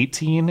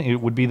 2018. It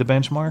would be the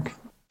benchmark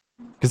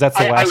because that's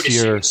the last I would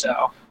year. Assume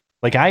so.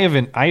 Like I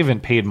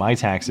haven't paid my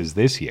taxes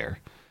this year,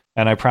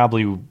 and I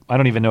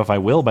don't even know if I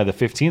will by the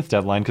 15th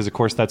deadline because of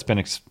course that's been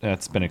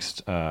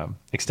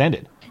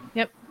extended.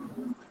 Yep.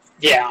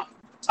 Yeah,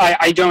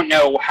 I don't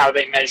know how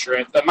they measure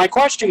it, but my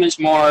question is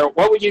more,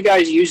 what would you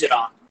guys use it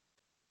on?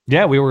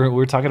 Yeah, we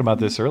were talking about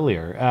this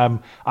earlier.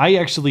 I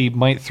actually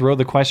might throw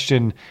the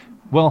question.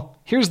 Well,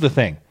 here's the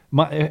thing.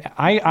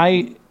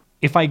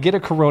 If I get a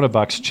Corona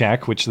Bucks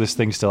check, which this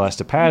thing still has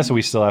to pass, so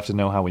we still have to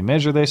know how we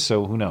measure this,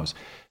 so who knows.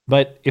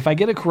 But if I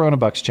get a Corona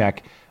Bucks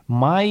check,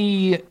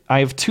 I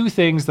have two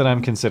things that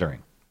I'm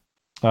considering.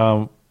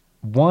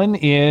 One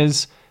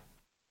is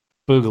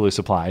Boogaloo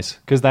supplies,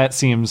 because that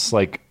seems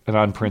like an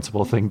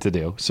on-principle thing to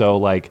do. So,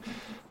 like,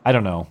 I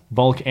don't know,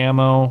 bulk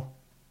ammo,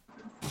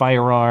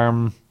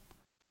 firearm,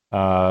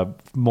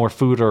 more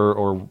food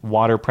or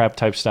water prep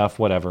type stuff,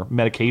 whatever.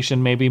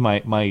 Medication, maybe.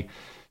 My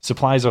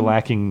supplies are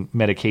lacking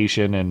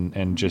medication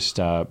and just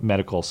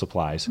medical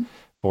supplies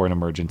for an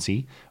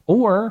emergency.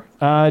 Or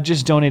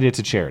just donate it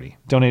to charity.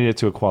 Donate it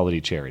to a quality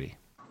charity.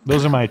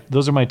 Those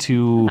are my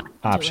two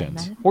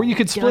options. Or you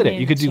could split it.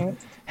 You could do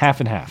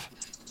half and half.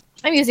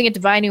 I'm using it to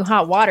buy a new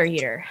hot water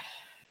heater.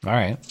 All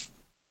right.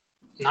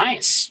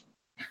 Nice.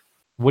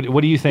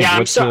 What do you think?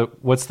 Yeah,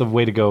 what's the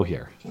way to go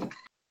here?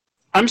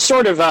 I'm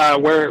sort of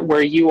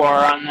where you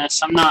are on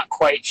this. I'm not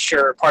quite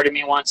sure. Part of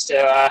me wants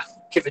to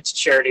give it to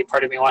charity.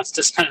 Part of me wants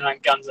to spend it on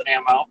guns and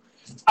ammo.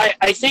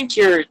 I think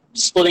you're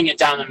splitting it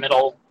down the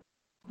middle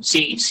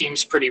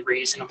seems pretty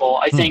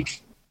reasonable. I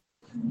think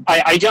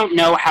I don't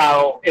know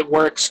how it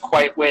works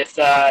quite with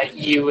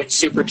you and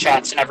super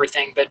chats and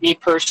everything, but me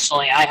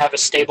personally, I have a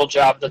stable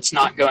job that's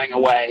not going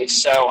away.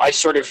 So I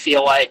sort of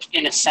feel like,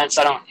 in a sense,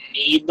 I don't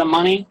need the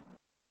money.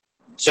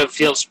 So it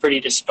feels pretty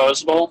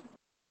disposable.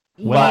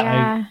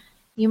 Yeah.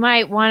 You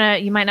might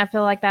not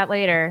feel like that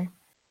later.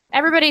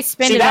 Everybody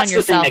spend it on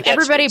yourself.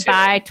 Everybody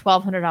buy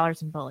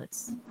 $1,200 in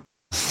bullets.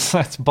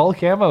 That's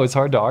bulk ammo. It's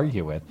hard to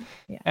argue with.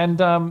 Yeah. And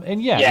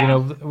you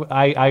know,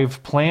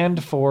 I've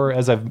planned for,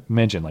 as I've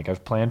mentioned, like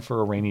I've planned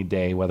for a rainy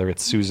day, whether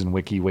it's Susan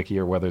Wiki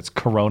or whether it's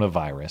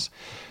coronavirus.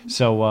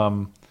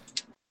 So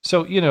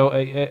you know,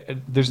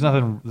 there's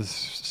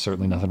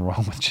certainly nothing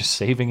wrong with just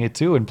saving it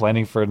too and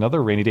planning for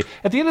another rainy day.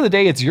 At the end of the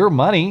day, it's your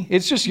money.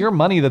 It's just your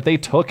money that they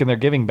took and they're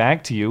giving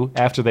back to you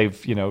after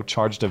they've, you know,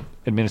 charged an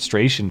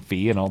administration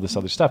fee and all this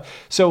other stuff.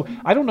 So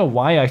I don't know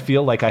why I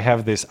feel like I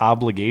have this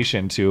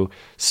obligation to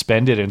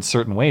spend it in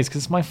certain ways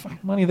because it's my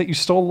money that you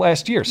stole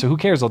last year. So who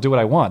cares? I'll do what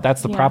I want.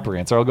 That's the proper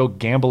answer. I'll go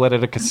gamble it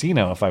at a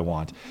casino if I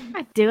want.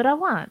 I do what I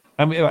want.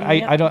 I mean,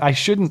 I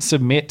shouldn't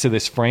submit to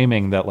this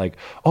framing that like,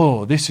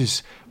 oh, this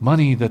is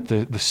money that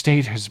the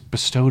state has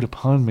bestowed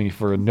upon me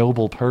for a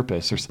noble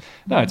purpose.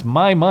 No, it's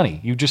my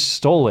money. You just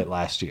stole it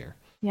last year.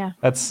 Yeah.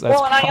 That's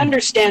well, and I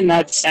understand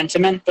that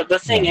sentiment, but the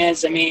thing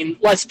is, I mean,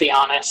 let's be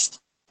honest.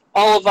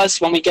 All of us,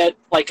 when we get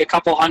like a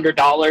couple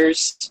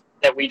 $100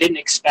 that we didn't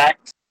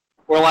expect,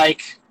 we're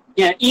like,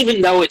 yeah,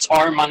 even though it's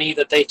our money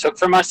that they took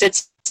from us,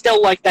 it's still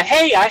like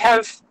hey, I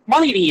have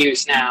money to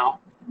use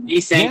now.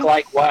 You think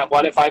like,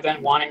 what have I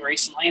been wanting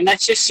recently? And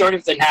that's just sort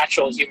of the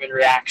natural human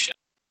reaction.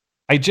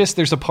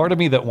 There's a part of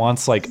me that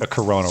wants like a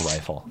Corona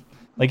rifle.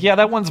 Like, yeah,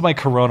 that one's my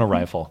Corona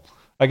rifle.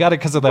 I got it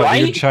because of that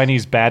weird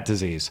Chinese bat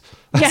disease.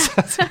 Yeah.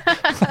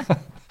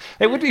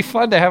 It would be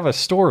fun to have a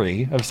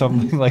story of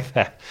something like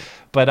that.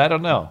 But I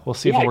don't know. We'll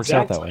see if it works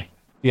out that way.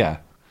 Yeah.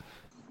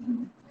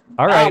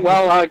 All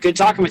right. Good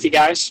talking with you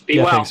guys. Be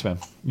well. Thanks, man.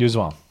 You as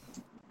well.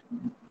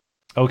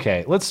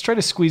 Okay, let's try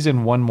to squeeze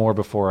in one more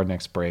before our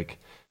next break.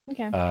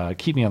 Okay.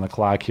 Keep me on the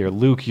clock here.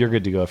 Luke, you're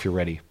good to go if you're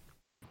ready.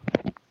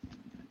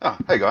 Oh,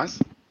 hey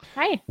guys.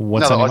 Hi.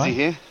 What's Another on Aussie your mind?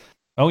 here.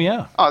 Oh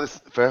yeah. Oh, this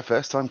is a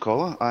first time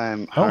caller. I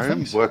am Oh, home,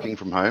 thanks. working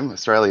from home.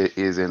 Australia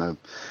is in a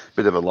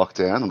bit of a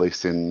lockdown, at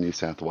least in New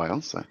South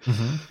Wales. So,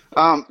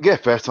 yeah,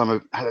 first time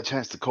I've had a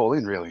chance to call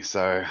in, really.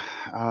 So,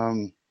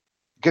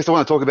 guess I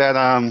want to talk about,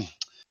 I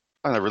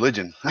don't know,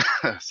 religion.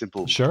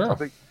 Simple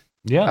topic.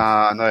 Yeah.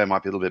 I know it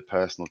might be a little bit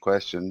personal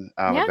question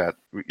about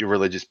your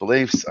religious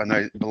beliefs. I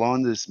know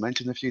Belinda's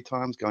mentioned a few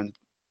times going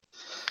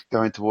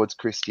towards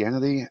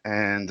Christianity,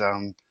 and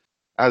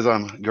as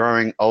I'm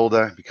growing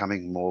older,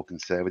 becoming more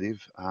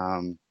conservative,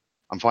 I'm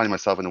finding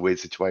myself in a weird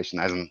situation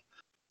as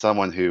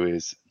someone who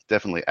is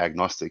definitely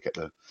agnostic at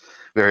the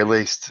very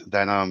least.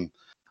 Then I'm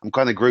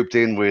kind of grouped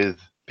in with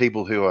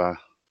people who are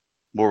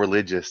more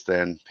religious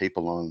than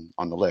people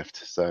on the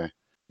left. So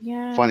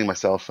finding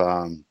myself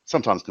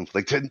sometimes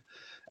conflicted.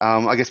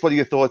 I guess, what are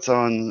your thoughts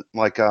on,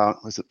 like,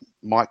 was it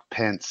Mike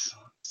Pence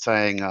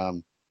saying,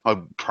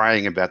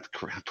 praying the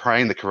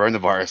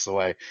coronavirus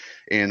away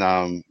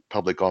in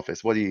public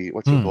office? What's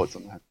your thoughts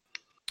on that?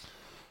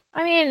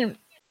 I mean,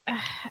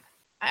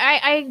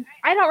 I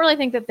don't really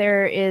think that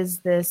there is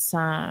this.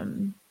 I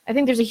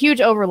think there's a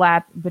huge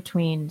overlap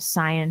between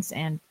science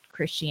and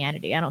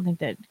Christianity. I don't think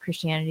that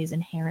Christianity is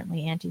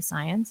inherently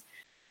anti-science,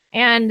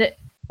 and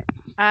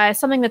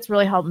something that's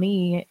really helped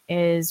me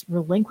is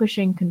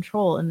relinquishing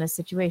control in this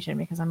situation,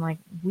 because I'm like,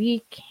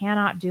 we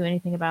cannot do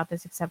anything about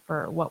this except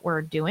for what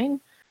we're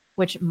doing,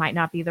 which might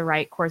not be the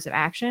right course of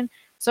action.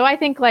 So I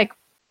think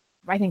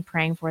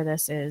praying for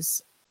this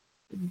is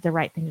the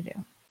right thing to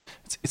do.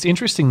 It's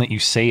interesting that you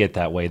say it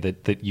that way,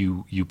 that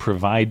you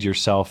provide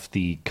yourself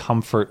the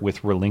comfort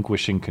with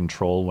relinquishing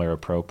control where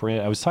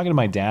appropriate. I was talking to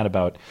my dad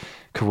about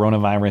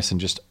coronavirus and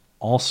just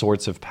all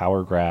sorts of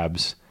power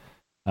grabs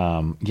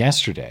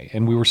yesterday,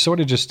 and we were sort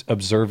of just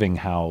observing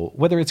how,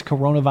 whether it's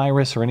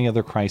coronavirus or any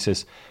other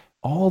crisis,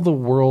 all the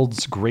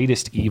world's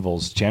greatest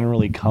evils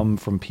generally come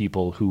from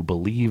people who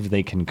believe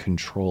they can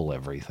control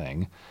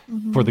everything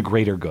for the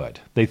greater good.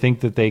 They think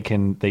that they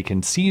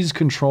can seize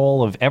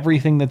control of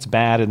everything that's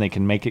bad and they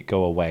can make it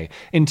go away.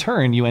 In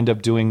turn, you end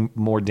up doing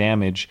more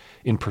damage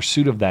in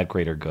pursuit of that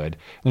greater good.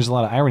 There's a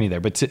lot of irony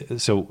there, but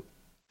so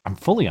I'm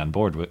fully on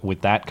board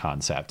with that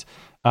concept.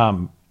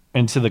 And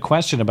to the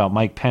question about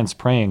Mike Pence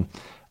praying,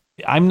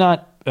 I'm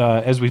not,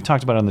 as we've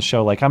talked about on the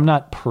show, like, I'm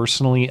not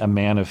personally a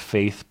man of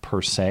faith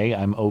per se.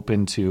 I'm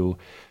open to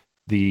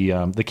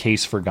the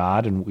case for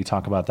God, and we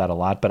talk about that a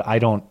lot. But I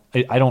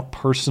don't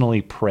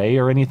personally pray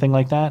or anything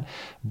like that.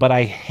 But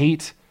I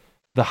hate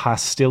the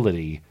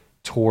hostility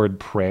toward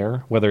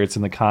prayer, whether it's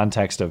in the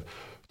context of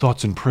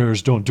thoughts and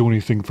prayers don't do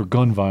anything for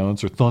gun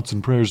violence, or thoughts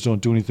and prayers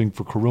don't do anything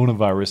for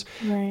coronavirus.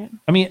 Right.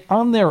 I mean,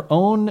 on their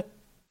own,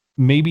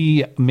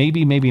 maybe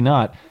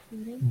not.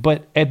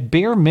 But at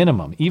bare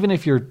minimum, even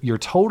if you're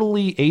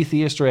totally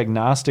atheist or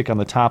agnostic on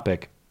the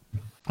topic,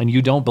 and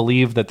you don't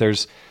believe that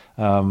there's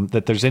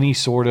any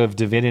sort of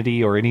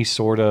divinity or any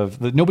sort of,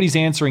 that nobody's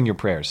answering your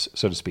prayers,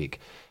 so to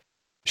speak,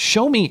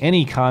 show me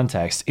any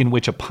context in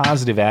which a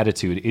positive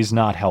attitude is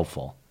not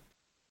helpful.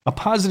 A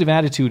positive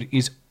attitude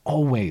is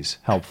always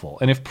helpful,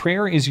 and if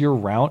prayer is your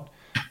route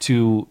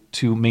to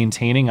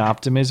maintaining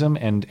optimism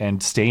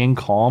and staying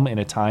calm in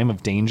a time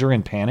of danger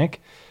and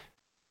panic,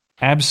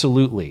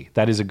 absolutely,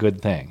 that is a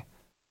good thing.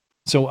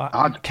 So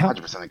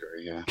 100%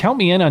 agree. Yeah. Count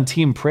me in on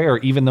team prayer,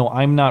 even though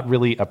I'm not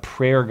really a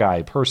prayer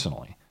guy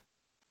personally.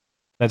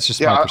 That's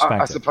just my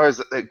perspective. I suppose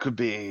that it could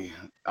be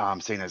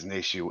seen as an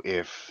issue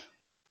if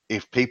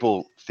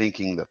people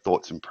thinking that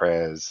thoughts and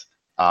prayers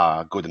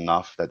are good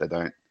enough that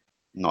they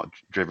not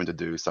driven to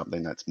do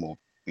something that's more,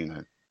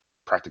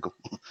 practical,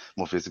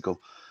 more physical.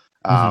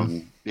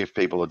 If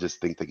people just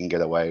think they can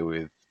get away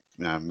with,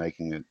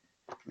 making it,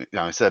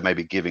 instead of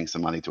maybe giving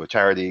some money to a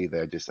charity,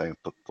 they're just saying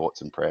put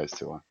thoughts and prayers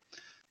to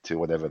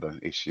whatever the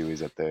issue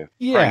is that they're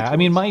Yeah, I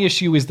mean, my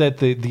issue is that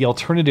the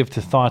alternative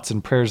to thoughts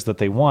and prayers that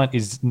they want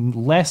is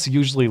less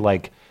usually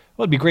like,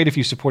 well, it'd be great if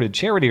you supported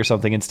charity or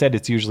something. Instead,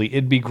 it's usually,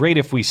 it'd be great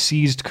if we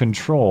seized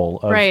control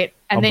of right,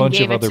 and a then bunch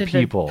gave of it other to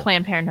people. the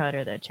Planned Parenthood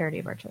or the charity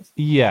of our choice.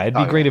 Yeah, it'd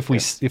be great if we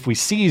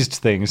seized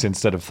things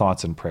instead of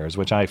thoughts and prayers,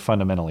 which I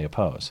fundamentally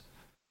oppose.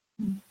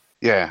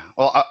 Yeah,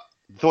 well,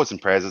 thoughts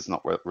and prayers is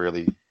not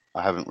really.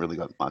 I haven't really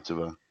got much of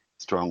a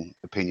strong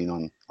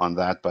opinion on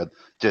that, but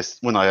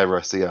just whenever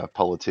I see a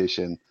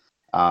politician,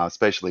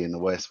 especially in the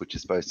West, which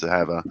is supposed to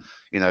have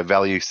a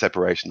value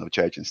separation of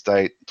church and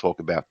state,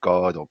 talk about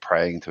God or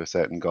praying to a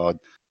certain God,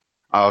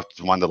 I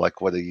often wonder, like,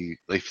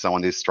 if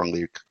someone is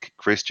strongly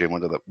Christian,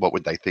 what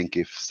would they think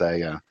if,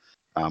 say, a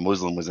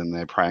Muslim was in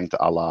there praying to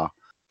Allah,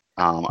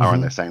 or on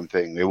the same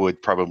thing? It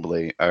would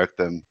probably irk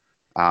them.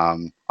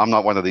 I'm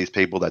not one of these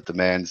people that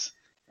demands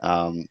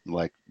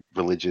like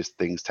religious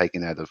things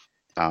taken out of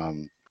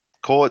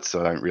court,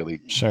 so I don't really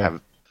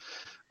have.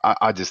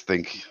 I just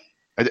think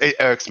it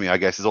irks me, I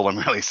guess, is all I'm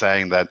really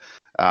saying, that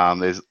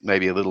there's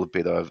maybe a little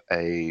bit of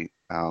a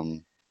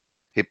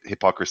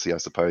hypocrisy, I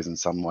suppose, in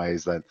some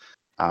ways, that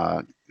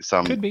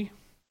some could be.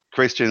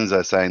 Christians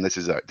are saying this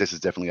is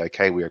definitely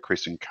okay. We're a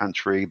Christian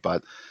country,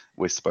 but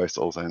we're supposed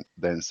to also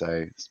then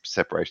say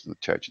separation of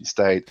church and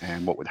state,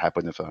 and what would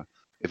happen if a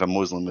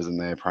Muslim was in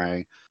there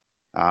praying.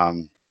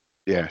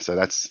 Yeah, so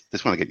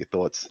just want to get your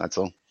thoughts. That's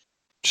all.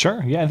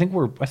 Sure. Yeah, I think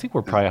we're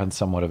probably on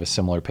somewhat of a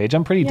similar page.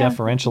 I'm pretty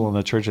deferential in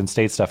the church and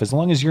state stuff. As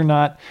long as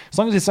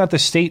it's not the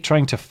state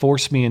trying to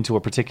force me into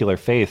a particular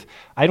faith,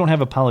 I don't have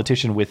a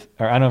problem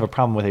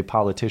with a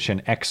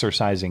politician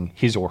exercising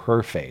his or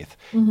her faith.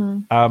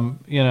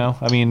 Mm-hmm. You know,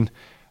 I mean,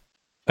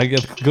 a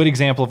good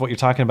example of what you're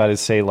talking about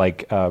is, say,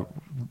 like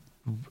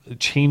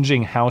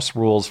changing house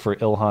rules for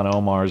Ilhan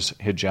Omar's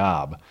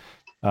hijab.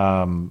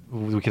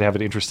 We could have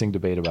an interesting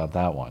debate about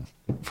that one,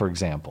 for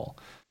example.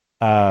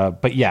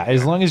 But yeah,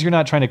 as long as you're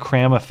not trying to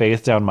cram a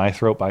faith down my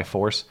throat by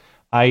force,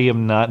 I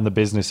am not in the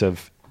business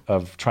of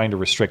trying to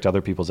restrict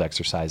other people's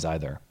exercise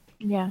either.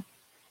 Yeah.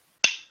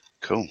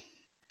 Cool.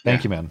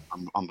 Thank you, man.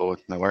 I'm on board.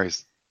 No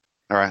worries.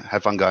 All right.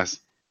 Have fun, guys.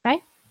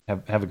 Bye.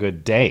 Have a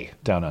good day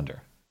down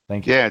under.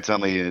 Thank you. Yeah, it's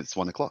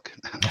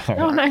 1:00.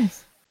 Oh,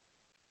 nice.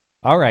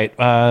 All right.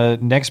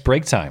 Next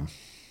break time.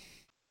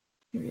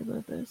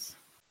 Reload this.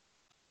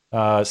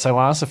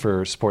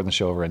 Silosopher supporting the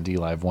show over on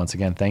DLive once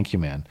again. Thank you,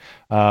 man.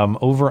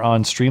 Over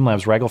on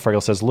Streamlabs, Raggle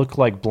Fraggle says,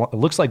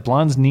 looks like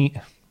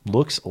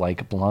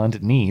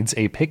Blonde needs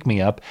a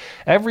pick-me-up.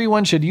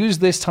 Everyone should use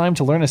this time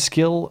to learn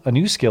a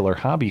new skill or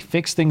hobby,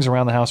 fix things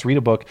around the house, read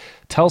a book,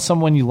 tell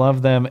someone you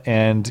love them,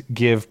 and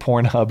give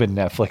Pornhub and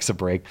Netflix a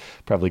break.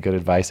 Probably good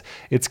advice.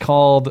 It's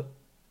called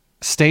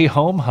Stay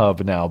Home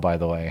Hub now, by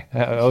the way.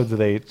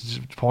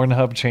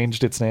 Pornhub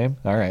changed its name?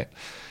 All right.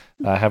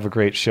 Have a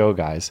great show,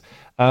 guys.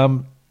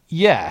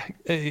 Yeah,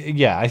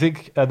 I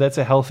think that's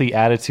a healthy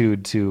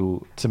attitude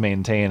to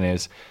maintain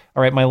is,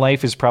 all right, my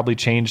life has probably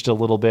changed a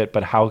little bit,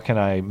 but how can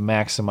I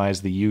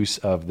maximize the use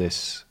of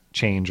this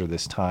change or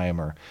this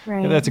time? Or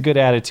right. That's a good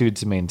attitude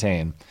to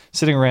maintain.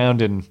 Sitting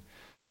around and,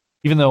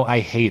 even though I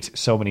hate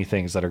so many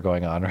things that are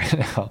going on right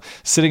now,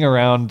 sitting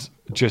around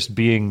just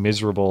being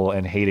miserable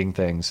and hating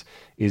things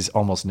is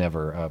almost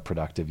never a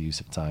productive use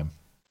of time.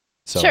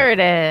 So, sure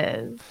it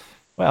is.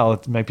 Well,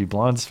 it might be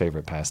Blonde's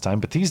favorite pastime,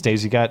 but these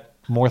days you got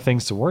more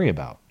things to worry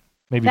about.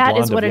 Maybe that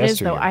Blonde is what of it is,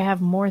 yesteryear. though. I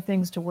have more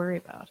things to worry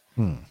about.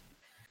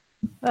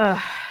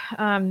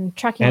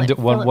 Trucking. And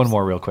one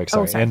more real quick.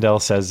 Sorry. Andel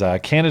says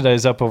Canada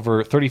is up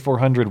over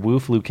 3,400 Wu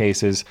flu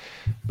cases,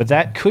 but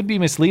that could be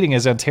misleading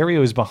as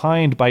Ontario is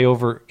behind by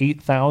over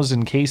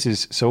 8,000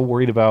 cases. So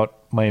worried about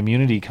my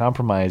immunity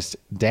compromised,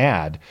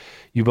 Dad.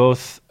 You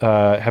both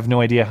have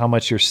no idea how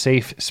much your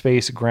safe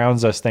space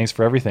grounds us. Thanks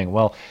for everything.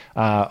 Well,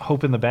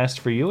 hoping the best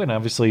for you, and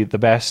obviously the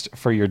best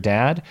for your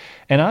dad.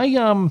 And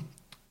I,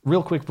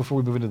 real quick before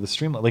we move into the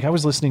stream, like I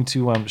was listening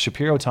to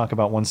Shapiro talk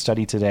about one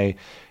study today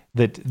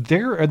that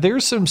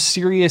there's some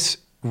serious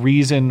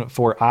reason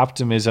for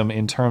optimism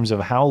in terms of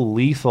how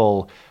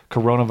lethal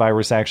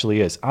coronavirus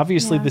actually is.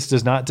 Obviously, this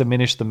does not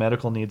diminish the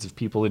medical needs of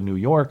people in New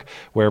York,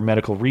 where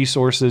medical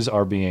resources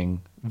are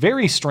being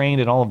very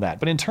strained and all of that.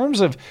 But in terms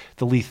of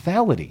the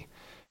lethality,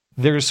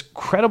 there's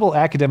credible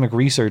academic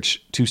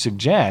research to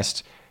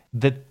suggest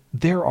that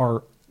there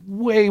are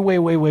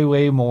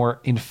way more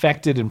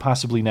infected and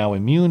possibly now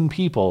immune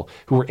people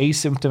who are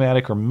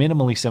asymptomatic or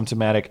minimally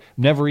symptomatic,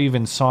 never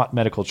even sought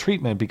medical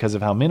treatment because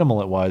of how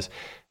minimal it was.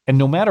 And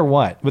no matter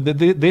what, but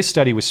this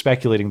study was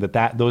speculating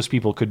that those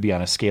people could be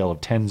on a scale of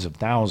tens of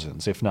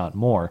thousands, if not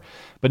more.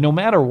 But no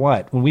matter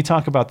what, when we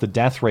talk about the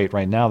death rate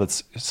right now,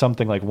 that's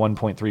something like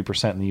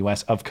 1.3% in the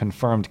U.S. of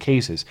confirmed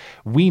cases,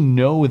 we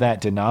know that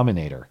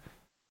denominator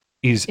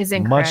is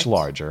much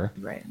larger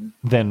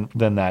than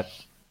that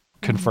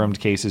confirmed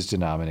cases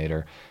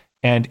denominator.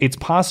 And it's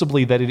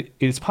possible that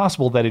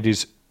it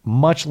is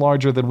much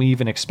larger than we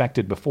even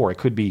expected before. It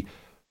could be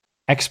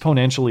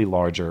exponentially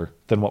larger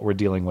than what we're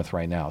dealing with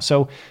right now.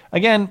 So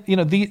again,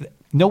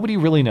 nobody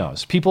really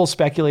knows. People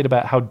speculate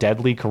about how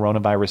deadly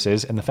coronavirus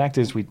is, and the fact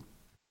is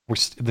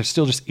there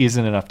still just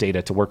isn't enough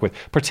data to work with,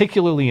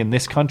 particularly in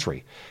this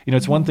country.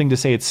 It's one thing to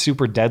say it's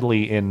super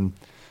deadly in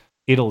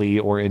Italy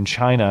or in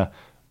China.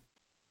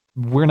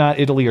 We're not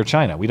Italy or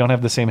China. We don't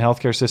have the same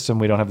healthcare system.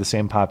 We don't have the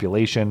same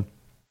population.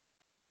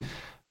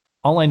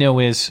 All I know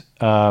is,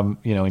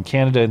 in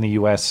Canada and the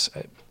U.S.,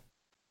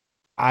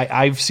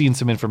 I've seen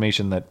some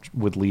information that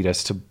would lead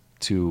us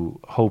to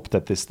hope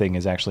that this thing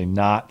is actually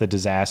not the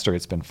disaster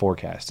it's been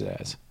forecasted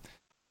as.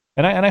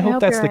 And I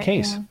hope that's the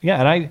case. Yeah.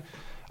 And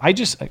I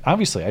just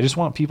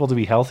want people to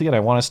be healthy, and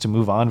I want us to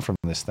move on from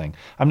this thing.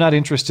 I'm not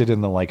interested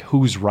in the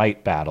who's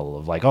right battle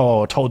of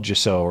oh, I told you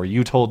so, or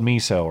you told me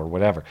so, or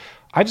whatever.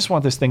 I just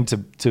want this thing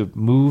to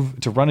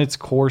run its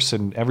course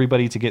and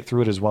everybody to get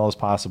through it as well as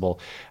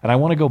possible. And I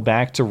want to go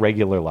back to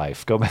regular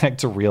life, go back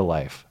to real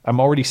life. I'm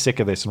already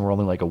sick of this, and we're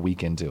only a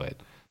week into it.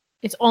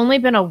 It's only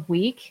been a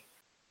week?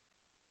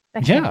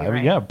 That can't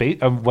be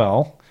right.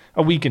 Well,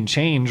 a week and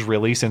change,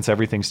 really, since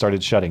everything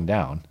started shutting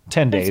down.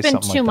 10 days, it's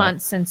been something 2 like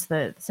months since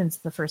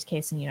the first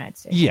case in the United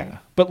States. Yeah,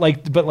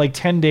 right? but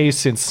 10 days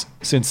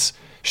since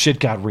shit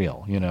got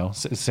real,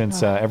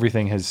 since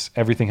everything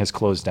has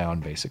closed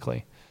down,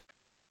 basically.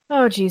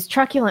 Oh, geez.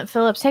 Truculent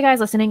Phillips. Hey, guys,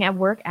 listening at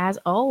work as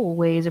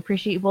always.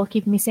 Appreciate you both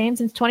keeping me sane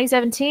since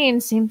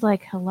 2017. Seems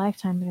like a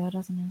lifetime ago,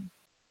 doesn't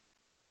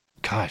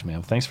it? Gosh,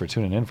 man, thanks for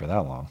tuning in for that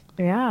long.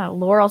 Yeah.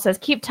 Laurel says,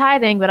 keep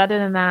tithing, but other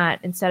than that,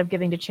 instead of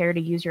giving to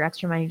charity, use your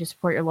extra money to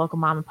support your local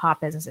mom and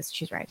pop businesses.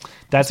 She's right.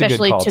 That's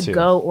especially a good call,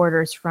 to-go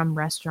orders from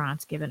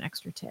restaurants. Give an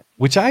extra tip.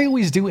 Which I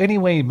always do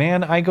anyway,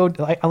 man.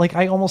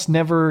 I almost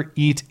never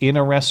eat in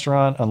a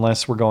restaurant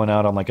unless we're going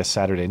out on like a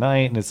Saturday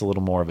night and it's a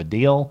little more of a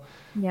deal.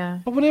 Yeah.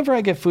 But whenever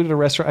I get food at a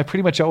restaurant, I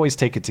pretty much always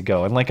take it to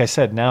go. And like I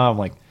said, now I'm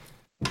like,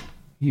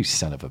 you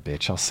son of a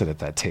bitch, I'll sit at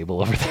that table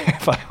over there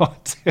if I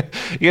want to.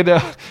 You know,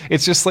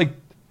 it's just like,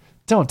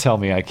 don't tell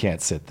me I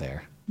can't sit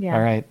there. Yeah.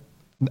 All right.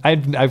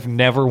 I've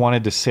never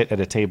wanted to sit at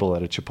a table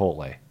at a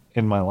Chipotle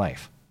in my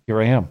life. Here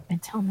I am.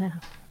 Until now.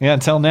 Yeah,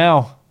 until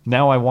now.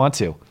 Now I want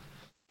to.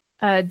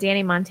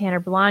 Danny Montana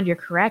Blonde, you're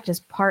correct.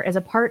 As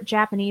a part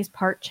Japanese,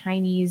 part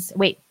Chinese.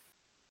 Wait.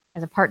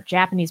 As a part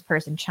Japanese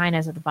person, China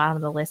is at the bottom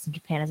of the list and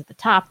Japan is at the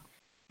top.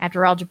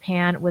 After all,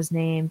 Japan was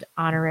named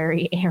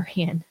honorary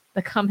Aryan.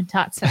 The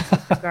Commandant says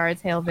with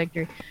regards, hail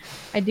victory.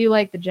 I do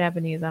like the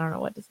Japanese. I don't know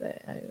what to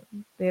say.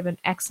 They have an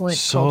excellent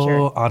culture.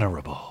 So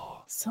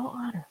honorable. So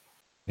honorable.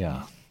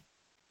 Yeah.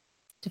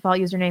 Default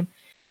username.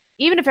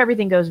 Even if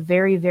everything goes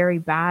very, very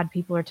bad,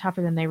 people are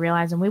tougher than they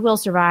realize, and we will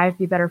survive,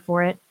 be better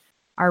for it.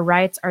 Our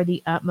rights are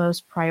the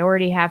utmost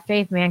priority. Have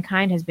faith.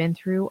 Mankind has been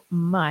through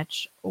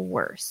much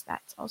worse.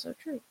 That's also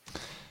true.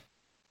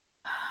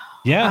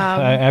 Yeah,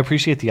 I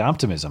appreciate the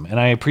optimism, and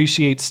I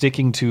appreciate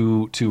sticking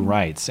to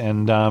rights.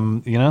 And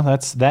you know,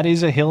 that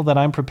is a hill that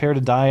I'm prepared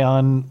to die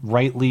on,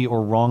 rightly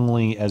or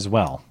wrongly as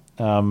well.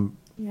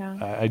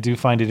 Yeah. I do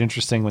find it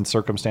interesting when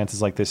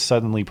circumstances like this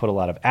suddenly put a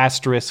lot of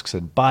asterisks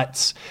and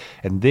buts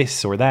and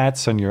this or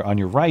that's on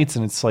your rights,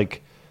 and it's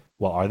like,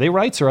 well, are they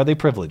rights or are they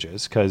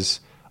privileges? Because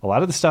a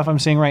lot of the stuff I'm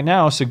seeing right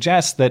now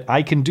suggests that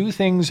I can do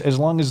things as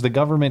long as the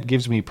government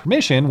gives me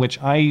permission, which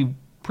I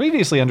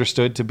previously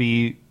understood to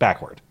be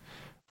backward.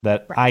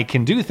 That I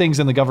can do things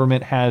and the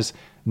government has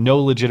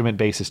no legitimate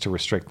basis to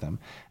restrict them.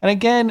 And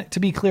again, to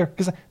be clear,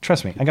 because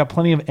trust me, I got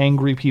plenty of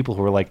angry people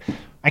who are like,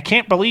 I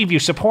can't believe you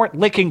support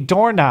licking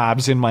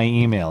doorknobs in my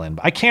email. And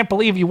I can't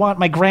believe you want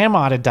my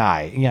grandma to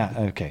die. Yeah,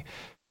 okay.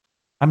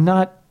 I'm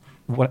not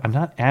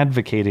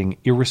advocating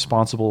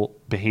irresponsible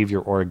behavior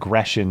or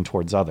aggression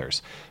towards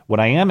others. What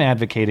I am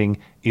advocating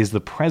is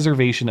the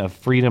preservation of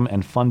freedom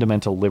and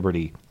fundamental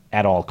liberty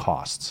at all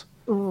costs.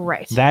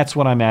 Right. That's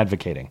what I'm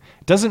advocating.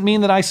 Doesn't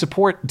mean that I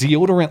support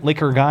deodorant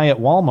liquor guy at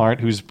Walmart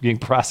who's being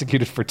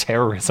prosecuted for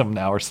terrorism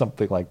now or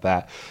something like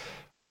that.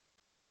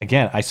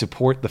 Again, I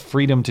support the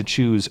freedom to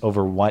choose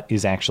over what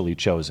is actually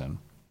chosen.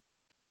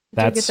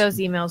 I get those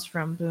emails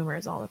from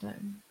boomers all the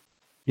time.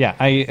 Yeah,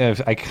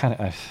 I kind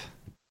of...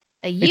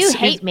 You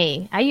hate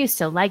me. I used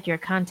to like your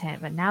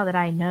content, but now that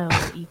I know,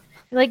 that you,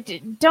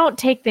 like, don't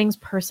take things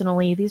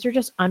personally. These are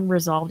just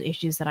unresolved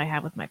issues that I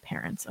have with my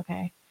parents.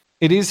 Okay.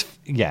 It is,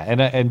 yeah,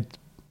 and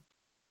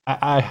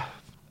I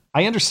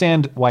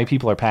understand why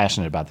people are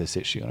passionate about this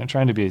issue, and I'm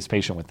trying to be as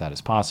patient with that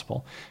as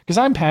possible because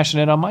I'm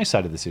passionate on my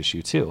side of this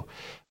issue too.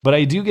 But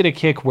I do get a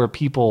kick where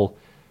people,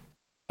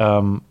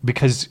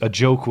 because a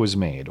joke was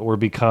made or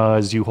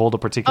because you hold a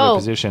particular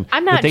position.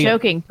 I'm not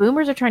joking.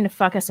 Boomers are trying to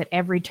fuck us at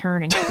every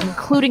turn,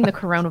 including the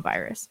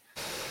coronavirus.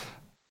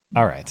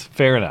 All right,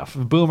 fair enough.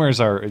 Boomers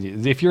are.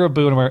 If you're a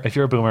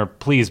boomer,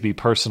 please be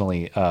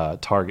personally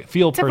targeted.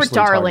 Except personally for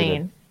Darlene.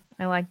 Targeted.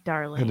 I like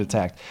Darlene. And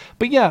attacked.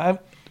 But yeah,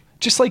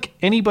 just like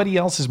anybody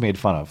else is made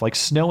fun of, like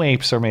snow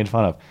apes are made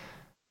fun of.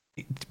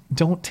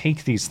 Don't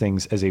take these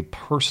things as a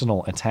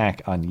personal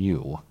attack on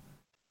you.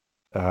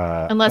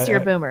 Unless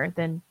you're a boomer,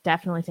 then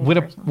definitely take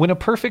it personal. When a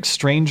perfect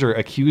stranger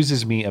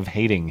accuses me of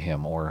hating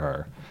him or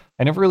her,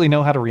 I never really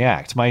know how to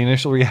react. My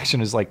initial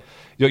reaction is like,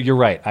 you're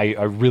right. I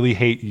really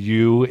hate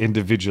you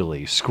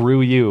individually.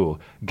 Screw you,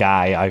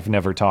 guy I've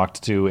never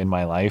talked to in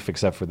my life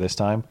except for this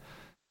time.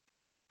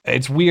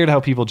 It's weird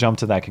how people jump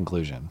to that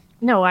conclusion.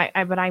 No,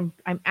 but I'm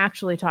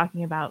actually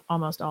talking about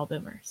almost all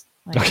boomers.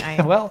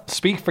 Like, well,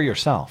 speak for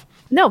yourself.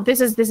 No, this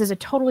is a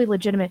totally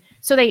legitimate.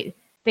 So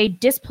they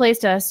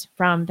displaced us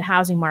from the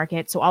housing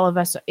market. So all of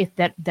us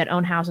that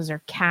own houses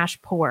are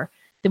cash poor.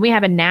 Then we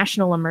have a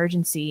national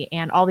emergency,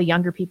 and all the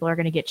younger people are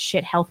going to get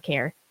shit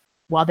healthcare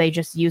while they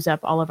just use up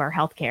all of our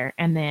healthcare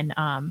and then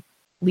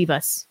leave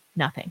us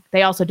nothing.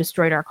 They also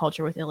destroyed our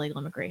culture with illegal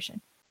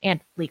immigration and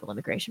legal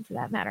immigration, for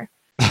that matter.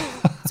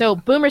 So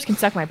boomers can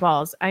suck my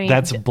balls. I mean,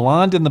 that's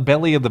blonde in the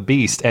belly of the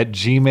beast at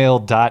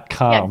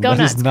gmail.com. Yeah, go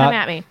nuts. Come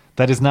at me.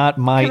 That is not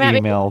my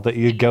email that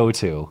you go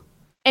to.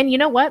 And you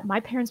know what? My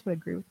parents would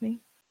agree with me.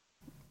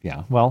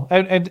 Yeah. Well,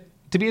 and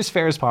to be as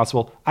fair as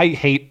possible, I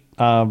hate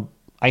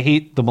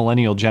the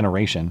millennial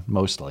generation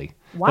mostly.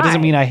 Why? That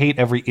doesn't mean I hate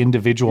every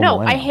individual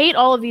millennial. I hate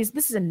all of these.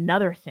 This is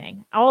another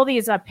thing. All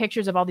these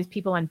pictures of all these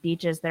people on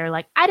beaches. They're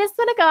like, I just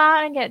want to go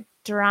out and get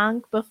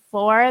drunk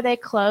before they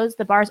close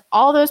the bars.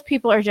 All those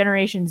people are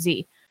Generation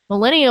Z.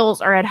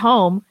 Millennials are at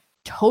home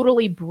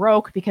totally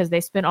broke because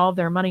they spent all of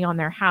their money on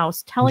their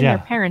house, telling Yeah.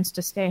 their parents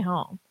to stay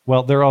home.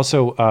 Well, they're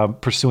also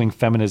pursuing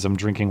feminism,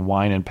 drinking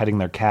wine, and petting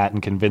their cat,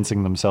 and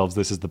convincing themselves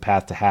this is the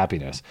path to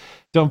happiness.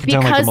 Don't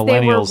pretend Because like the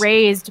they were millennials.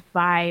 raised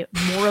by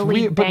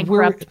morally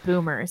bankrupt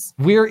boomers.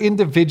 We're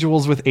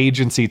individuals with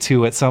agency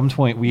too. At some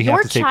point, we Your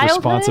have to take childhood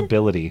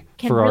responsibility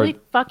Can for really our.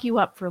 fuck you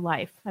up for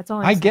life. That's all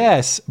I'm I saying.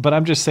 guess, but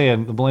I'm just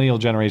saying the millennial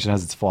generation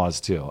has its flaws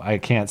too. I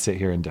can't sit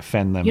here and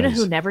defend them. You know as,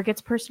 who never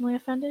gets personally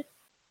offended?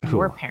 Who?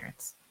 Your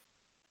parents.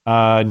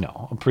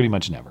 No, pretty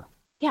much never.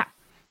 Yeah.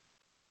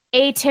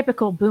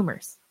 Atypical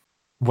boomers.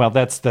 Well,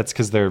 that's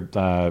because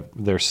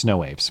they're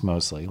snow apes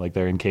mostly. Like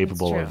they're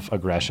incapable That's of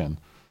aggression.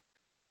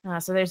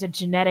 So there's a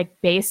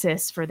genetic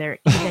basis for their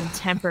even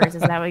tempers.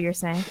 Is that what you're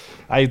saying?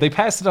 They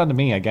passed it on to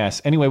me, I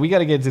guess. Anyway, we got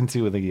to get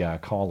into the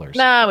callers.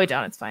 No, we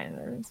don't. It's fine.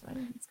 It's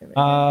fine. It's good.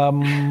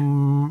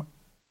 Oh,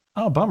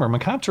 bummer.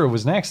 Macoptera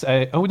was next.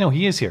 Oh, no,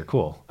 he is here.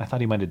 Cool. I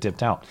thought he might have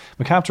dipped out.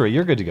 Macoptera,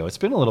 you're good to go. It's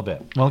been a little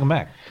bit. Welcome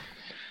back.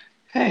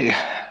 Hey.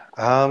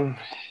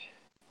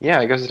 Yeah,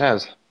 I guess it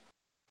has.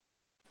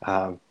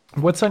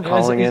 What's on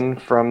calling in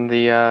from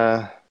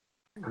the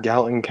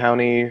Gallatin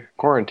County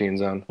quarantine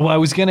zone? Well, I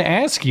was going to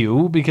ask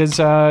you because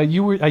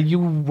you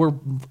were.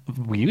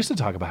 We used to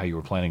talk about how you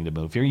were planning to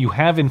move here. You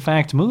have, in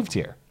fact, moved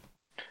here.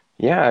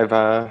 Yeah,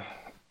 I've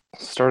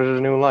started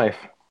a new life,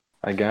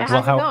 I guess.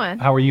 How's it going?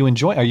 How are you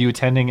enjoying? Are you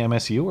attending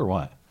MSU or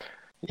what?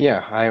 Yeah,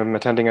 I'm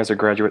attending as a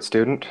graduate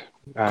student,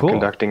 Cool.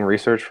 conducting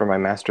research for my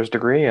master's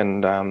degree,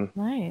 and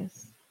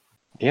Nice.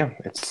 yeah,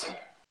 it's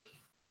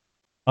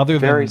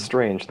very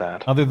strange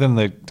that. Other than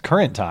the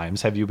current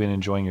times, have you been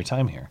enjoying your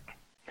time here?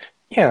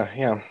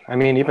 Yeah. I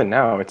mean, even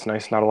now, it's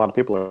nice. Not a lot of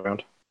people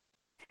around.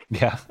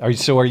 Yeah.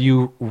 Are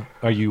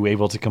you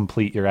able to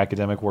complete your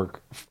academic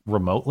work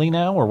remotely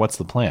now, or what's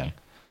the plan?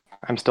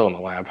 I'm still in the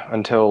lab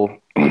until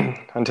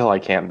I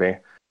can't be.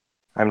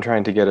 I'm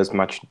trying to get as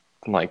much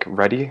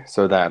ready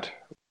so that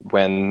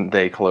when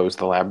they close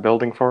the lab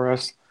building for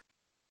us,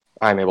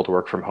 I'm able to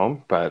work from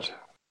home. But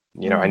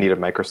I need a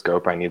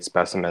microscope, I need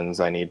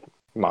specimens, I need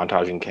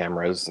montaging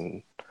cameras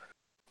and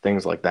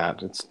things like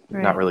that. It's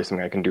not really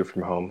something I can do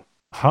from home.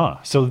 Huh.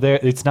 So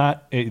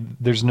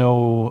there's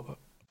no.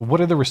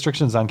 What are the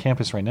restrictions on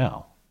campus right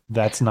now?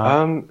 That's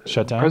not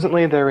shut down?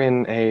 Presently, they're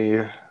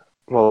in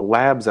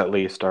labs at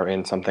least are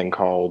in something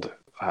called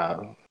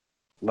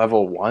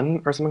level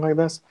 1 or something like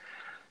this.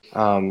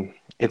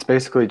 It's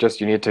basically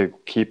just you need to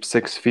keep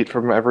 6 feet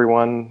from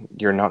everyone.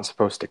 You're not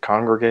supposed to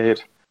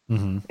congregate.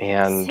 Mm-hmm.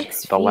 And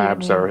 6 the feet,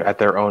 labs man. are at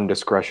their own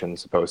discretion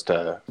supposed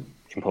to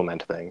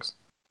implement things.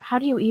 How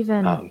do you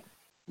even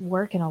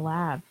work in a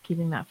lab,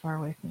 keeping that far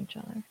away from each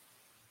other?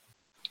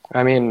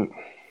 I mean,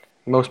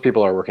 most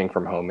people are working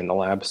from home in the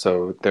lab,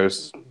 so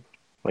there's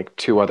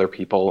 2 other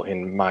people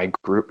in my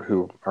group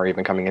who are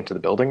even coming into the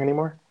building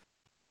anymore.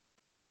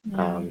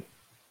 Yeah.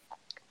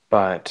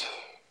 But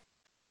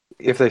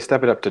if they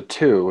step it up to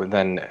 2,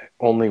 then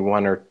only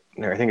 1 or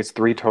I think it's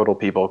 3 total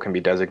people can be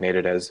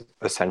designated as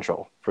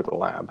essential for the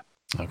lab.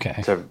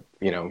 Okay. To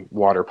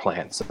water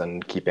plants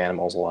and keep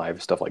animals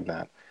alive, stuff like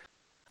that.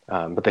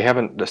 But they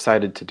haven't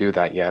decided to do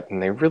that yet,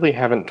 and they really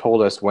haven't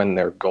told us when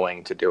they're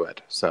going to do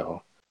it.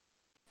 So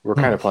we're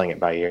kind of playing it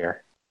by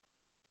ear.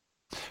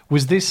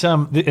 Was this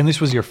and this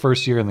was your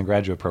first year in the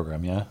graduate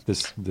program, yeah?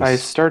 This I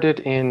started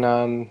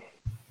in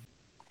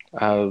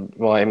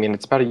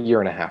it's about a year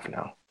and a half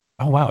now.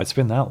 Oh wow, it's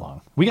been that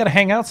long. We got to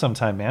hang out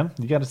sometime, man.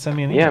 You got to send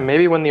me an email. Yeah,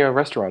 maybe when the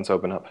restaurants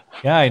open up.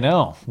 Yeah, I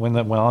know.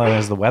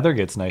 As the weather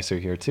gets nicer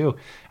here too.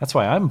 That's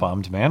why I'm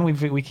bummed, man.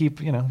 We keep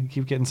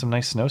getting some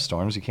nice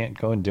snowstorms. You can't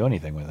go and do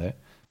anything with it.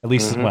 At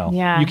least,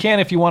 Yeah. you can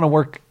if you want to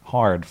work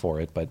hard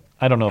for it, but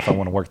I don't know if I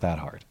want to work that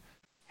hard.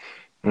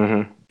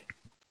 Mm-hmm.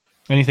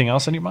 Anything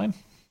else on your mind?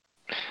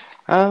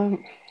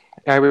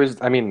 I was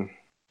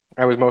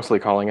mostly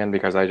calling in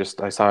because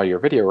I saw your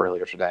video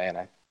earlier today, and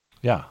I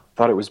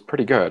thought it was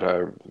pretty good.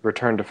 A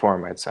return to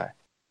form, I'd say.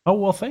 Oh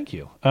well, thank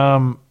you.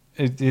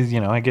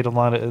 I get a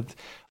lot of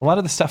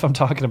the stuff I'm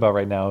talking about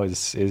right now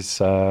is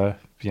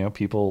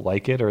people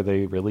like it or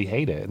they really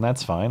hate it, and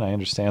that's fine. I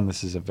understand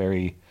this is a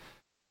very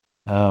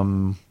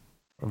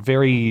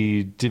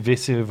very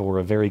divisive or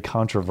a very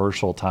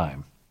controversial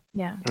time.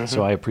 Yeah. Mm-hmm.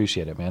 So I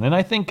appreciate it, man. And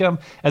I think,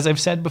 as I've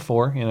said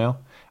before,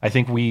 I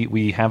think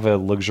we have a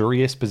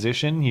luxurious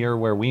position here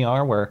where we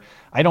are, where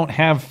I don't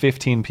have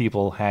 15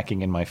 people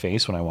hacking in my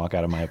face when I walk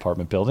out of my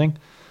apartment building.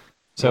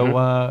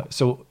 So,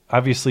 so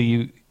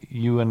obviously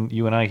you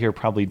and I here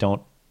probably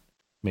don't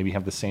maybe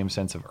have the same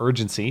sense of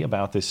urgency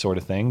about this sort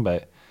of thing,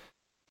 but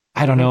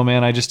I don't know,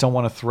 man. I just don't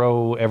want to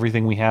throw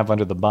everything we have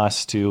under the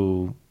bus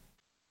to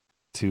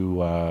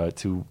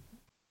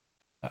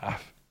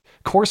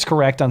course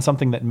correct on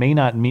something that may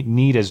not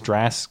need as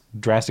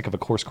drastic of a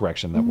course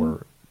correction that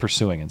we're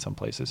pursuing in some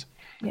places.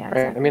 Yeah.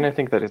 Right. I mean, I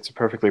think that it's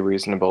perfectly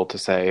reasonable to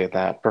say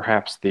that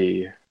perhaps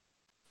the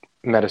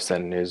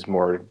medicine is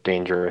more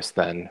dangerous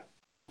than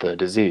the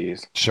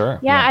disease. Sure.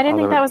 Yeah, I didn't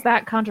think that was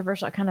that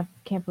controversial. I kind of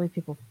can't believe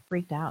people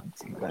freaked out.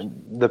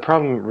 The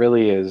problem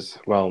really is,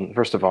 well,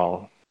 first of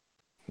all,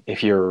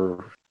 if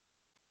you're,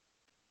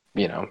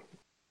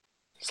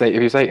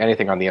 if you say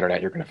anything on the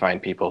internet, you're going to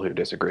find people who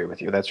disagree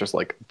with you. That's just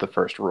like the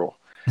first rule.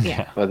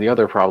 Yeah. But the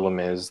other problem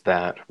is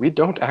that we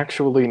don't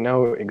actually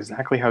know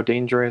exactly how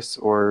dangerous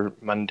or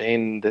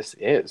mundane this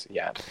is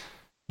yet.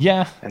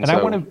 Yeah, and so,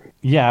 I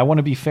want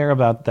to be fair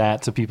about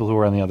that to people who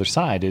are on the other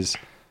side. Is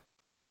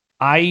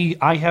I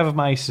have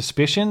my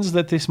suspicions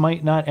that this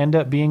might not end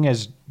up being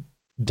as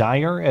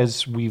dire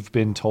as we've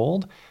been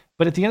told,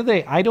 but at the end of the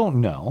day, I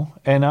don't know,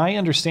 and I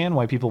understand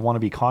why people want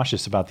to be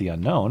cautious about the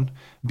unknown.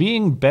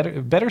 Being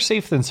better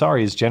safe than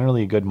sorry is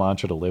generally a good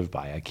mantra to live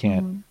by. I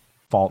can't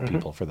fault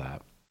people for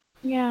that.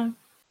 Yeah.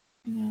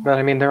 But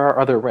I mean, there are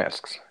other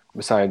risks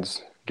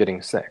besides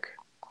getting sick.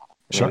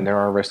 I mean, there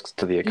are risks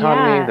to the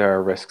economy. There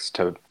are risks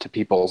to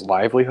people's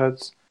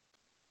livelihoods.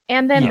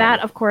 And then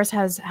that, of course,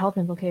 has health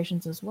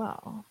implications as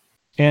well.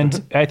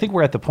 And I think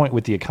we're at the point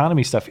with the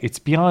economy stuff, it's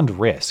beyond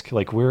risk.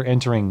 Like, we're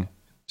entering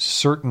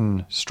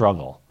certain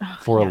struggle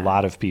for a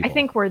lot of people. I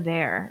think we're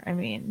there. I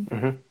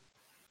mean.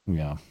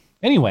 Yeah.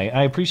 Anyway,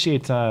 I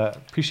appreciate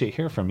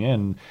hearing from you,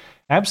 and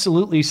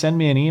absolutely send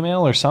me an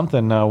email or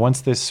something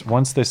once this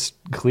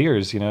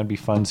clears. It'd be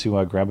fun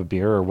to grab a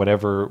beer or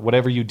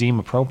whatever you deem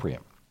appropriate.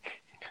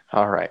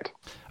 All right.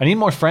 I need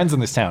more friends in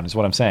this town, is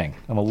what I'm saying.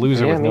 I'm a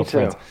loser with no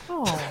friends.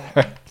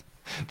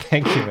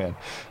 Thank you, man.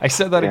 I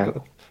said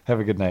that. Have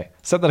a good night.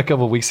 Said that a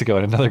couple of weeks ago,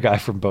 and another guy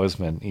from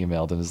Bozeman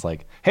emailed and is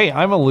like, "Hey,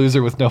 I'm a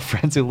loser with no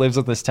friends who lives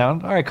in this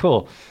town. All right,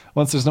 cool.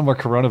 Once there's no more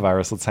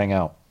coronavirus, let's hang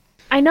out."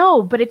 I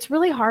know, but it's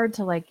really hard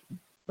to like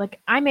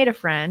I made a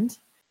friend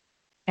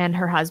and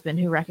her husband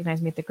who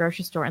recognized me at the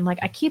grocery store, and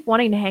I keep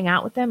wanting to hang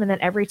out with them, and then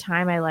every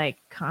time I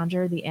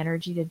conjure the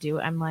energy to do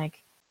it, I'm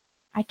like,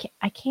 I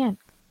can't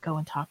go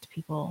and talk to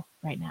people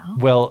right now.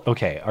 Well,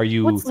 okay. Are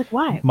you?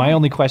 Why? My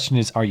only question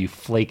is, are you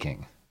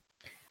flaking?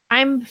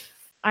 I'm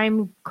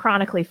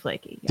chronically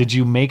flaky. Yeah. Did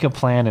you make a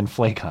plan and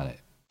flake on it?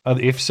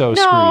 If so,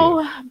 screw you.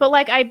 No, but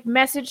I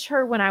messaged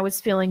her when I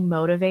was feeling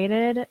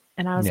motivated,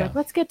 and I was like,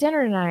 "Let's get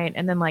dinner tonight."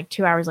 And then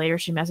 2 hours later,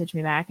 she messaged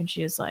me back, and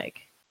she was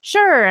like,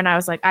 "Sure." And I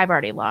was like, "I've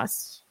already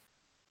lost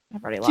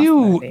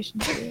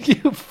motivation."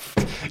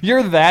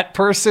 You're that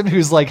person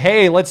who's like,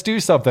 "Hey, let's do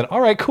something."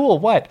 All right, cool.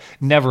 What?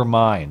 Never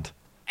mind.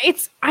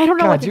 I don't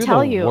know what to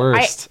tell you.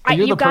 Worst.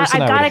 I've got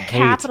to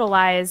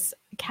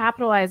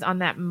capitalize on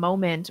that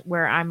moment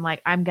where I'm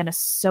like, I'm gonna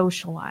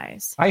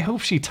socialize. I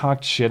hope she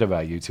talked shit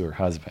about you to her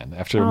husband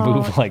after a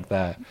move like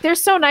that. They're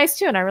so nice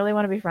too, and I really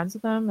want to be friends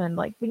with them, and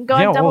we can go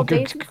on double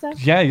dates and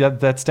stuff. Yeah,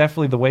 that's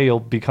definitely the way you'll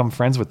become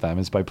friends with them,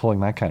 is by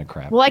pulling that kind of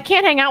crap. Well, I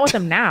can't hang out with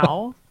them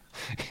now.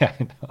 Yeah,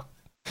 I know.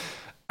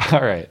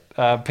 All right,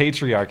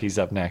 Patriarchy's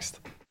up next.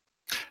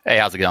 Hey,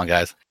 how's it going,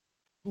 guys?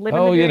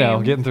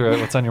 Getting through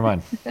it. What's on your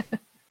mind?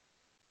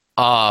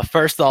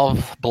 First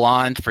off,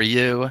 Blonde, for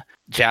you,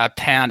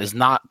 Japan is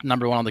not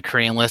number one on the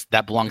Korean list.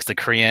 That belongs to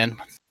Korean.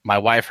 My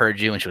wife heard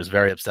you, and she was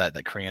very upset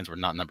that Koreans were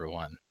not number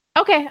one.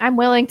 Okay, I'm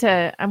willing.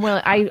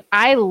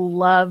 I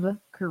love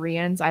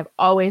Koreans. I've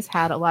always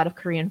had a lot of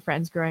Korean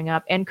friends growing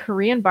up, and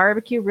Korean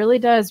barbecue really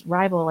does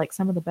rival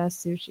some of the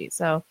best sushi.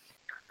 So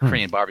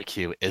Korean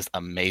barbecue is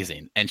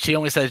amazing. And she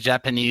only says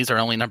Japanese are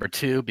only number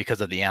two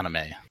because of the anime.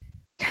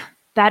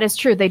 That is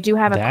true. They do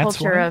have a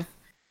culture of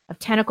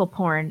tentacle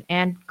porn,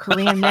 and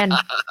Korean men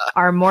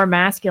are more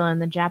masculine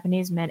than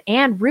Japanese men.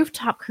 And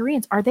rooftop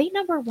Koreans, are they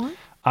number one?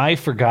 I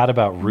forgot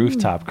about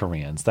rooftop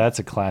Koreans. That's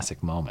a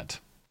classic moment.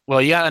 Well,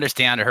 you gotta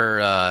understand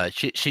her.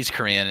 She's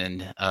Korean,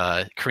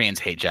 and Koreans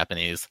hate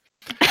Japanese.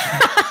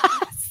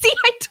 See,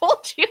 I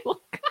told you.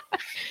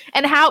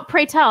 And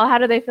pray tell, how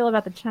do they feel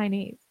about the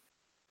Chinese?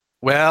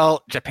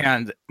 Well,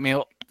 Japan.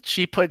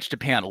 She puts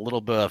Japan a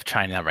little bit of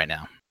China right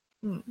now.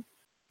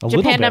 A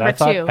little bit.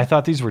 I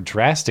thought these were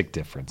drastic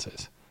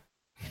differences.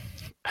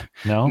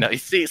 No, you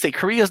see,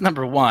 Korea's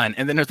number one,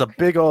 and then there's a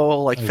big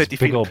old 50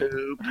 feet of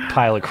poop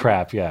pile of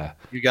crap. Yeah,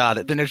 you got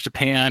it. Then there's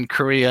Japan,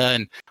 Korea,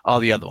 and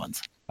all the other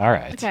ones. All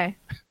right. Okay.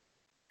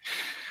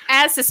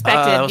 As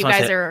suspected,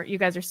 you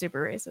guys are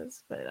super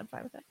racist, but I'm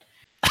fine with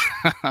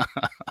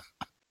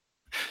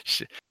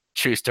that.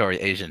 True story.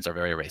 Asians are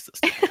very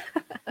racist.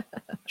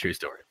 True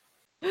story.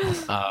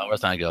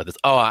 Where's I go with this?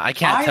 I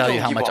can't tell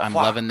you how much I'm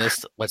loving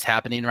this. What's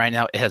happening right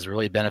now? It has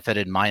really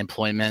benefited my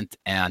employment,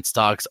 and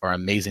stocks are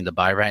amazing to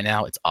buy right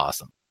now. It's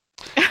awesome.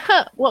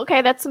 Well,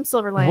 okay, that's some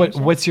silver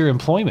lining. What's your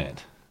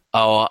employment?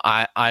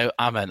 I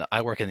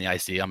work in the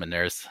IC. I'm a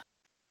nurse.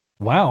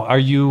 Wow, are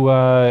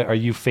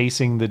you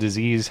facing the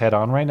disease head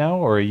on right now,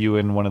 or are you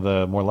in one of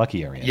the more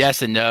lucky areas?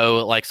 Yes and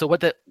no. So what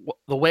the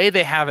way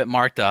they have it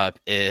marked up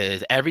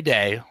is every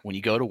day when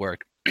you go to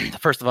work.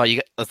 First of all,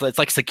 it's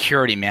like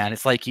security, man.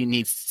 It's like you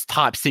need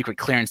top secret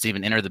clearance to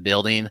even enter the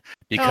building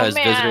because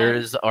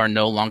visitors are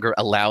no longer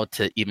allowed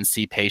to even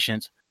see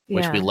patients,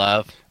 which we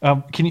love.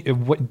 Are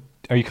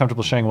you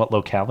comfortable sharing what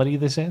locality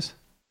this is?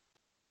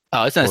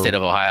 Oh, it's in the state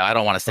of Ohio. I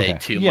don't want to say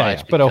too much.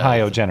 Yeah, but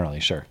Ohio generally,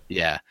 sure.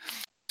 Yeah.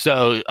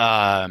 So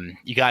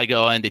you got to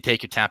go in. They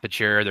take your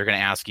temperature. They're going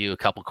to ask you a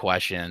couple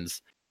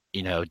questions.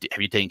 Have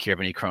you taken care of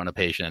any corona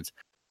patients?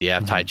 You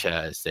have tight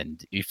chest,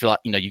 and you feel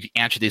you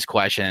answer these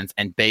questions,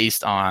 and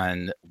based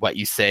on what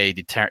you say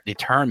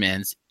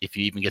determines if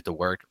you even get to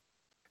work.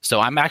 So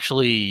I'm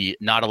actually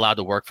not allowed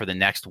to work for the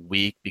next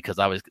week because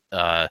I was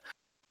a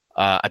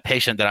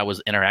patient that I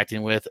was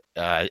interacting with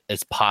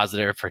is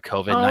positive for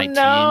COVID-19.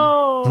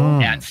 Oh,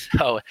 no. And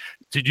so,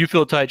 did you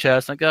feel tight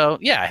chest? I go,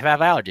 yeah, I have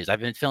allergies. I've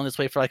been feeling this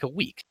way for like a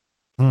week.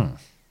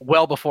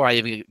 Well before I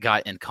even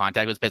got in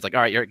contact with the patient, like,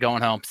 all right, you're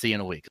going home. See you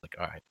in a week. Like,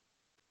 all right.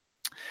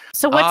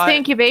 So what's the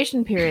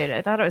incubation period?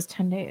 I thought it was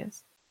 10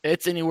 days.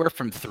 It's anywhere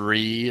from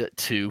 3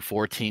 to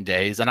 14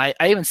 days. And I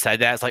even said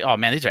that. It's like, oh,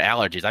 man, these are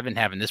allergies. I've been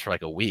having this for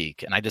like a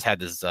week. And I just had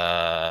this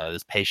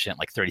this patient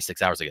like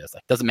 36 hours ago. It's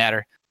like, doesn't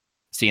matter.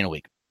 See you in a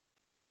week.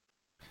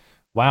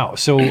 Wow.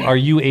 So are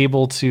you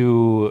able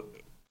to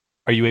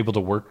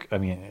work? I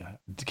mean,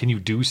 can you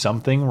do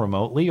something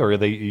remotely, or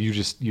are you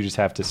just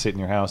have to sit in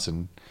your house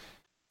and?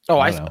 Oh,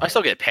 I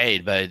still get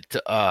paid, but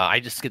I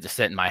just get to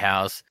sit in my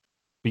house.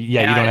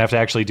 Yeah, you don't have to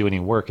actually do any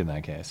work in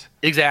that case.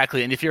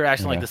 Exactly. And if you're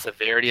asking like the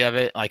severity of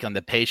it, like on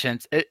the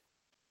patients,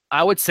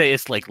 I would say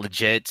it's like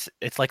legit.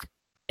 It's like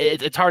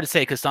it's hard to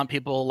say because some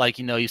people, like,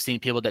 you've seen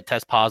people that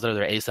test positive,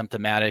 they're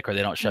asymptomatic or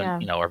they don't show,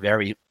 or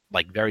very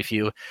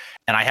few.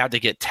 And I have to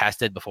get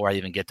tested before I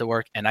even get to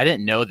work. And I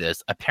didn't know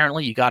this.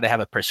 Apparently, you got to have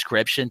a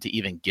prescription to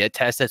even get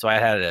tested. So I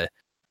had to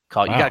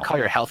call. You got to call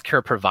your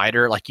healthcare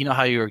provider. Like,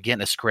 how you were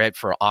getting a script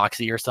for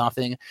Oxy or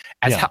something.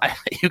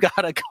 You got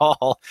to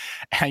call,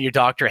 and your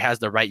doctor has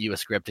to write you a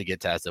script to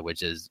get tested,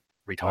 which is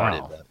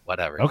retarded. But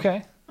whatever.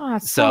 Okay. Oh,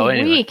 it's so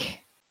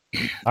weak.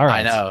 All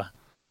right. I know.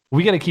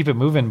 We got to keep it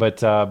moving, but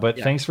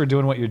thanks for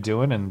doing what you're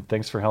doing, and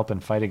thanks for helping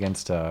fight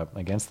against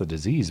the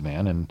disease,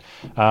 man. And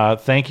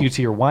thank you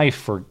to your wife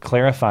for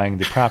clarifying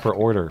the proper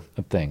order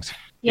of things.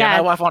 Yeah,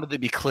 my wife wanted to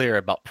be clear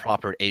about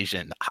proper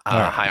Asian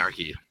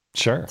hierarchy.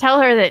 Sure. Tell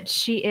her that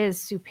she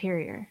is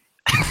superior.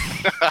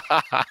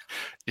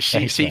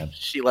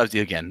 She loves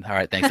you again. All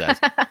right, thanks, guys.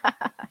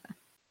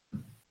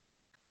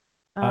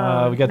 We got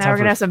now we're time gonna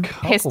for have some a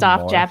couple pissed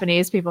off more.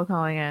 Japanese people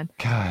calling in.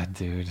 God,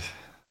 dude,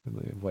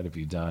 what have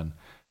you done?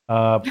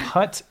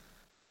 But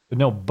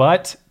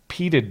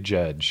Peta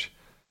Judge.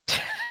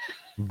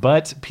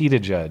 But Peta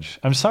Judge.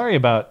 I'm sorry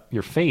about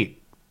your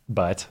fate,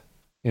 but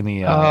in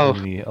the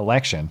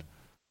election.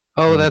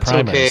 Oh, that's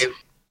okay.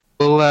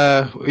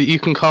 Well, you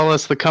can call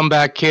us the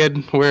comeback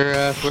kid.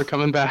 We're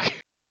coming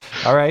back.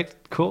 All right,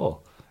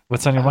 cool.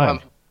 What's on your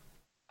mind?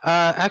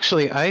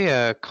 Actually,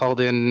 I called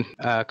in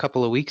a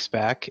couple of weeks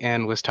back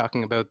and was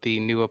talking about the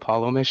new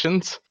Apollo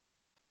missions.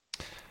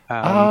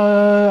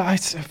 I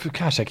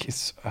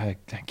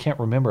can't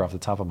remember off the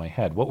top of my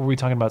head. What were we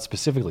talking about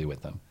specifically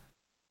with them?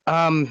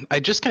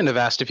 I just kind of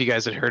asked if you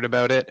guys had heard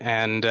about it,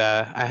 and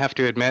I have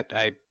to admit,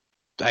 I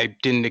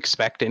didn't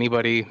expect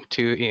anybody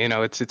to.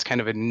 It's kind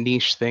of a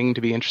niche thing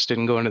to be interested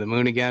in going to the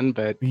moon again,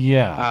 but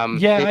again,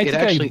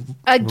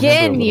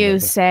 you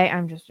say.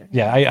 I'm just joking.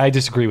 Yeah, I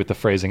disagree with the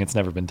phrasing. It's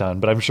never been done,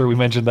 but I'm sure we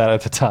mentioned that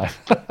at the time.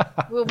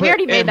 Well, we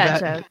already made that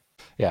joke.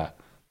 Yeah.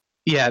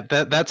 Yeah,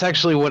 that's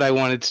actually what I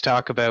wanted to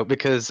talk about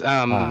because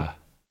I'm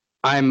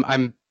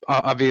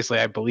obviously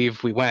I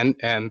believe we went,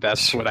 and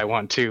that's what I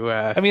want to.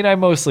 I mean, I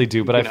mostly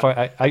do, but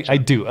I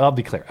do. I'll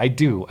be clear, I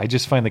do. I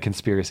just find the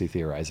conspiracy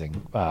theorizing.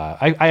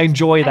 I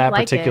enjoy that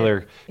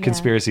particular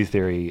conspiracy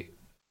theory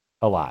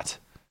a lot.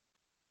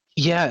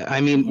 Yeah,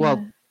 I mean,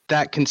 well,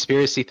 that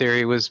conspiracy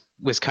theory was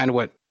kind of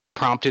what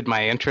prompted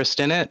my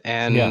interest in it,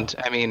 and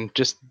I mean,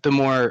 just the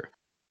more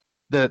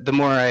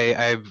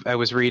I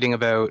was reading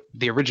about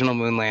the original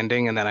moon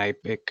landing, and then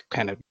it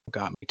kind of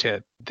got me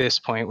to this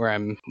point where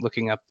I'm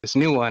looking up this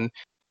new one,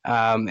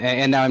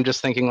 and now I'm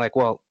just thinking like,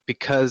 well,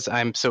 because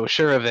I'm so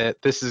sure of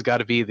it, this has got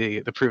to be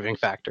the proving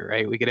factor,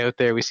 right? We get out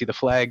there, we see the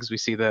flags, we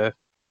see the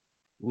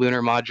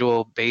lunar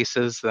module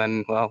bases,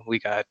 then well, we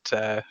got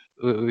to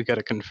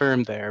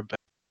confirm there. But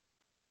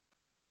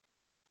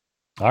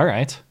all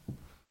right,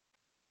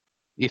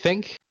 you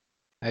think?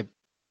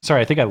 Sorry,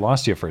 I think I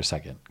lost you for a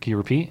second. Can you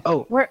repeat?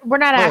 Oh, we're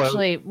not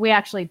actually. We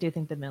actually do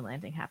think the moon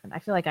landing happened. I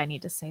feel like I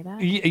need to say that.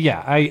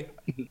 Yeah,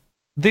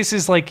 this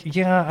is like,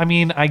 I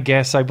mean, I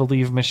guess I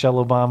believe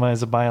Michelle Obama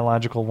is a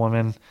biological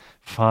woman.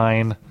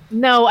 Fine.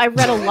 No, I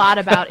read a lot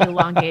about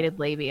elongated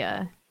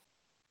labia.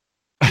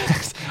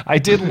 I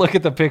did look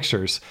at the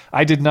pictures.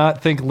 I did not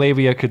think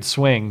labia could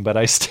swing, but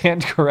I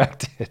stand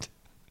corrected.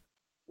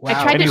 Wow.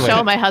 I tried to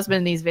show my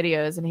husband these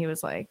videos, and he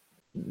was like,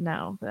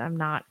 no, I'm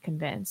not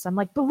convinced. I'm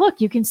like, but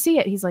look, you can see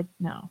it. He's like,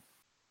 no.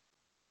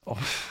 Oh,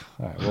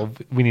 all right, well,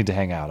 we need to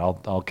hang out.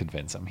 I'll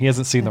convince him. He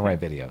hasn't seen the right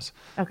videos.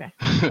 Okay.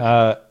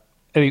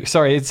 Anyway,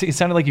 sorry, it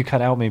sounded like you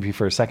cut out maybe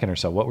for a second or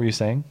so. What were you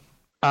saying?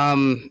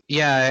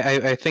 Yeah,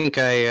 I think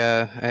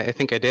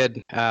I did.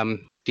 Do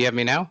you have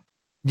me now?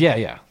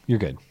 Yeah, you're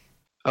good.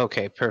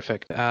 Okay,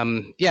 perfect.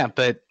 Yeah,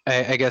 but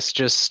I guess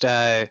just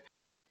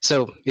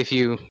so if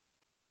you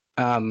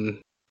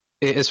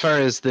as far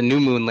as the new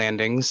moon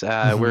landings,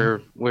 we're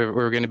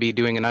going to be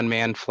doing an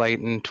unmanned flight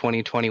in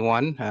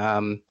 2021.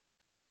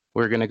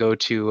 We're going to go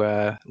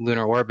to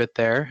lunar orbit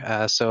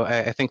there, so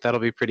I think that'll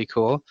be pretty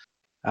cool.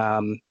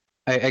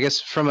 I guess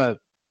from a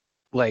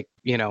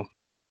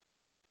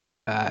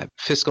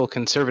fiscal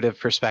conservative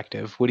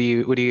perspective, what do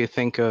you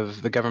think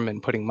of the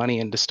government putting money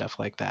into stuff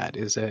like that?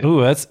 Is it?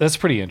 Ooh, that's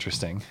pretty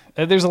interesting.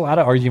 There's a lot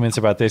of arguments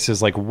about this.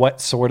 Is like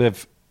what sort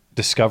of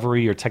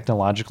discovery or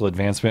technological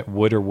advancement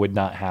would or would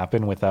not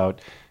happen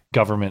without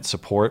government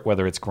support,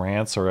 whether it's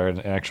grants or an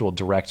actual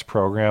direct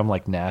program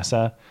like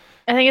NASA.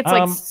 I think it's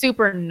like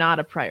super not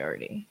a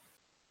priority.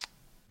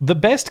 The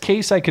best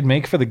case I could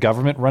make for the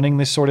government running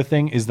this sort of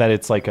thing is that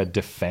it's like a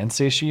defense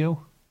issue.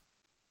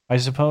 I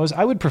suppose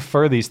I would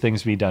prefer these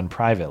things be done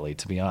privately,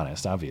 to be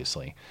honest,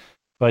 obviously.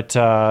 But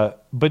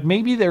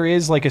maybe there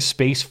is like a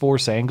Space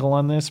Force angle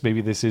on this. Maybe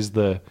this is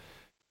the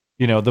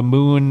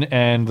moon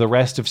and the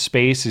rest of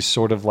space is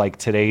sort of like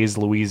today's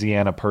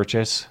Louisiana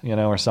Purchase,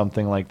 or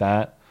something like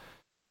that.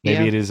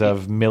 Maybe it is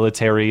of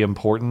military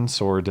importance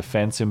or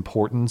defense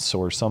importance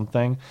or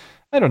something.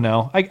 I don't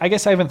know. I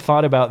guess I haven't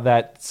thought about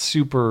that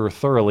super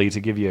thoroughly to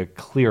give you a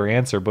clear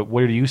answer, but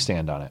where do you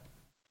stand on it?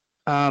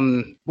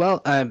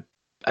 Well,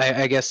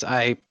 I guess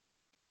I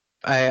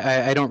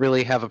don't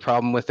really have a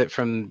problem with it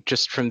from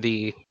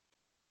the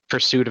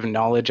pursuit of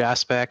knowledge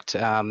aspect.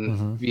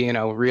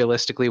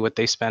 Realistically, what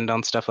they spend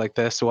on stuff like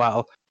this,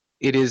 while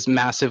it is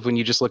massive when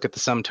you just look at the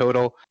sum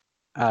total,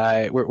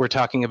 we're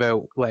talking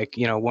about like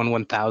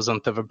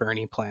 1/1000th of a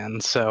Bernie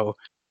plan, so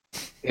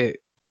it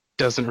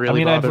doesn't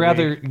really. I'd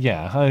rather,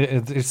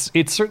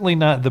 it's certainly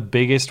not the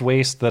biggest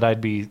waste that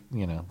I'd be,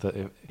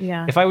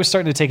 If I was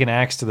starting to take an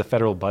axe to the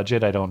federal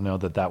budget, I don't know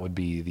that would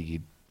be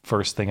the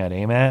first thing I'd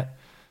aim at.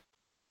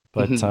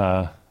 But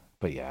yeah.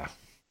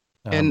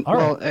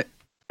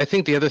 I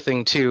think the other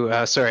thing too.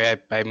 Sorry,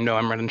 I know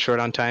I'm running short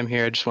on time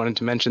here. I just wanted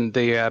to mention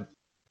the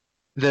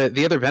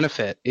other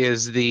benefit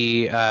is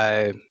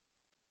when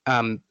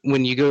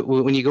you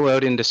go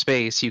out into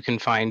space, you can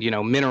find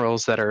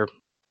minerals that are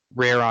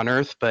rare on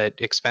Earth but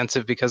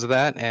expensive because of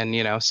that,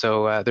 and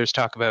so there's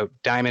talk about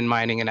diamond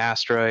mining in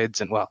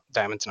asteroids, and well,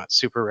 diamond's not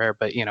super rare,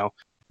 but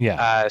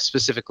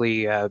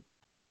specifically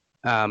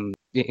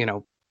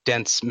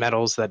dense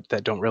metals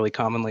that don't really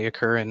commonly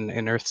occur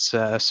in Earth's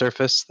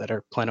surface that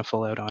are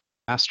plentiful out on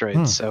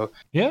asteroids. So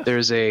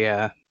there's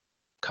a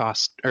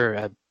cost or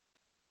a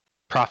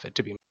profit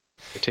to be made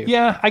too.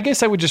 Yeah, I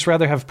guess I would just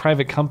rather have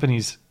private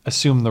companies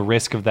assume the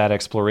risk of that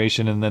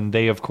exploration, and then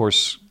they, of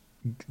course,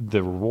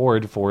 the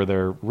reward for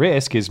their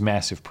risk is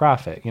massive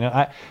profit.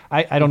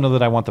 I don't know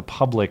that I want the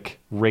public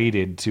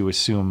rated to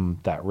assume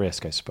that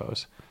risk, I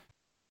suppose.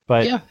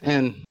 But yeah,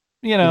 and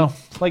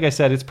like I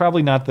said, it's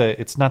probably not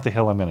the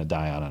hill I'm going to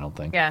die on, I don't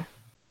think. Yeah.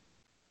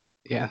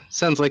 Yeah,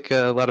 sounds like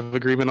a lot of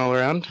agreement all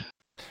around.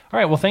 All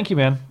right, well, thank you,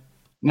 man.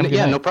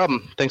 No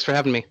problem. Thanks for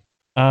having me.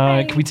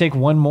 Can we take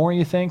one more,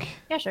 you think?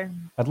 Yeah, sure.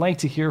 I'd like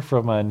to hear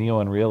from Neo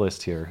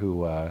Unrealist here,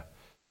 who...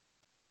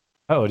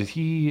 did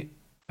he...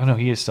 Oh, no,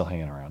 he is still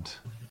hanging around.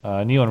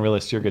 Neo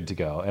Unrealist, you're good to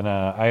go. And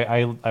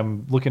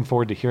I'm looking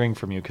forward to hearing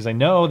from you, because I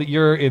know that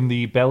you're in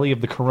the belly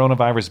of the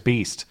coronavirus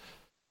beast.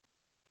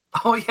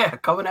 Oh, yeah,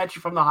 coming at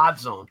you from the hot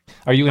zone.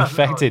 Are you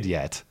infected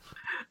yet?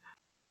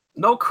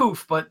 No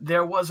coof, but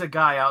there was a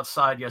guy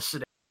outside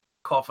yesterday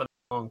coughing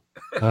along.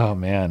 Oh,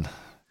 man.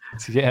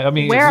 Yeah, I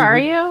mean, where are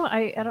you?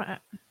 I don't.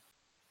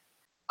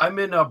 I'm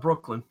in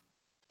Brooklyn.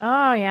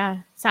 Oh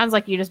yeah, sounds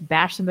like you just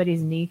bashed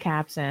somebody's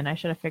kneecaps in. I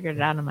should have figured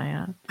it out on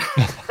my own.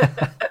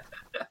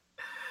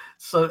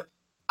 So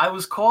I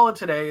was calling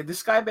today.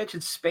 This guy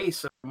mentioned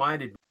space. It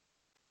reminded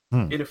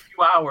me. In a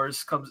few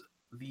hours comes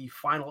the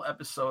final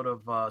episode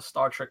of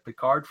Star Trek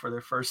Picard for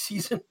their first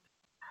season.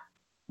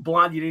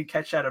 Blonde, you didn't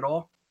catch that at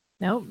all?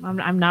 Nope,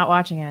 I'm not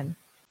watching it.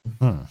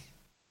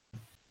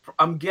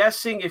 I'm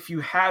guessing if you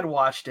had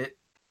watched it,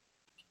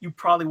 you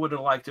probably wouldn't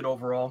have liked it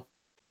overall.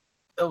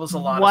 There was a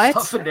lot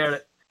of stuff in there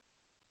that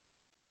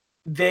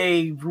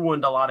they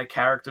ruined a lot of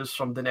characters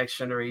from The Next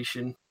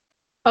Generation.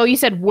 Oh, you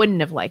said wouldn't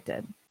have liked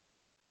it.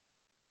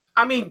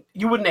 I mean,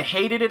 you wouldn't have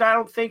hated it, I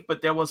don't think,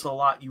 but there was a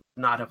lot you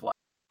would not have liked.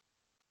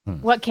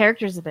 What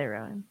characters did they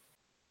ruin?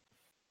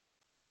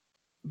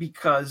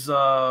 Because,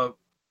 let's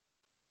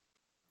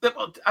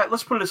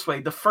put it this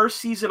way. The first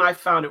season I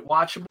found it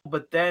watchable,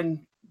 but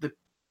then the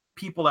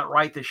people that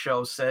write the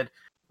show said,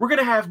 we're going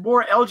to have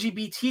more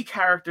LGBT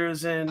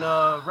characters and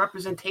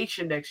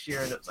representation next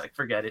year. And it was like,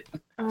 forget it.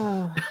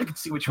 I can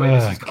see which way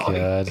this is going.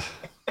 God.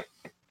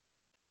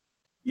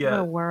 Yeah. What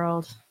a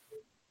world.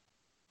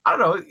 I don't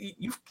know.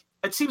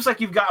 It seems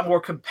like you've gotten more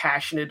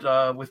compassionate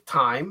with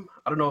time.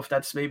 I don't know if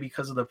that's maybe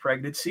because of the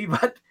pregnancy,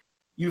 but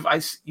you've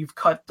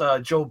cut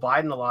Joe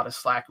Biden a lot of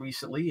slack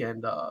recently.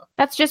 And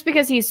that's just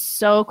because he's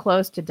so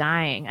close to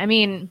dying. I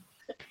mean,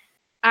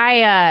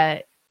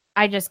 I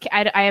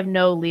have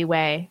no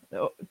leeway,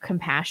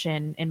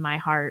 compassion in my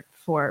heart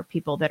for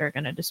people that are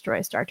going to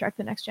destroy Star Trek: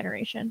 The Next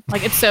Generation.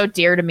 Like, it's so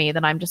dear to me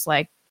that I'm just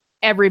like,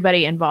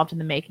 everybody involved in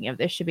the making of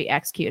this should be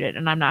executed,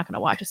 and I'm not going to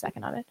watch a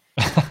second of it.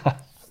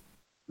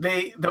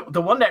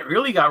 The one that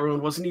really got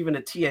ruined wasn't even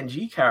a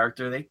TNG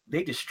character.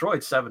 They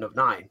destroyed 7 of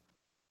 9.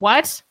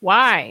 What?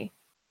 Why?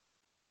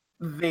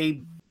 I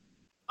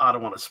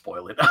don't want to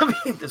spoil it. I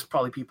mean, there's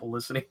probably people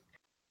listening.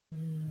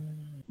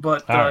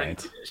 But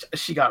right.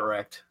 She got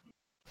wrecked.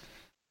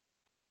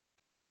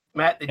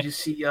 Matt, did you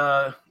see?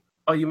 I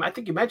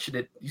think you mentioned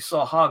it. You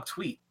saw Hog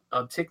tweet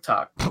on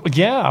TikTok.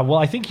 Yeah, well,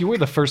 I think you were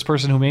the first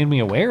person who made me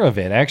aware of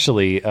it.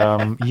 Actually,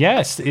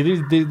 yes, it is.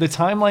 The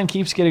timeline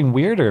keeps getting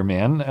weirder,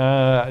 man.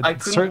 I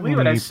couldn't believe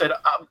it. I said,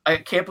 I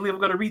can't believe I'm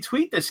going to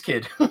retweet this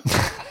kid.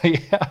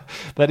 Yeah,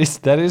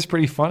 that is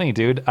pretty funny,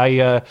 dude.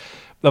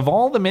 Of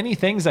all the many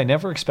things I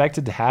never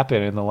expected to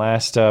happen in the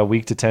last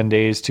week to 10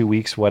 days, 2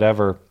 weeks,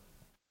 whatever,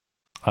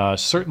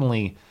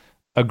 certainly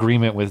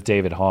agreement with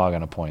David Hogg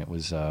on a point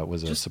was a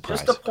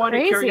surprise. Just a point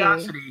of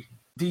curiosity.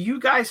 Do you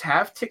guys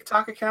have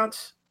TikTok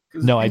accounts?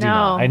 No, I do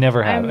not. I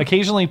never have.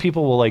 Occasionally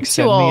people will like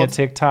send me a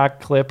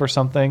TikTok clip or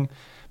something,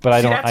 but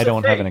I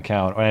don't have an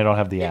account or I don't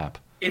have the app.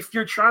 If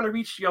you're trying to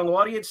reach a young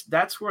audience,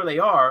 that's where they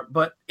are,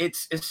 but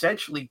it's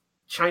essentially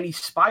Chinese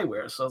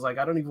spyware. So I was like,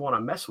 I don't even want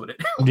to mess with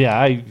it.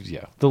 Yeah.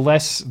 The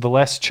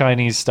less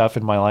Chinese stuff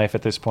in my life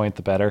at this point,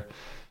 the better.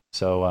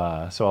 So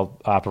I'll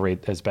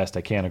operate as best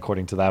I can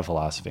according to that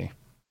philosophy.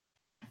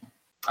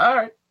 All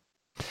right.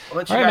 I'll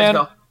let you guys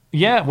go.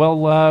 Yeah, well,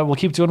 we'll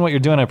keep doing what you're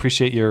doing. I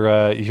appreciate your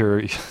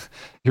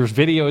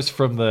videos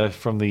from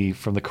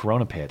the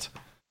Corona pit.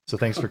 So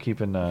thanks for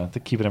keeping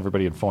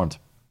everybody informed.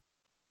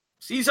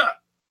 Caesar.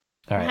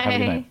 All right, have a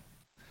good night.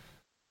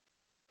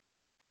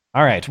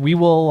 All right, we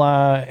will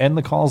end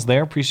the calls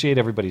there. Appreciate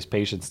everybody's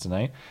patience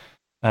tonight.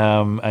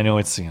 I know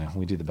it's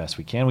we do the best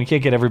we can. We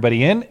can't get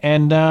everybody in,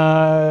 and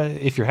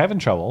if you're having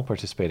trouble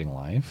participating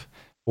live,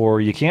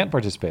 or you can't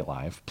participate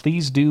live,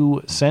 please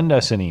do send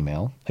us an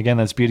email. Again,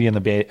 that's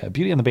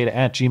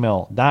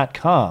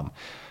beautyandthebeta@gmail.com.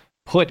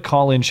 Put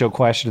call-in show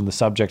question in the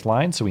subject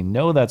line so we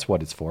know that's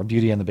what it's for,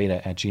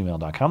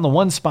 beautyandthebeta@gmail.com. The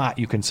one spot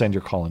you can send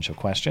your call-in show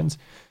questions.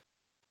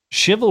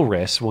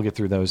 Chivalrous, we'll get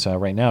through those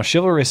right now.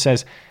 Chivalrous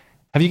says,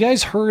 have you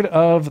guys heard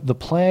of the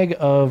plague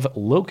of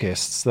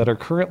locusts that are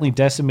currently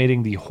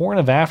decimating the Horn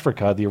of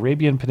Africa, the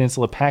Arabian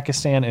Peninsula,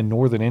 Pakistan, and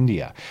northern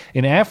India?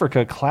 In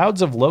Africa,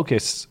 clouds of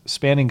locusts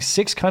spanning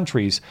 6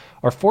 countries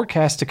are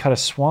forecast to cut a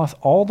swath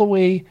all the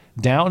way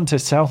down to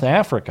South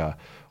Africa.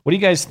 What do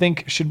you guys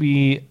think should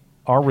be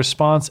our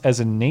response as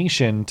a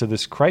nation to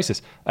this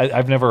crisis?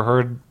 I've never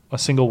heard a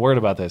single word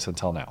about this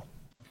until now.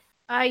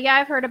 Yeah,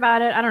 I've heard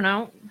about it. I don't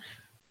know.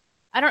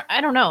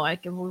 I don't know.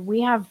 Like,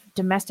 we have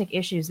domestic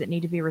issues that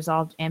need to be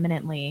resolved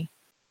imminently.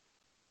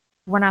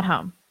 We're not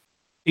home.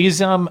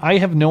 I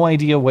have no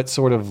idea what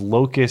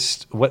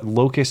locust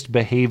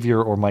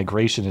behavior or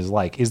migration is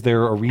like. Is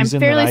there a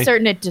reason? I'm fairly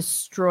certain it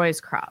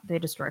destroys crops. They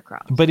destroy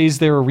crops. But is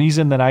there a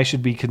reason that I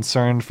should be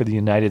concerned for the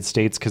United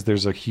States because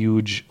there's a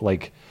huge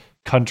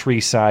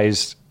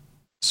country-sized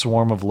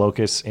swarm of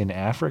locusts in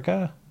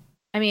Africa?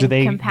 I mean,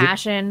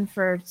 compassion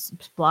for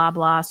blah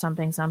blah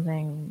something.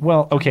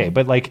 Well, okay,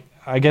 but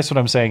I guess what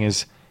I'm saying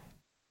is,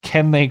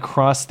 can they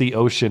cross the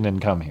ocean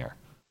and come here?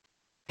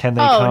 Can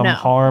they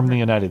harm the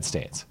United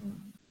States?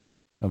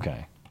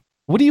 Okay.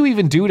 What do you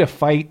even do to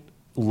fight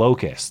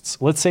locusts?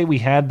 Let's say we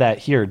had that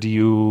here. Do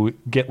you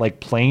get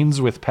planes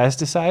with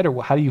pesticide,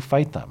 or how do you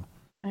fight them?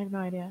 I have no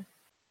idea.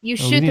 You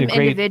shoot them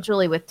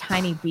individually with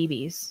tiny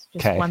BBs,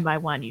 just one by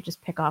one. You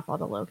just pick off all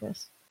the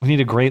locusts. We need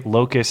a great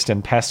locust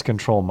and pest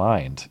control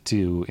mind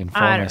to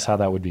inform us how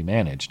that would be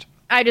managed.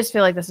 I just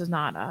feel like this is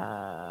not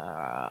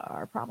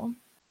our problem.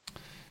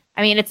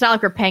 I mean, it's not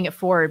like we're paying it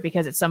forward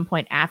because at some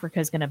point Africa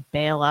is going to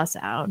bail us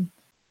out.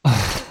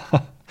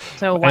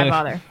 So why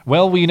bother?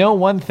 Well, we know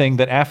one thing,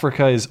 that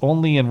Africa is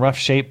only in rough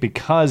shape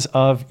because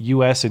of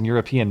U.S. and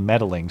European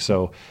meddling.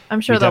 So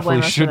I'm sure we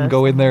definitely shouldn't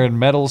go in there and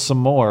meddle some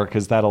more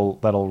because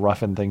that'll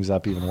roughen things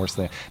up even worse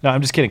than. No,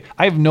 I'm just kidding.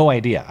 I have no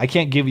idea. I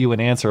can't give you an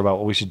answer about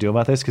what we should do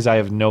about this because I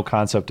have no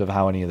concept of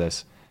how any of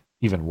this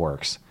even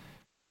works.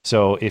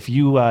 So if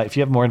you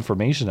have more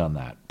information on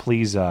that,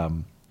 please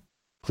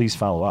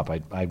follow up.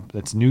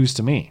 That's news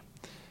to me,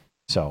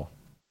 so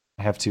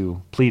I have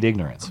to plead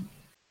ignorance.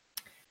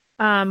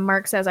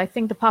 Mark says, I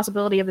think the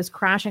possibility of this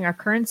crashing our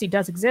currency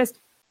does exist.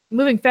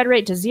 Moving Fed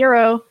rate to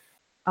 0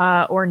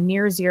 or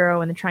near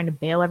 0 and then trying to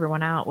bail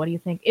everyone out. What do you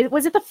think?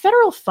 Was it the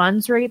federal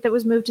funds rate that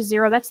was moved to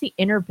 0? That's the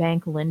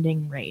interbank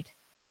lending rate.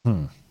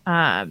 Can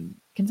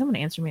someone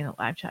answer me in the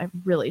live chat? I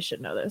really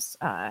should know this.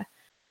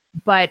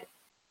 But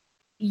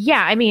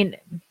yeah, I mean,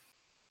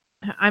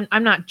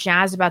 I'm not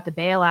jazzed about the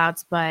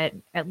bailouts, but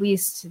at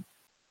least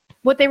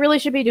what they really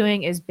should be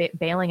doing is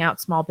bailing out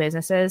small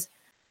businesses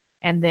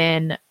and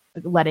then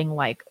letting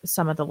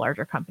some of the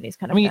larger companies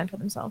kind of fend for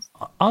themselves.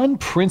 On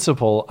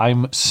principle,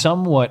 I'm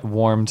somewhat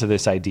warm to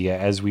this idea,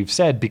 as we've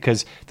said,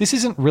 because this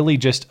isn't really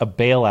just a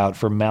bailout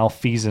for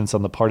malfeasance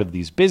on the part of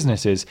these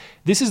businesses.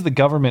 This is the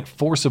government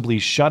forcibly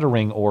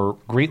shuttering or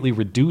greatly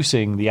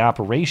reducing the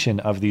operation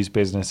of these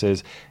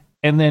businesses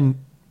and then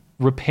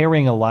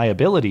repairing a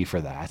liability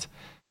for that.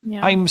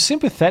 Yeah. I'm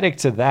sympathetic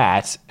to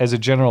that as a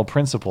general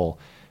principle,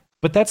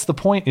 but that's the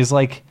point, is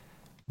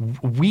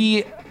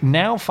we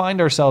now find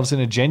ourselves in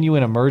a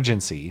genuine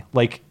emergency,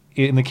 like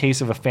in the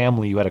case of a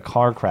family, you had a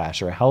car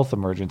crash or a health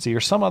emergency or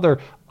some other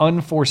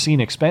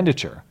unforeseen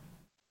expenditure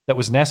that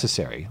was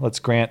necessary. Let's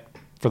grant,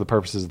 for the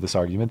purposes of this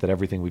argument, that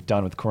everything we've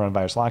done with the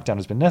coronavirus lockdown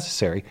has been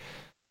necessary.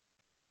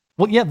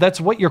 Well, yeah, that's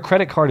what your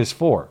credit card is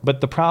for.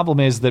 But the problem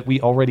is that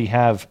we already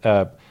have,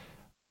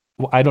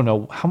 I don't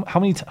know, how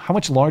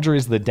much larger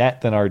is the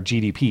debt than our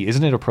GDP?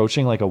 Isn't it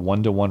approaching like a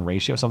 1-to-1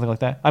 ratio, something like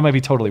that? I might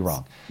be totally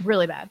wrong.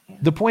 Really bad. Yeah.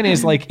 The point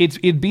is, like,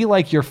 it'd be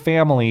like your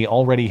family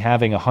already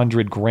having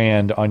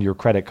 $100,000 on your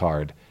credit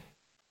card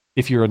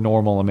if you're a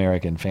normal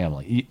American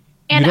family.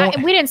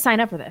 We didn't sign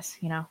up for this,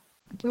 you know.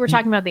 We were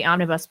talking about the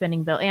omnibus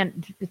spending bill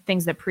and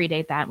things that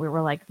predate that. We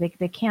were like,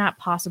 they cannot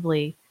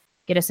possibly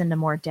get us into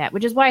more debt,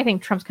 which is why I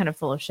think Trump's kind of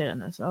full of shit on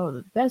this. Oh,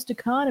 the best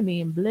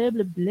economy and blah,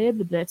 blah, blah,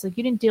 blah, blah. It's like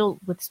you didn't deal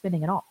with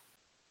spending at all.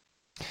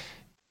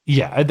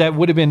 Yeah, that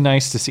would have been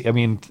nice to see. I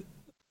mean,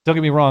 don't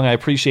get me wrong. I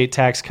appreciate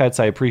tax cuts.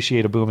 I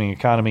appreciate a booming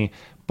economy.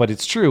 But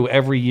it's true,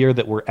 every year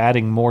that we're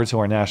adding more to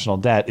our national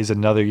debt is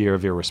another year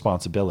of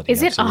irresponsibility.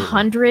 Is it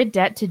 100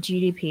 debt to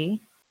GDP?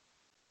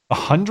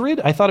 100?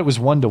 I thought it was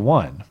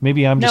 1-to-1.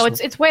 Maybe I'm just...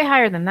 No, it's way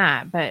higher than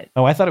that. But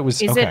oh, I thought it was...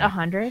 Is it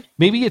 100?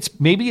 Maybe it's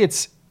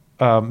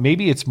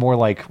more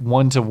like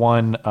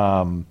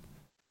 1-to-1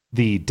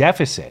 the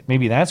deficit.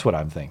 Maybe that's what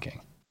I'm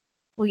thinking.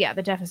 Well, yeah,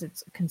 the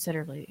deficit's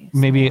considerably...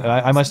 Maybe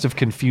I must have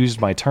confused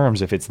my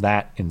terms if it's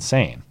that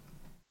insane.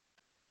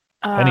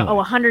 Anyway.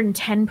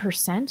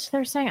 110%,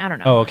 they're saying? I don't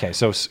know. Oh, okay.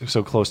 So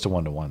close to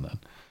 1-to-1 then.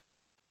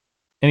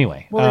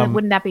 Anyway. Well, then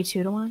wouldn't that be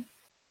 2-to-1?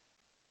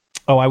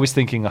 Oh, I was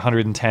thinking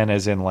 110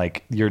 as in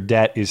like your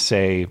debt is,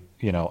 say,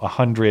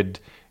 100.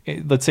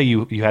 Let's say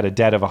you had a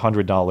debt of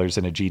 $100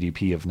 and a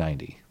GDP of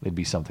 90. It'd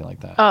be something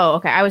like that. Oh,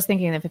 okay. I was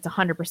thinking if it's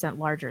 100%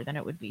 larger, then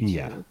it would be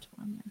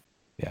 2-to-1.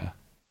 Yeah.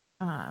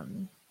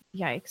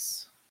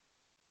 Yikes.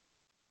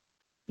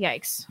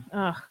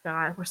 Oh,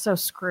 God. We're so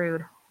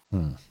screwed.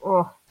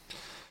 Oh.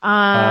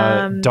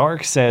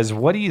 Dark says,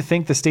 what do you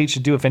think the state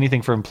should do, if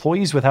anything, for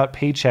employees without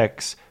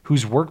paychecks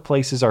whose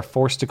workplaces are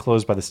forced to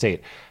close by the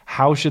state?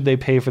 How should they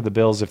pay for the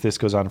bills if this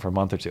goes on for a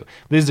month or two?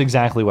 This is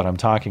exactly what I'm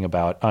talking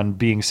about on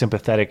being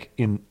sympathetic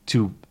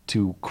to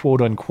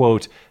quote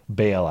unquote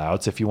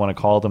bailouts, if you want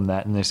to call them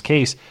that in this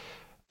case.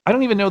 I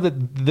don't even know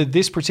that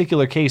this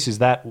particular case is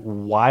that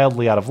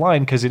wildly out of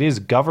line, because it is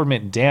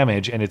government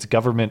damage and it's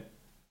government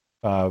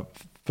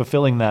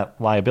fulfilling that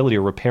liability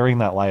or repairing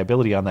that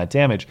liability on that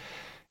damage.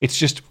 It's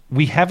just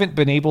we haven't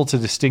been able to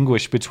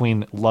distinguish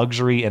between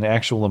luxury and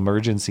actual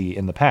emergency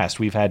in the past.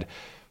 We've had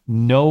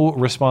no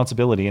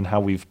responsibility in how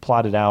we've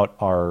plotted out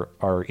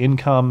our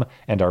income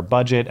and our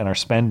budget and our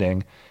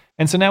spending.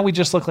 And so now we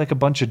just look like a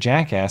bunch of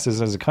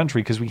jackasses as a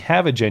country because we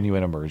have a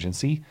genuine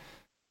emergency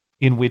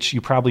in which you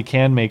probably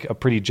can make a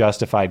pretty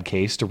justified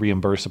case to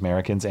reimburse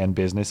Americans and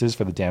businesses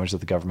for the damage that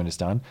the government has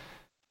done.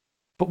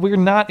 But we're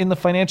not in the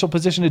financial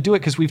position to do it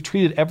because we've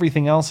treated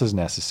everything else as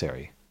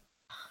necessary.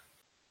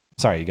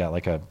 Sorry, you got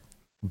like a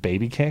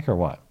baby kick or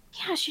what?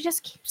 Yeah, she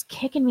just keeps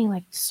kicking me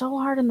like so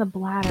hard in the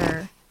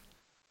bladder.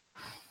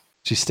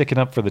 She's sticking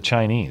up for the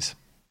Chinese.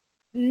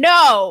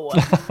 No.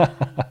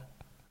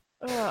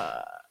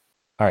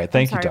 All right,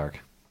 thank you,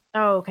 Dark.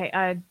 Oh,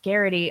 okay.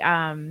 Garrity,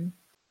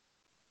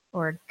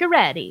 or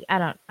Garetti. I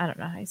don't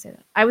know how you say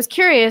that. I was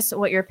curious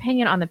what your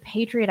opinion on the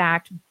Patriot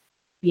Act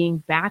being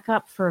back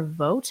up for a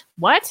vote.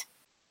 What?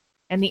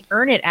 And the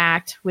Earn It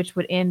Act, which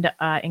would end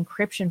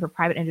encryption for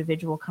private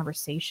individual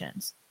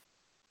conversations.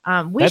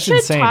 We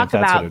should talk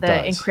about the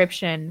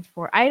encryption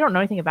for... I don't know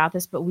anything about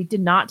this, but we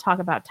did not talk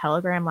about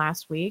Telegram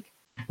last week.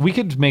 We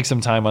could make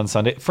some time on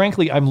Sunday.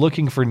 Frankly, I'm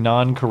looking for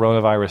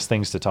non-coronavirus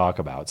things to talk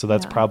about, so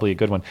that's probably a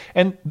good one.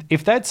 And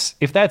if that's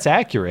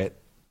accurate,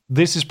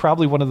 this is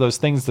probably one of those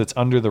things that's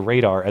under the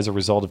radar as a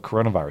result of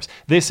coronavirus.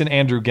 This and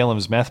Andrew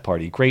Gillum's meth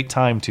party, great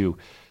time to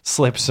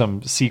slip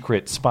some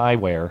secret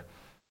spyware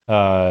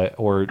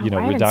or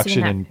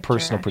reduction in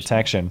personal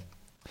protection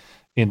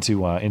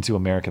into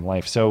American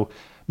life. So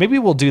maybe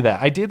we'll do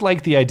that. I did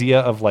like the idea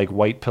of like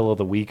white pill of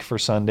the week for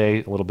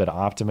Sunday, a little bit of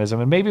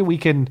optimism, and maybe we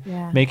can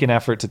make an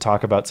effort to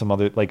talk about some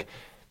other like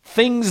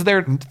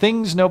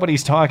things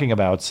nobody's talking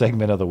about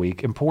segment of the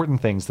week, important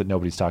things that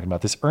nobody's talking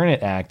about. This Earn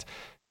It Act,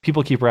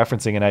 people keep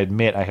referencing, and I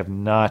admit I have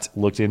not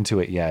looked into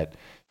it yet.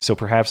 So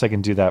perhaps I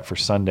can do that for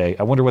Sunday.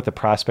 I wonder what the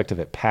prospect of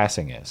it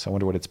passing is. I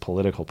wonder what its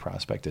political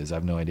prospect is. I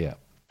have no idea.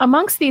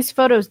 Amongst these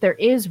photos, there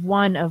is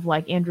one of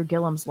like Andrew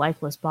Gillum's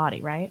lifeless body,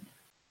 right?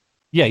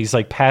 Yeah, he's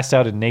like passed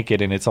out and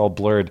naked, and it's all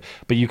blurred,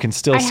 but you can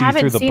still see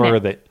through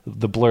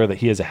the blur that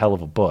he has a hell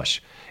of a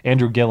bush.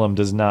 Andrew Gillum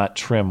does not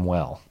trim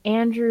well.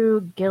 Andrew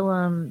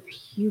Gillum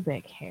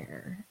pubic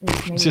hair.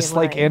 It's just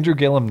like Andrew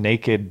Gillum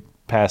naked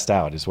passed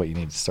out is what you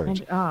need to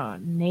search.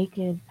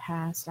 Naked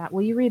passed out.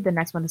 Will you read the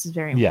next one? This is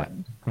very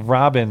important. Yeah.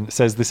 Robin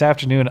says, this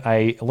afternoon,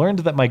 I learned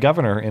that my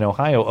governor in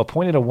Ohio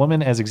appointed a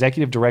woman as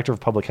executive director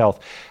of public health.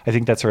 I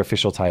think that's her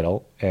official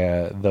title,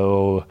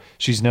 though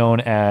she's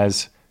known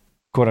as,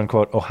 quote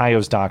unquote,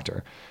 Ohio's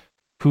doctor,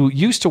 who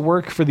used to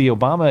work for the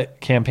Obama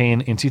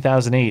campaign in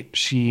 2008.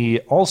 She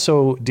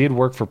also did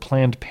work for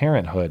Planned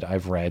Parenthood,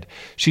 I've read.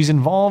 She's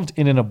involved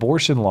in an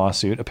abortion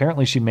lawsuit.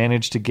 Apparently, she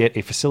managed to get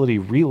a facility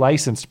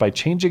relicensed by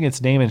changing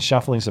its name and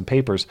shuffling some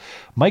papers.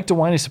 Mike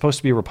DeWine is supposed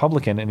to be a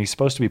Republican, and he's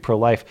supposed to be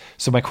pro-life.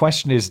 So my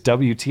question is,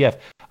 WTF?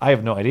 I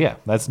have no idea.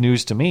 That's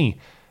news to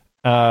me.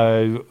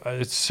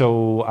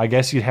 So I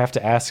guess you'd have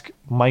to ask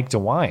Mike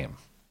DeWine.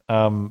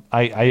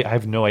 I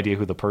have no idea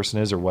who the person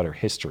is or what her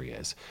history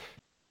is.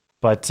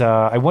 But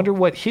I wonder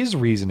what his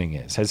reasoning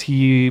is.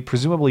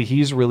 Presumably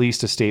he's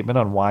released a statement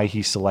on why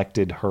he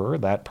selected her,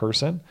 that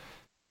person.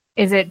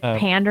 Is it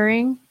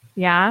pandering?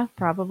 Yeah,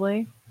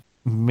 probably.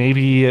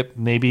 Maybe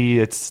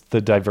it's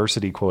the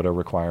diversity quota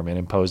requirement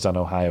imposed on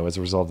Ohio as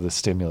a result of the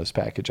stimulus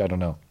package. I don't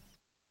know.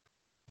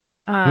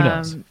 Who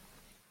knows?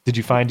 Did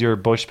you find your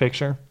Bush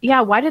picture?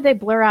 Yeah, why did they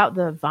blur out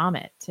the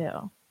vomit too?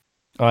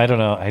 Oh, I don't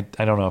know. I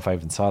don't know if I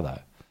even saw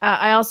that.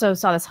 I also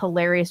saw this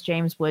hilarious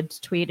James Woods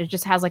tweet. It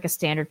just has like a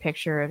standard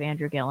picture of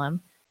Andrew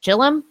Gillum.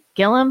 Gillum?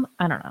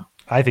 I don't know.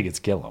 I think it's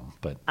Gillum,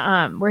 but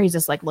where he's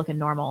just like looking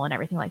normal and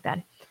everything like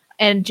that.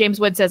 And James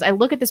Wood says, I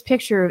look at this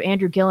picture of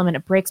Andrew Gillum and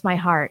it breaks my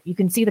heart. You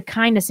can see the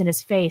kindness in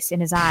his face, in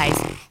his eyes.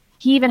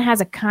 He even has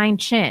a kind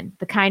chin,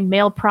 the kind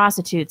male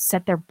prostitutes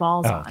set their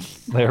balls on.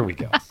 There we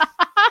go.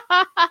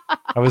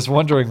 I was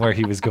wondering where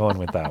he was going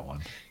with that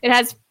one. It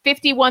has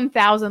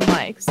 51,000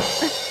 likes.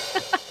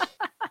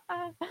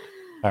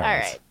 All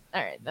right.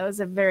 That was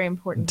a very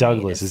important.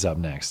 Douglas is up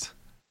next.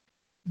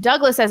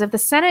 Douglas says, if the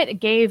Senate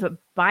gave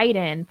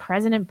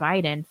President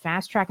Biden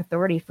fast track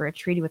authority for a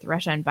treaty with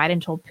Russia, and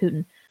Biden told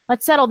Putin,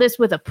 let's settle this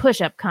with a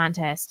push-up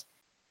contest,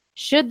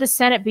 should the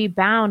Senate be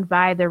bound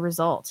by the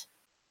result?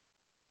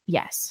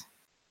 Yes.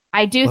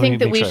 I do think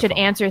that we should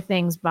answer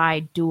things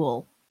by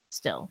duel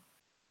still.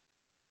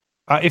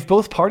 If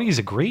both parties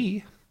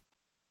agree.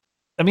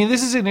 I mean,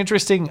 this is an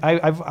interesting...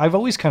 I've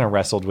always kind of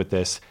wrestled with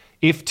this.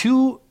 If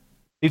two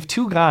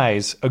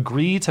guys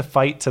agree to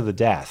fight to the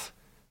death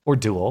or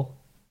duel,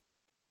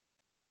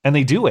 and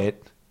they do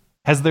it,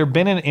 has there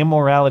been an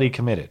immorality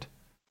committed?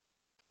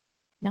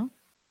 No.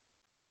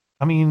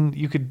 I mean,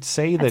 you could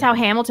say that's how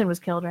Hamilton was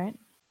killed, right?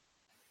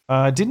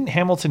 Didn't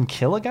Hamilton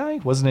kill a guy?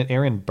 Wasn't it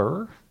Aaron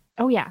Burr?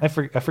 Oh yeah. I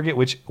forget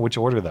which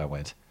order that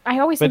went. I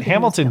always. But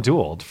Hamilton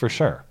dueled for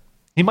sure.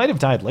 He might have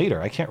died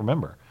later. I can't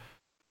remember.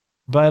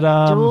 But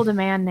dueled a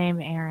man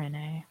named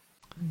Aaron.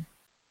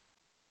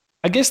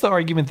 I guess the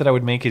argument that I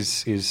would make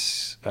is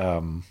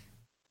the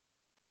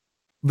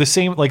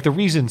same. Like the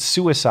reason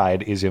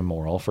suicide is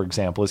immoral, for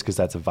example, is because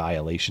that's a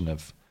violation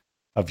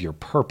of your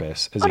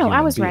purpose as a human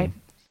I was being. right.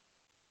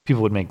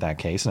 People would make that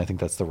case, and I think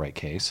that's the right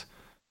case.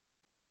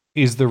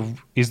 Is the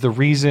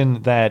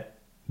reason that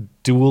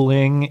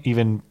dueling,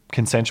 even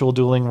consensual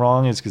dueling,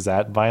 wrong is because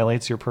that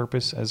violates your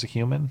purpose as a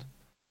human?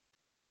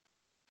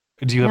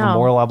 Do you have a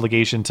moral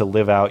obligation to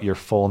live out your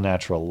full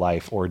natural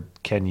life, or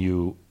can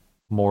you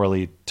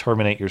morally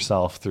terminate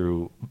yourself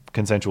through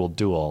consensual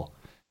duel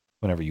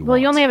whenever you want? Well,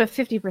 you only have a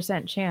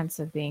 50% chance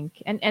of being,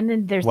 and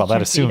then there's well, the that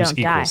chance assumes that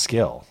you equal don't die.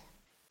 skill.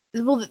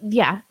 Well,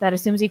 yeah, that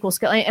assumes equal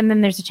skill, and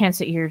then there's a chance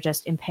that you're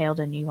just impaled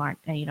and you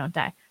don't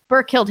die.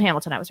 Burr killed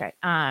Hamilton. I was right.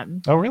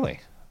 Oh, really?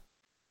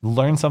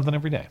 Learn something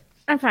every day.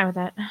 I'm fine with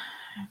that.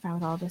 I'm fine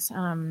with all this.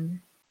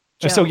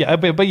 So yeah,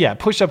 but yeah,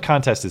 push-up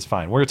contest is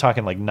fine. We're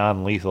talking like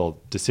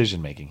non-lethal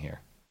decision making here.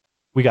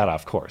 We got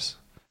off course.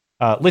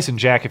 Listen,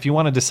 Jack, if you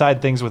want to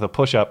decide things with a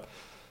push-up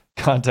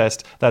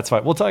contest, that's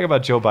fine. We'll talk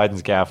about Joe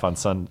Biden's gaffes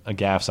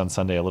on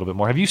Sunday a little bit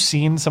more. Have you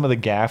seen some of the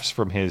gaffes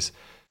from his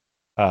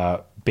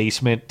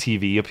basement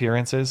TV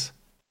appearances?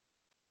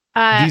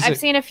 I've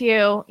seen a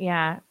few.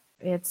 Yeah,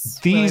 these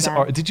really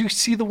are. Did you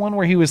see the one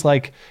where he was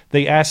like,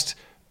 they asked,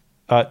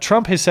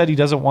 Trump has said he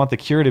doesn't want the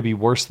cure to be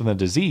worse than the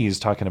disease,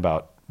 talking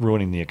about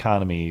ruining the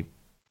economy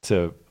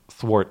to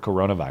thwart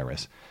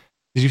coronavirus.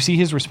 Did you see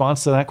his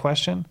response to that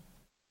question?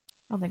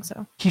 I don't think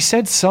so. He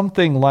said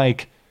something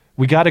like,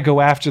 we got to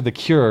go after the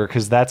cure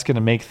because that's going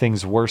to make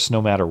things worse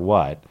no matter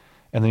what.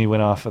 And then he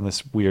went off on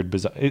this weird,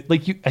 bizarre...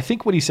 I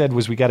think what he said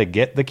was, we got to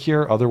get the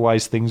cure,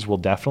 otherwise things will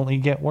definitely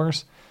get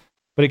worse.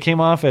 But it came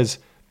off as...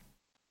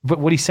 But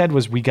what he said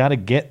was, we got to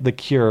get the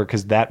cure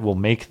because that will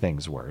make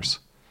things worse.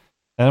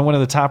 And then one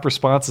of the top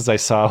responses I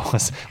saw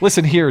was,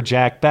 listen here,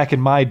 Jack, back in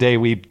my day,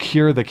 we'd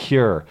cure the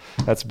cure.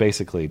 That's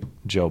basically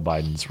Joe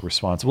Biden's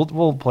response.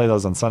 We'll play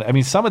those on Sunday. I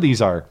mean, some of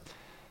these are...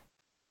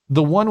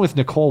 The one with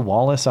Nicole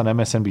Wallace on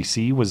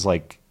MSNBC was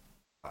like...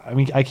 I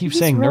mean, I keep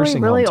saying really,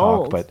 nursing really home talk,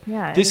 old. but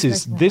Yeah,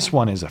 this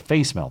one is a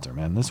face melter,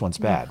 man. This one's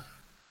bad.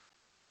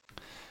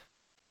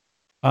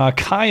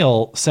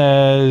 Kyle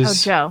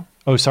says... Joe.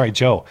 Oh, sorry,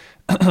 Joe.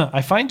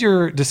 I find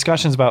your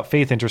discussions about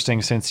faith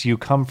interesting since you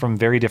come from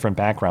very different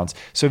backgrounds.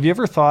 So have you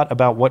ever thought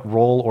about what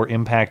role or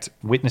impact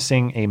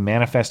witnessing a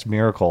manifest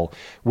miracle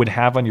would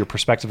have on your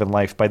perspective in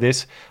life? By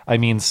this, I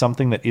mean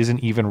something that isn't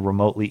even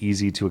remotely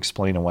easy to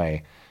explain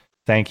away.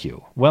 Thank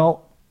you.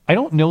 Well, I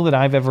don't know that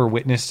I've ever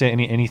witnessed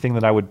anything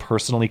that I would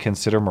personally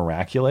consider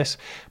miraculous,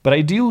 but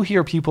I do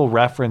hear people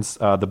reference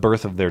the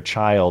birth of their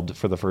child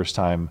for the first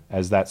time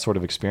as that sort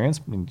of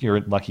experience. I mean,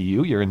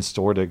 you're in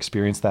store to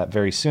experience that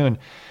very soon.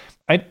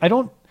 I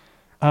don't,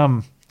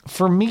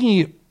 for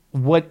me,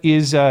 what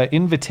is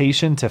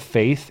invitation to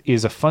faith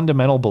is a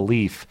fundamental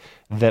belief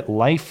that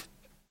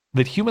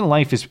human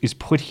life is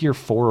put here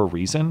for a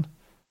reason,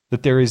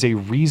 that there is a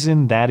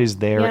reason that is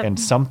there and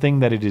something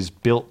that it is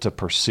built to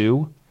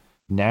pursue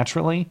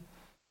naturally.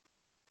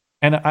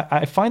 And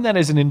I find that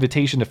as an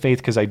invitation to faith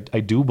because I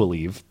do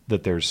believe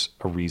that there's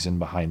a reason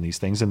behind these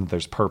things and that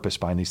there's purpose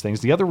behind these things.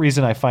 The other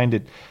reason I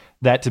find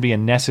that to be a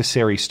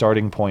necessary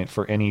starting point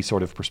for any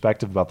sort of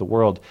perspective about the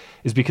world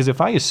is because if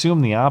I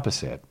assume the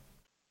opposite,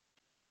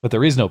 that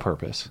there is no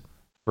purpose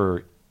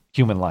for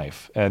human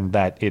life and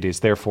that it is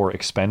therefore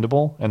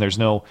expendable and there's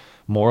no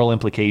moral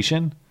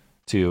implication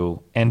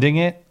to ending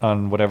it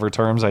on whatever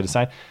terms I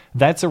decide,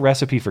 that's a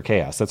recipe for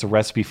chaos. That's a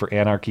recipe for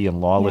anarchy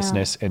and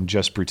lawlessness and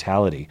just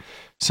brutality.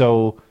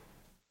 So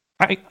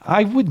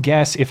I would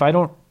guess if I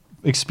don't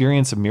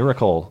experience a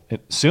miracle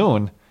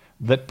soon,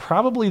 that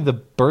probably the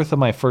birth of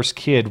my first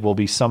kid will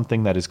be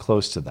something that is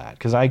close to that.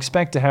 Because I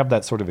expect to have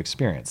that sort of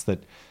experience,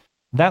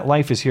 that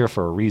life is here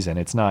for a reason.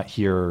 It's not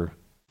here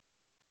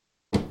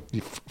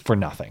for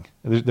nothing.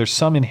 There's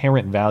some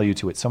inherent value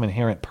to it, some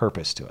inherent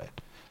purpose to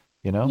it,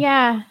 you know?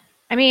 Yeah.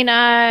 I mean,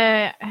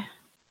 I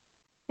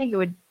think it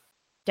would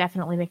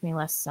definitely make me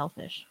less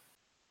selfish.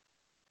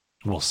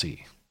 We'll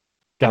see.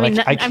 I mean,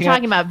 I'm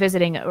talking about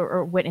visiting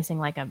or witnessing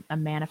like a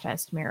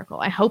manifest miracle.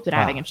 I hope that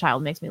having a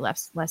child makes me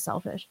less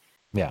selfish.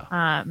 Yeah.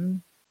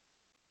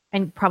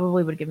 And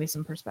probably would give me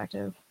some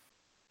perspective.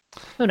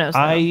 Who knows?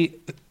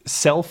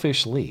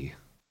 Selfishly,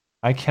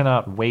 I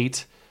cannot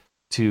wait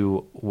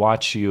to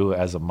watch you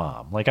as a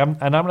mom. Like I'm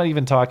not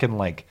even talking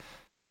like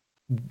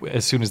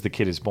as soon as the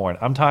kid is born.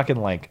 I'm talking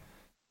like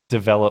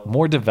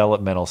more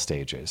developmental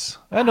stages.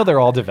 I know they're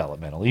all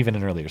developmental, even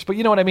in early years, but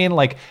you know what I mean?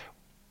 Like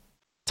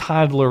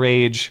toddler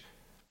age,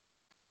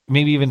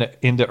 maybe even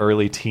into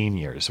early teen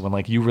years when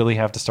like you really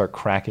have to start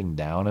cracking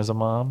down as a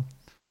mom.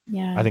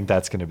 Yeah. I think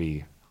that's going to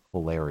be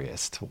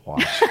hilarious to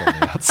watch from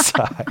the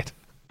outside.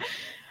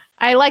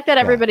 I like that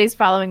everybody's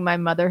following my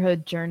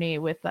motherhood journey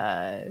with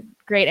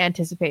great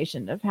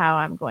anticipation of how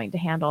I'm going to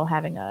handle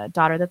having a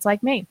daughter that's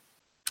like me.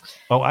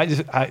 Oh,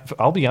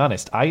 I'll be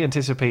honest. I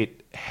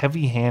anticipate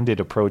heavy-handed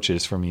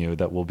approaches from you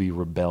that will be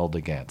rebelled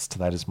against.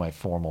 That is my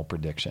formal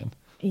prediction.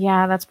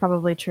 Yeah, that's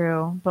probably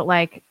true. But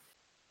like,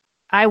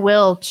 I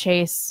will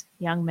chase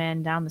young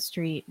men down the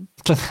street.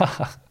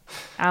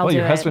 Well,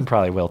 your husband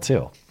probably will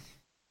too.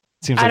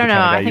 Seems like the kind of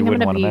guy you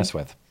wouldn't want to mess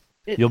with.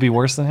 You'll be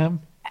worse than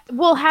him?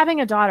 Well,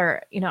 having a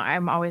daughter, you know,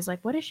 I'm always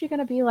like, what is she going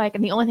to be like?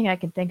 And the only thing I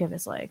can think of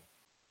is like,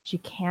 she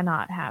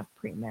cannot have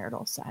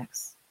premarital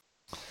sex.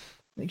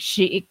 Like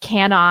it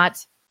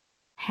cannot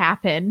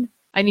happen.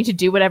 I need to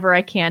do whatever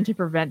I can to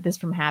prevent this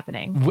from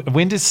happening.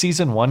 When does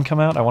season 1 come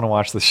out? I want to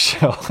watch this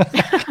show.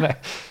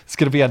 It's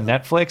going to be on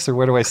Netflix, or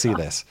where do I see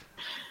this?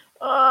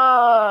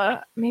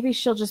 Maybe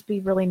she'll just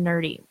be really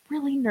nerdy.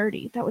 Really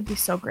nerdy. That would be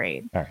so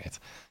great. All right.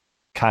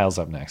 Kyle's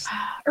up next.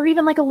 Or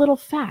even like a little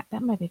fat.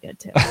 That might be good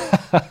too.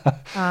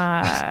 What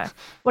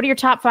are your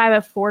top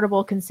 5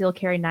 affordable concealed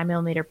carry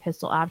 9mm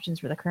pistol options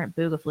for the current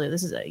Boogaloo?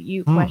 This is a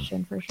you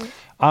question for sure.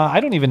 I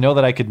don't even know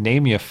that I could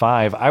name you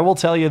 5. I will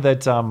tell you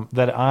that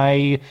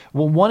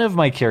one of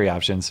my carry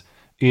options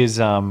is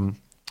a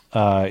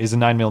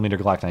 9mm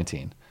Glock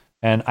 19.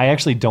 And I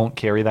actually don't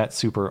carry that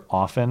super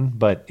often,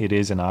 but it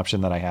is an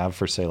option that I have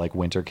for, say, like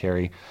winter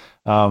carry.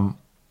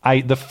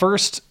 The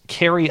first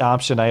carry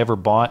option I ever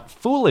bought,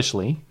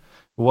 foolishly,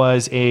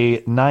 was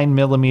a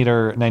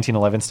 9mm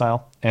 1911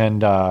 style.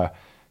 And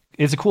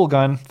it's a cool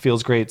gun,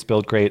 feels great, it's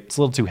built great. It's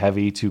a little too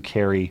heavy to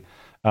carry.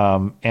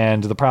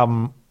 And the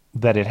problem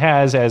that it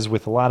has, as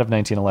with a lot of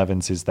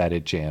 1911s, is that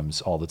it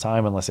jams all the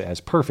time unless it has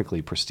perfectly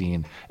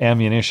pristine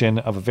ammunition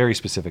of a very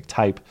specific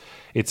type.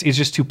 It's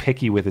just too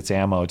picky with its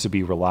ammo to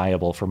be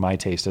reliable for my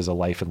taste as a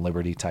life and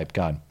liberty type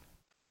gun.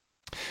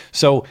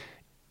 So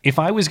if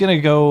I was going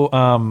to go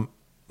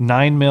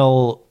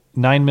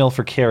 9mm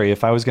for carry,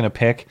 if I was going to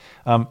pick,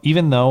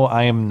 even though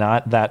I am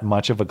not that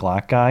much of a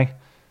Glock guy,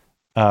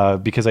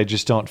 because I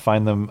just don't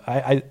find them,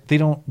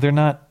 they're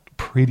not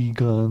pretty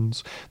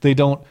guns. They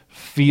don't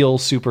feel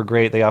super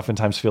great. They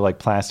oftentimes feel like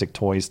plastic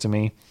toys to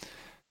me.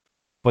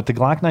 But the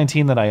Glock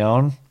 19 that I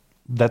own,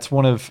 that's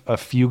one of a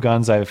few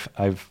guns that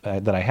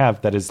I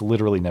have that has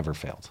literally never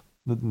failed.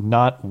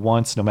 Not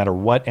once, no matter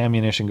what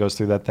ammunition goes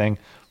through that thing.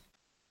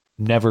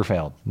 Never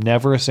failed.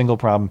 Never a single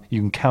problem. You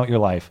can count your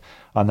life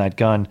on that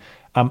gun.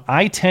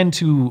 I tend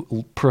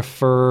to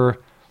prefer,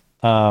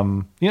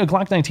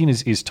 Glock 19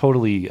 is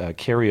totally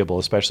carryable,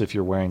 especially if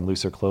you're wearing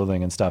looser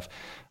clothing and stuff.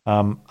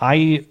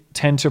 I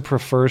tend to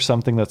prefer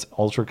something that's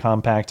ultra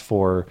compact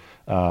for,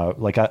 I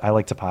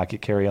like to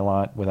pocket carry a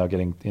lot without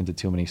getting into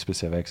too many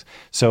specifics.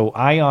 So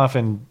I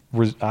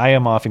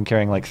am often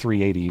carrying like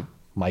 380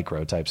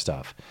 micro type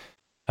stuff.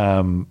 So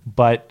I'm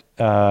not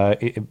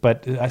going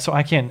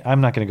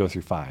to go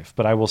through 5,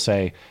 but I will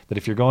say that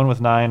if you're going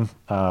with 9,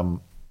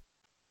 I'm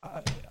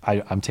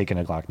taking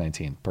a Glock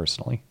 19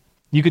 personally.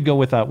 You could go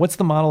with what's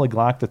the model of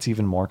Glock that's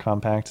even more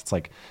compact? It's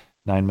like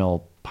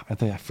 9mm.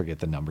 I forget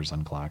the numbers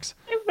on Glocks.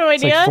 I have no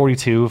idea. It's like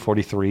 42,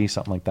 43,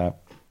 something like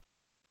that.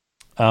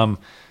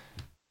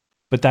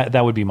 But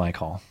that would be my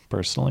call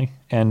personally.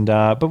 And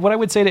but what I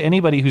would say to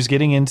anybody who's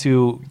getting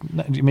into,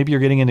 maybe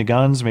you're getting into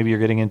guns, maybe you've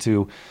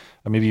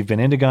been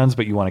into guns,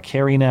 but you want to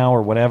carry now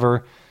or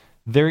whatever.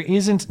 there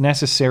isn't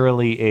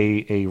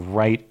necessarily a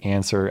right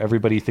answer.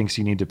 Everybody thinks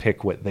you need to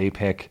pick what they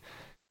pick.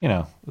 You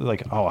know,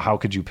 like, oh, how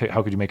could you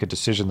make a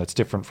decision that's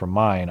different from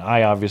mine?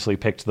 I obviously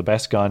picked the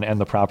best gun and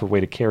the proper way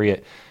to carry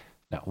it.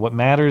 Now, what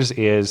matters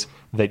is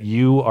that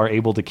you are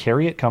able to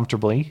carry it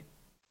comfortably.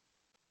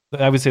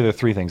 I would say there are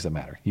three things that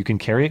matter. You can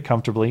carry it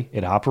comfortably,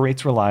 it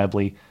operates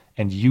reliably,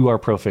 and you are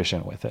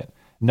proficient with it.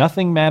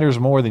 Nothing matters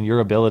more than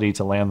your ability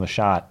to land the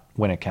shot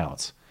when it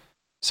counts.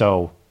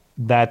 So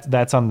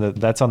that's on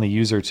the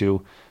user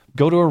to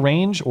go to a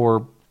range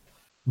or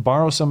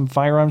borrow some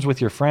firearms with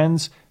your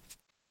friends.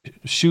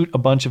 Shoot a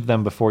bunch of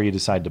them before you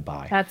decide to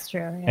buy. That's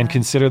true. Yeah. And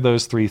consider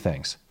those three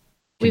things.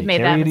 We've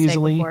made that mistake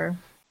before.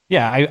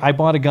 Yeah, I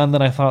bought a gun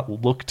that I thought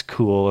looked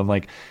cool, and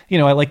like, you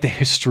know, I like the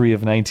history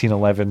of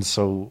 1911,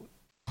 so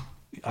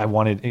I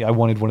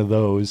wanted one of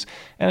those,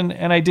 and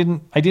I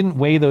didn't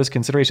weigh those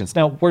considerations.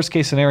 Now, worst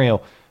case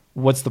scenario,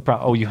 what's the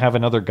problem? Oh, you have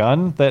another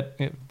gun?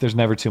 There's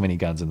never too many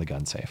guns in the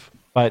gun safe.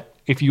 But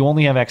if you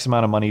only have X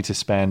amount of money to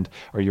spend,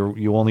 or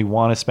you only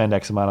want to spend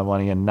X amount of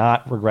money and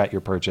not regret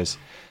your purchase.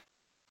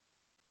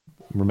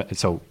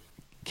 So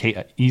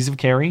ease of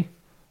carry,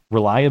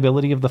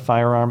 reliability of the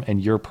firearm,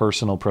 and your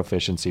personal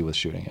proficiency with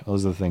shooting it.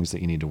 Those are the things that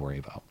you need to worry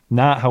about.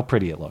 Not how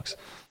pretty it looks.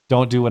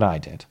 Don't do what I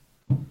did.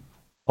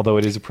 Although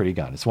it is a pretty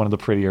gun. It's one of the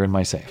prettier in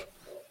my safe.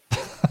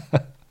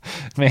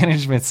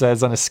 Management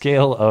says, on a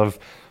scale of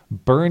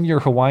burn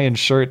your Hawaiian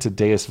shirt to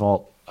Deus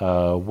Vault,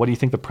 what do you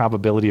think the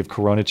probability of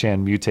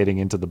Corona-chan mutating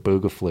into the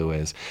Booga-Flu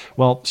is?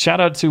 Well,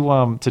 shout out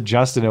to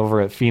Justin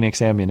over at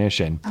Phoenix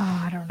Ammunition. Oh,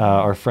 I don't know.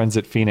 Our friends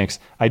at Phoenix.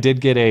 I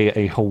did get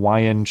a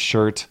Hawaiian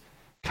shirt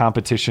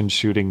competition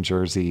shooting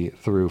jersey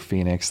through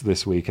Phoenix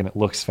this week, and it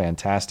looks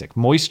fantastic.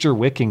 Moisture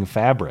wicking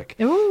fabric.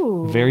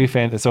 Ooh. Very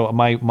fantastic. So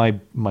my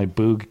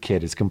Boog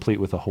kit is complete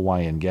with a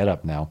Hawaiian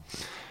getup now.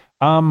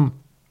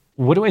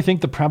 What do I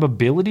think the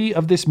probability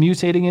of this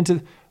mutating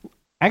into?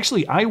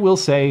 Actually, I will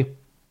say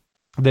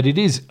that it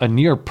is a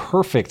near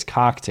perfect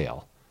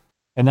cocktail.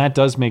 And that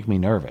does make me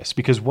nervous,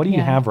 because what do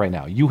you have right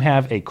now? You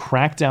have a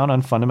crackdown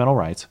on fundamental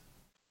rights,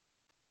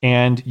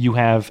 and you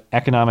have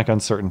economic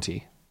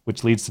uncertainty,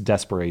 which leads to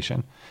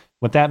desperation.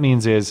 What that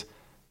means is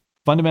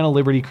fundamental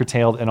liberty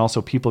curtailed, and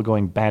also people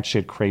going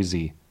batshit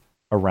crazy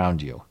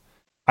around you.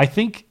 I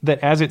think that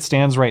as it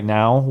stands right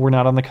now, we're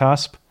not on the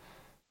cusp.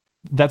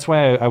 That's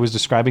why I was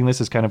describing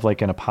this as kind of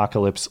like an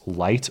apocalypse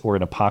light or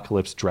an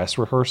apocalypse dress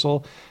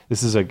rehearsal.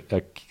 This is an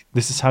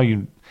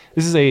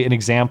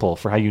example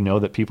for how you know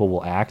that people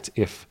will act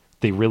if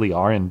they really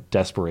are in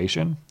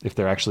desperation, if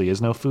there actually is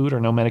no food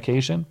or no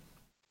medication.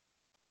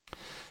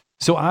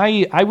 So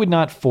I would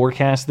not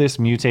forecast this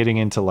mutating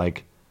into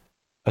like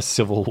a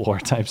civil war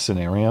type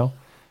scenario,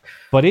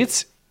 but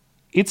it's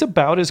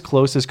about as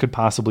close as could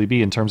possibly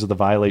be in terms of the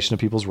violation of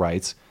people's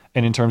rights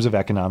and in terms of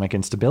economic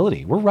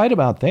instability. We're right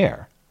about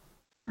there.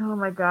 Oh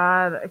my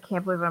God, I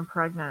can't believe I'm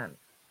pregnant.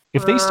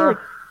 If they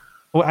start,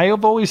 well, I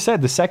have always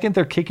said the second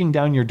they're kicking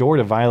down your door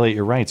to violate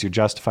your rights, you're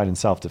justified in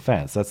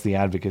self-defense. That's the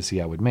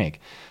advocacy I would make.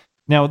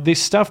 Now,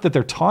 this stuff that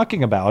they're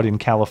talking about in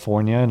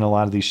California and a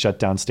lot of these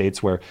shutdown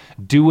states where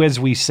do as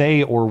we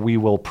say or we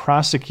will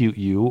prosecute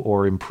you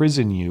or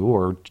imprison you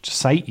or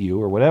cite you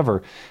or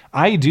whatever,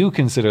 I do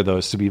consider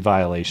those to be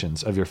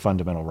violations of your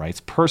fundamental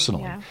rights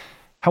personally. Yeah.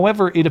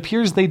 However, it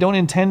appears they don't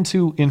intend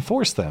to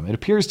enforce them. It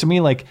appears to me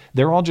like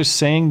they're all just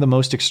saying the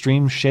most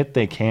extreme shit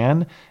they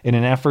can in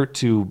an effort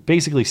to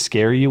basically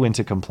scare you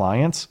into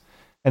compliance.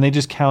 And they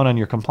just count on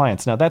your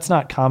compliance. Now, that's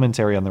not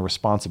commentary on the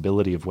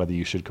responsibility of whether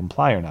you should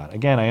comply or not.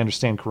 Again, I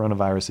understand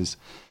coronavirus is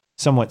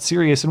somewhat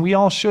serious, and we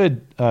all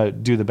should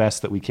do the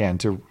best that we can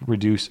to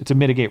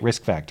mitigate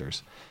risk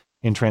factors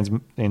in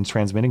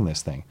transmitting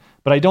this thing.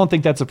 But I don't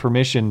think that's a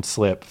permission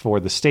slip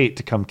for the state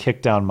to come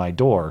kick down my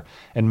door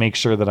and make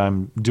sure that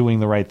I'm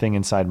doing the right thing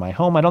inside my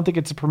home. I don't think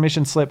it's a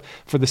permission slip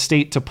for the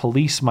state to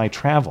police my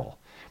travel.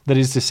 That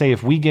is to say,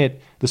 if we get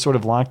the sort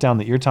of lockdown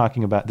that you're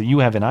talking about, that you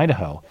have in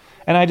Idaho,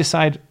 and I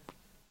decide,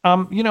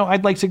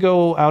 I'd like to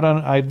go out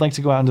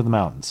into the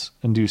mountains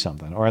and do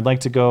something, or I'd like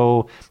to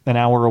go an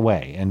hour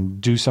away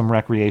and do some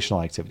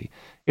recreational activity.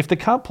 If the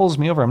cop pulls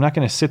me over, I'm not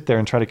going to sit there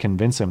and try to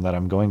convince him that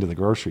I'm going to the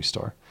grocery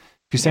store.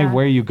 If you say,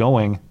 where are you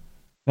going?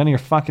 None of your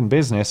fucking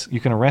business. You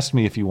can arrest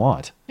me if you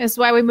want. That's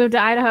why we moved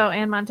to Idaho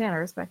and Montana,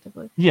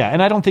 respectively. Yeah,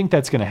 and I don't think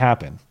that's going to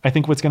happen. I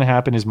think what's going to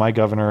happen is my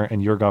governor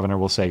and your governor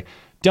will say,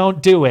 don't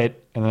do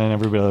it. And then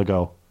everybody will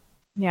go,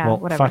 well,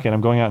 whatever. Fuck it.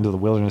 I'm going out into the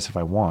wilderness if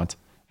I want.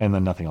 And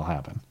then nothing will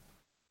happen.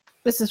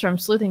 This is from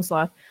Sleuthing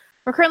Sloth.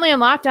 We're currently in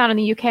lockdown in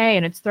the UK,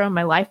 and it's thrown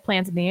my life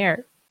plans in the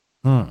air.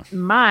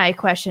 My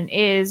question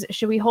is,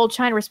 should we hold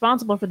China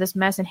responsible for this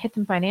mess and hit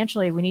them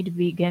financially? We need to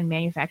begin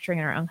manufacturing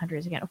in our own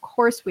countries again. Of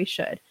course we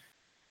should.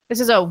 This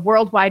is a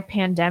worldwide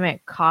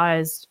pandemic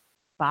caused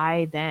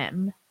by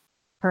them,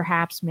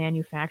 perhaps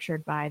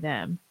manufactured by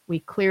them.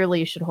 We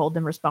clearly should hold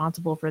them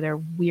responsible for their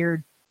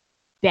weird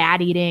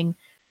bat eating,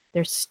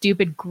 their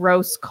stupid,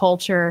 gross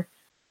culture.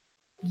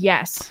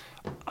 Yes.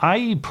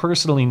 I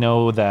personally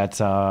know that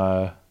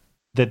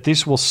that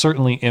this will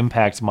certainly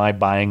impact my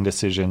buying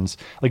decisions.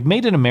 Like,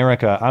 Made in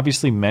America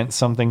obviously meant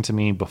something to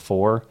me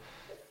before,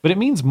 but it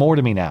means more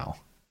to me now.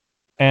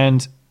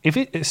 And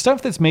if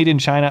stuff that's made in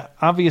China,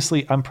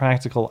 obviously I'm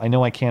practical. I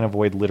know I can't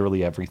avoid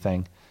literally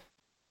everything.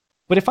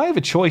 But if I have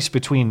a choice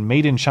between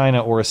made in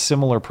China or a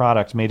similar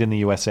product made in the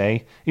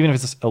USA, even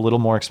if it's a little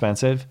more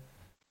expensive,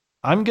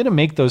 I'm going to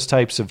make those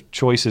types of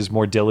choices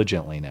more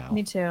diligently now.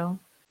 Me too.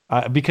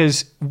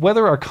 Because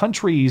whether our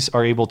countries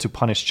are able to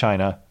punish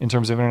China in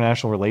terms of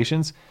international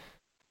relations,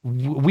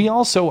 we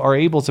also are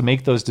able to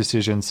make those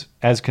decisions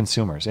as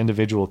consumers,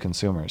 individual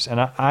consumers.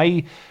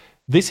 And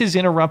this has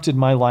interrupted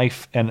my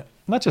life, and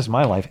not just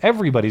my life,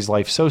 everybody's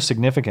life so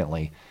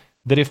significantly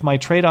that if my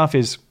trade-off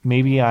is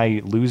maybe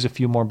I lose a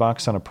few more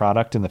bucks on a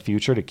product in the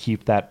future to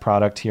keep that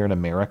product here in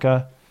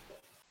America,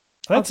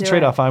 that's a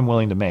trade-off I'm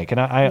willing to make. And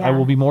I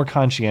will be more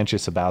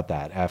conscientious about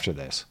that after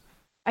this.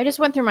 I just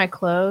went through my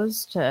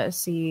clothes to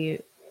see,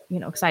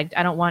 because I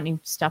don't want any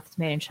stuff that's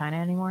made in China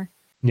anymore.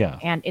 Yeah.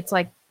 And it's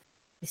like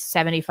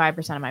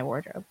 75% of my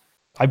wardrobe.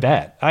 I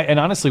bet. And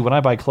honestly, when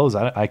I buy clothes,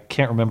 I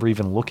can't remember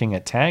even looking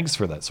at tags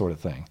for that sort of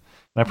thing.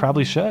 And I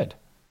probably should.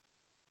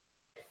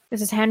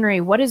 This is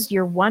Henry. What is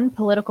your one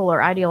political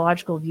or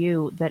ideological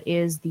view that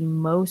is the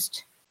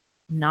most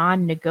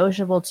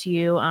non-negotiable to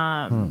you?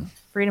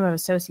 Freedom of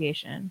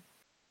association.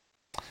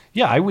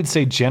 Yeah, I would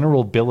say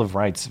general Bill of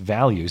Rights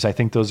values. I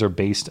think those are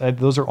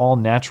those are all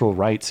natural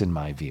rights in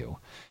my view.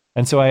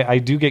 And so I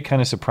do get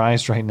kind of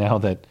surprised right now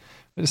that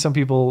some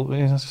people,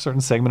 a certain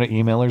segment of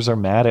emailers are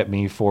mad at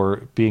me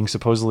for being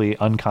supposedly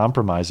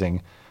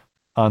uncompromising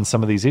on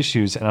some of these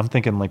issues. And I'm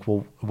thinking like,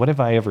 well, what have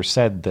I ever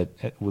said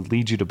that would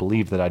lead you to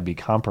believe that I'd be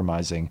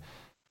compromising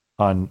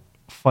on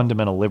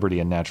fundamental liberty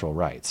and natural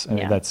rights? I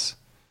mean,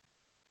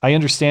 I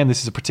understand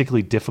this is a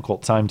particularly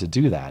difficult time to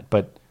do that,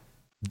 but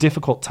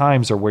difficult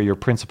times are where your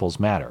principles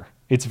matter.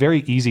 It's very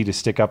easy to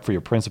stick up for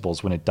your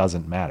principles when it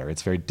doesn't matter.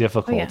 It's very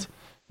difficult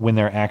when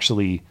they're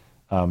actually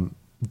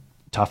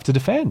tough to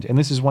defend. And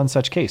this is one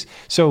such case.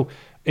 So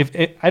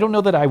I don't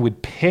know that I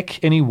would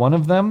pick any one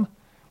of them.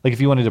 Like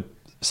if you wanted to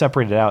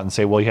separate it out and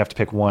say, well, you have to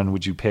pick one,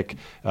 would you pick,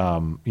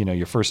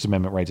 your First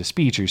Amendment right to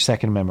speech or your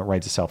Second Amendment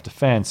right to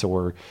self-defense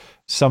or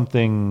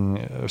something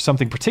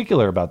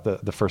particular about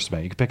the First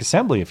Amendment? You could pick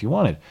assembly if you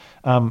wanted.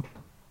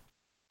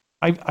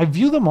 I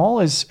view them all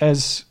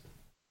as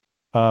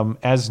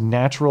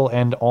natural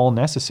and all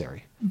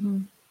necessary. Mm-hmm.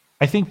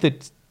 I think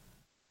that,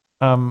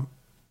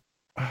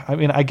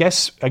 I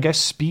guess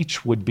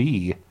speech would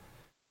be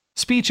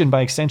speech, and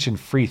by extension,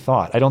 free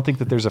thought. I don't think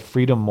that there's a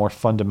freedom more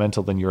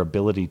fundamental than your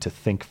ability to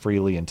think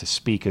freely and to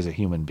speak as a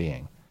human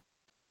being.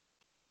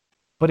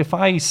 But if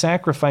I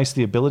sacrifice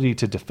the ability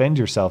to defend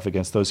yourself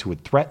against those who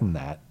would threaten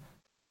that,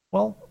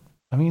 well,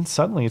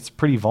 suddenly it's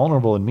pretty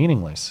vulnerable and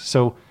meaningless.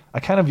 So I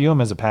kind of view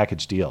them as a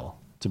package deal,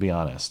 to be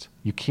honest.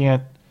 You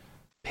can't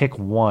pick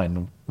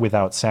one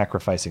without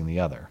sacrificing the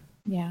other.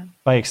 Yeah.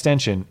 By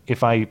extension,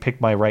 if I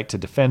pick my right to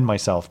defend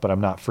myself, but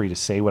I'm not free to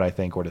say what I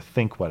think or to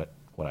think what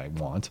I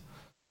want,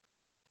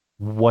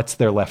 what's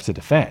there left to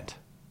defend?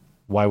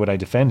 Why would I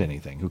defend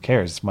anything? Who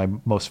cares? My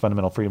most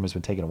fundamental freedom has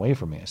been taken away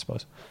from me, I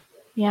suppose.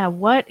 Yeah,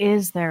 what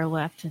is there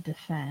left to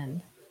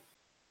defend?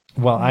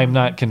 Well, I'm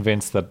not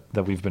convinced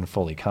that we've been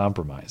fully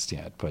compromised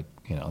yet, but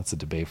it's a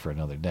debate for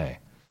another day.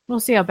 We'll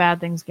see how bad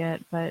things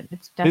get, but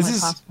it's definitely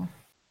possible.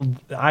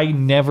 I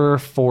never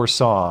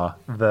foresaw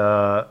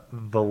the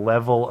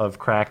level of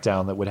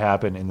crackdown that would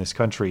happen in this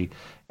country,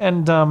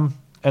 and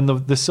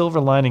the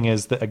silver lining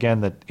is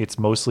that it's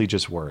mostly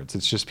just words.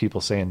 It's just people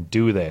saying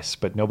do this,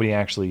 but nobody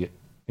actually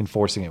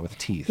enforcing it with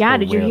teeth. Yeah,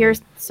 did you hear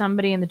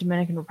somebody in the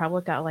Dominican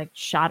Republic got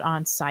shot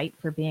on sight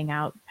for being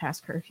out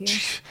past curfew?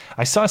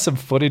 I saw some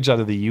footage out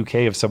of the UK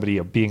of somebody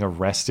being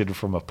arrested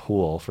from a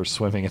pool for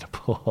swimming in a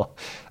pool.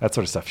 That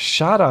sort of stuff.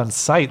 Shot on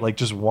sight,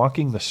 just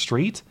walking the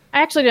street.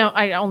 I actually don't.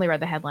 I only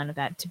read the headline of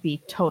that, to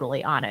be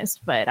totally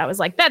honest. But I was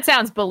like, that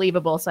sounds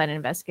believable, so I didn't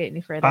investigate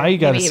any further. I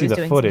got to see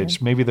the footage.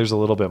 Something. Maybe there's a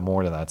little bit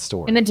more to that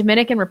story. In the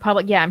Dominican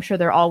Republic, yeah, I'm sure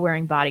they're all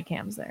wearing body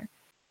cams there.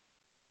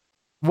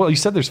 Well, you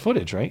said there's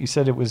footage, right? You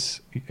said it was.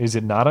 Is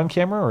it not on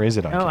camera or is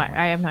it on camera?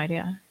 I have no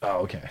idea. Oh,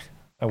 okay.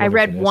 I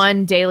read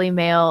one Daily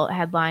Mail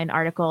headline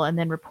article and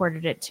then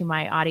reported it to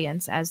my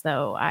audience as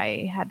though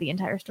I had the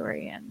entire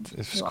story. And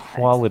it's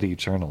quality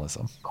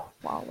journalism.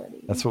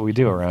 Quality. That's what we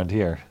do around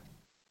here.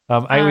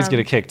 I always get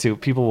a kick too.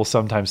 People will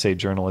sometimes say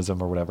journalism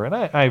or whatever, and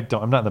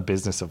I'm not in the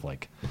business of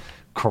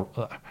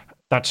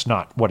that's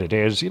not what it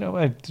is.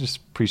 I just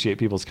appreciate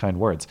people's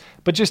kind words.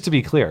 But just to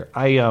be clear,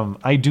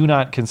 I do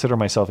not consider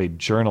myself a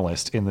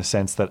journalist in the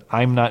sense that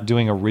I'm not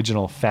doing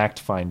original fact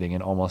finding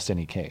in almost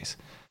any case.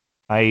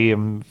 I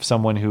am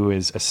someone who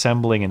is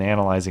assembling and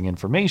analyzing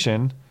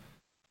information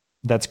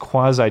that's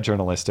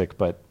quasi-journalistic,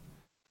 but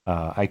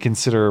I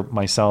consider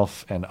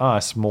myself and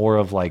us more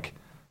of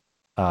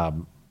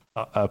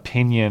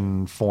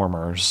opinion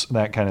formers,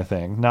 that kind of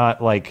thing.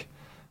 Not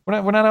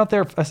we're not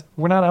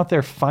out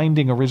there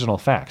finding original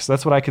facts.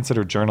 That's what I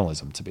consider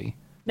journalism to be.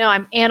 No,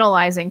 I'm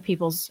analyzing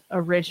people's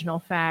original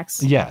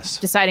facts. Yes.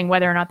 Deciding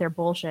whether or not they're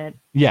bullshit.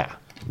 Yeah,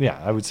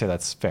 I would say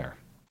that's fair.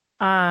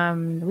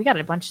 We got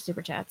a bunch of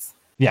super chats.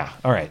 Yeah.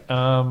 All right.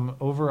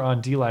 Over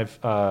on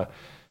DLive,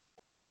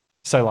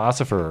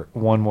 Silosopher,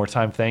 one more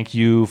time, thank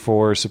you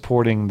for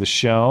supporting the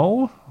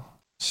show.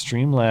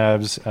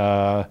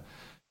 Streamlabs,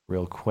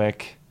 real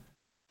quick.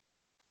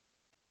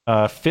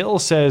 Phil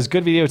says,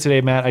 good video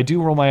today, Matt. I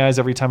do roll my eyes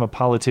every time a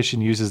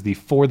politician uses the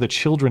for the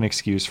children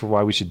excuse for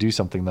why we should do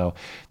something, though.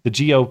 The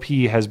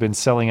GOP has been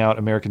selling out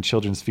American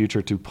children's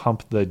future to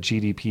pump the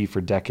GDP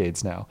for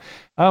decades now.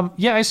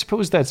 Yeah, I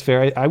suppose that's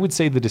fair. I would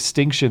say the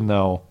distinction,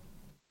 though,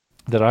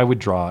 that I would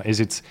draw is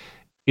it's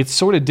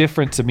sort of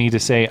different to me to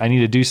say I need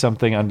to do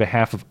something on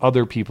behalf of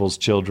other people's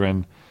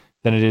children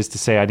than it is to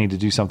say I need to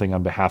do something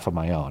on behalf of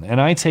my own.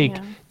 And I take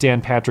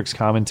Dan Patrick's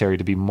commentary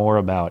to be more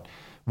about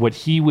what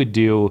he would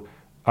do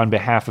on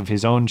behalf of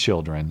his own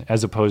children,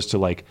 as opposed to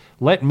like,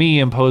 let me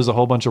impose a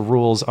whole bunch of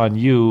rules on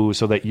you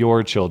so that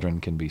your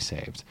children can be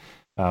saved.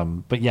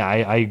 But yeah,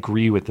 I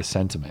agree with the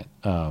sentiment.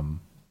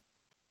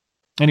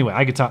 Anyway,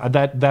 I could talk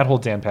that whole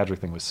Dan Patrick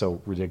thing was so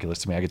ridiculous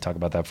to me. I could talk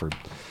about that for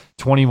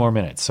 20 more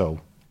minutes.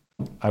 So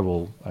I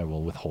will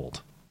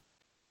withhold.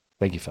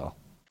 Thank you, Phil.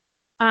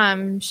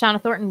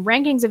 Shauna Thornton,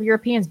 rankings of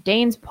Europeans,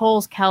 Danes,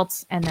 Poles,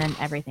 Celts, and then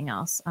everything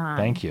else.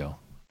 Thank you.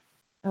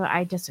 Oh,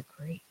 I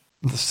disagree.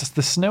 The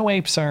snow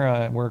apes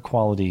are we're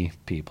quality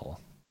people.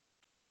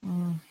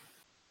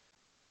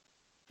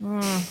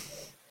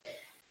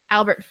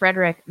 Albert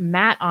Frederick,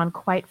 Matt on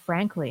Quite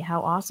Frankly.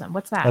 How awesome.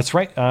 What's that? That's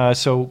right.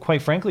 So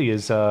Quite Frankly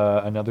is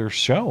another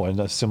show, and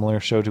a similar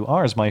show to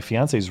ours. My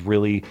fiance is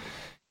really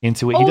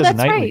into it. He does a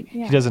nightly. Right.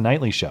 Yeah. He does a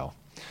nightly show.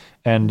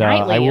 And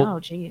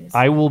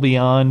I will be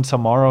on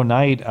tomorrow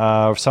night,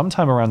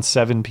 sometime around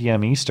 7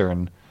 p.m.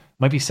 Eastern.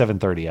 Might be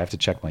 7:30. I have to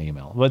check my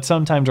email. But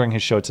sometime during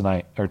his show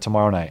tonight or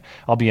tomorrow night,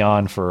 I'll be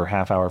on for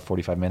half hour,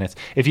 45 minutes.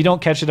 If you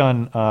don't catch it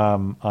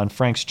on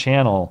Frank's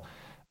channel,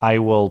 I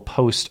will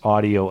post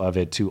audio of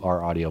it to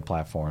our audio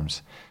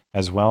platforms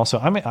as well. So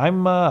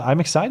I'm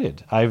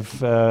excited. I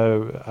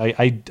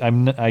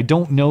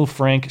don't know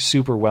Frank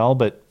super well,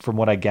 but from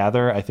what I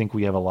gather, I think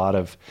we have a lot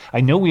of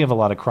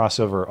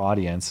crossover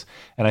audience,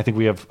 and I think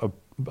we have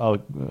a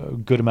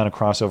good amount of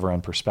crossover on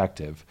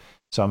perspective.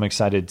 So I'm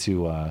excited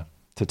to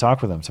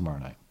talk with him tomorrow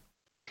night.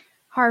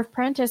 Harv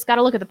Prentice, got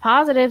to look at the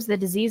positives. The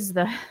disease is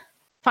the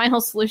final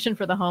solution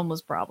for the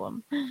homeless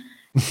problem.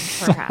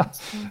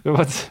 Perhaps.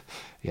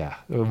 Yeah,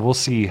 we'll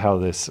see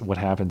what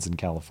happens in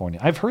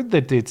California. I've heard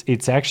that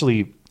it's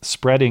actually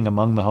spreading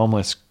among the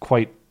homeless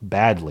quite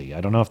badly.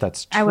 I don't know if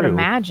that's true. I would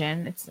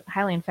imagine it's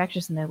highly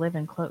infectious and they live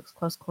in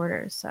close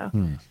quarters. So,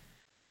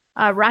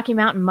 Rocky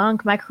Mountain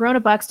Monk, my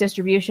Corona Bucks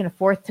distribution: a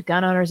fourth to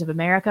Gun Owners of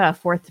America, a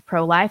fourth to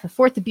Pro-Life, a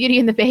fourth to Beauty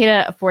and the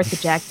Beta, a fourth to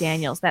Jack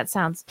Daniels. That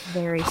sounds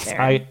very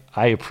fair.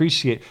 I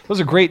appreciate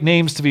those are great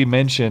names to be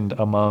mentioned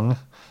among.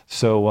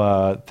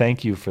 So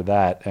thank you for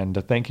that,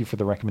 and thank you for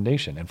the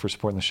recommendation and for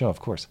supporting the show, of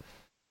course.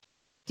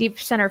 Deep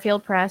Center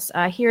Field Press.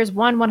 Here's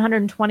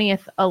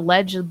 1/120th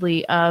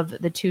allegedly of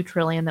the $2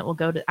 trillion that will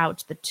go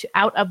out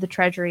of the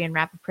Treasury and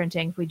rapid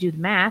printing. If we do the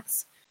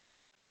maths,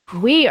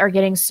 we are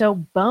getting so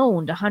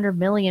boned. 100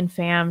 million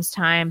FAMs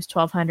times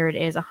 1,200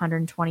 is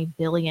 120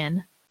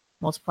 billion.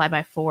 Multiplied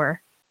by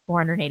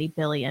 480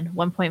 billion.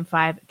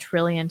 1.5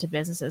 trillion to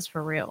businesses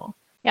for real.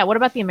 Yeah. What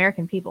about the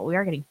American people? We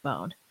are getting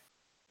boned.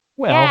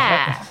 Well,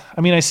 yeah.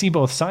 I see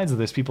both sides of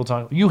this. People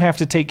talk, you have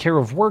to take care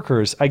of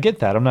workers. I get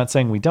that. I'm not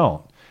saying we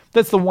don't.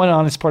 That's the one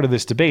honest part of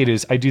this debate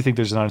is I do think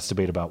there's an honest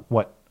debate about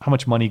how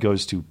much money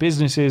goes to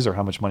businesses or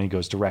how much money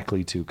goes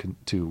directly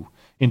to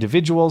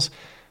individuals.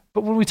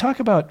 But when we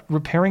talk about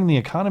repairing the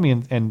economy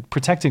and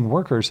protecting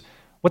workers,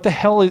 what the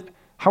hell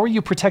how are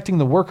you protecting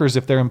the workers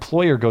if their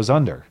employer goes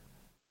under?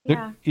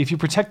 Yeah. If you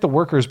protect the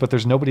workers, but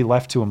there's nobody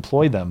left to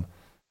employ them,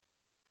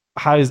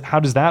 how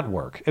does that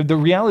work? The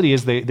reality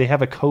is they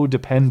have a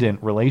codependent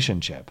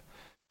relationship.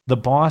 The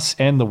boss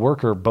and the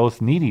worker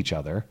both need each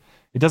other.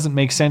 It doesn't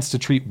make sense to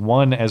treat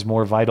one as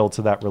more vital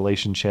to that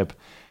relationship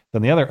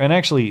than the other. And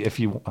actually,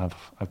 I'd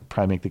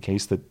probably make the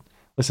case that,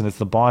 listen, it's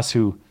the boss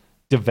who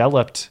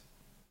developed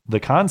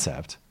the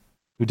concept,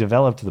 who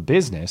developed the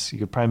business. You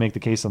could probably make the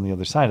case on the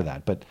other side of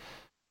that. But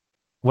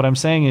what I'm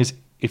saying is,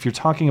 if you're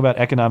talking about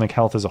economic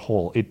health as a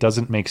whole, it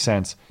doesn't make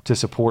sense to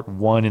support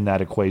one in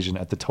that equation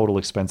at the total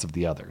expense of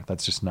the other.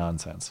 That's just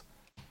nonsense.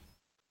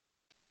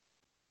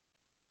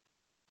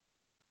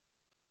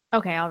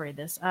 Okay, I'll read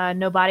this.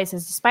 Nobody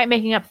says, despite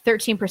making up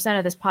 13%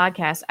 of this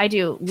podcast, I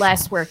do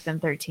less work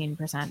than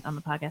 13% on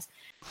the podcast.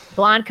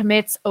 Blonde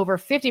commits over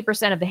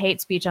 50% of the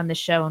hate speech on this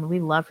show, and we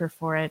love her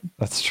for it.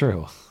 That's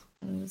true.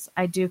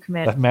 I do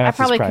commit. I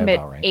probably commit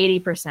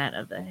 80%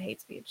 of the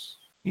hate speech.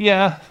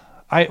 Yeah.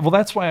 Well,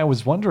 that's why I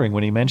was wondering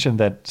when he mentioned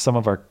that some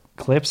of our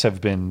clips have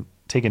been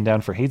taken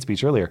down for hate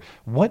speech earlier.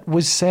 What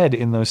was said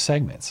in those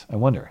segments? I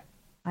wonder.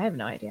 I have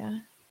no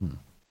idea.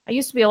 I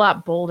used to be a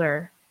lot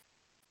bolder.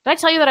 Did I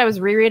tell you that I was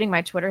rereading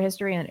my Twitter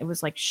history and it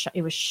was like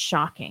it was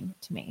shocking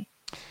to me,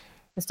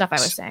 the stuff I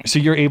was saying. So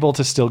you're able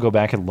to still go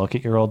back and look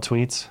at your old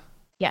tweets?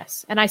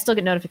 Yes, and I still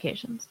get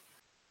notifications.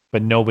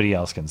 But nobody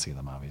else can see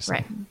them, obviously.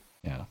 Right.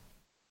 Yeah.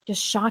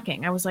 just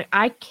shocking. I was like,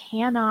 I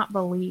cannot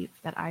believe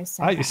that I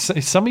said that.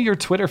 Some of your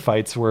Twitter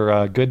fights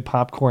were good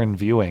popcorn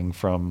viewing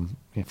from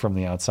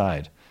the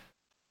outside.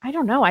 I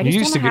don't know. I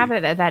just don't have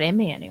that in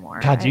me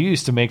anymore. God, you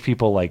used to make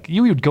people like,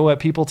 you would go at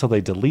people till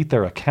they delete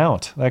their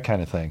account, that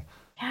kind of thing.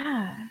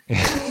 Yeah.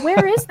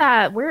 Where is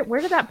that? Where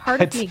did that part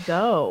of me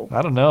go?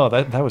 I don't know.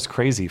 That was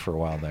crazy for a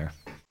while there.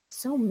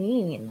 So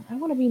mean. I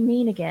want to be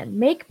mean again.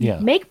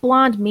 Make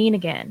blonde mean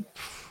again.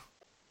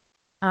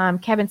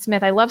 Kevin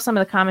Smith, I love some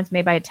of the comments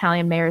made by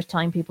Italian mayors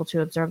telling people to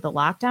observe the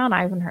lockdown.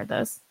 I haven't heard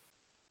this.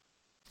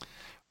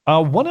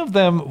 One of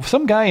them,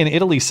 some guy in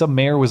Italy, some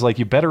mayor was like,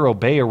 you better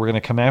obey or we're going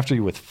to come after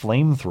you with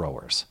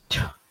flamethrowers.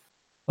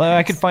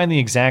 I could find the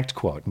exact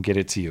quote and get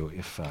it to you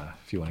if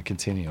you want to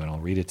continue, and I'll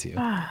read it to you.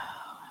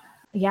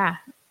 Yeah.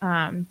 Do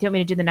you want me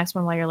to do the next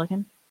one while you're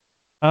looking?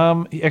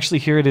 Actually,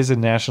 here it is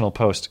in National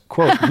Post.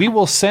 Quote, we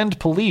will send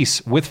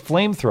police with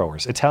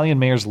flamethrowers. Italian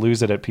mayors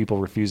lose it at people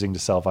refusing to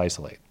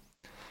self-isolate.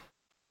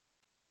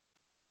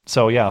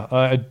 So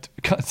yeah,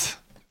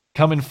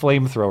 come and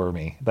flamethrower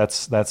me.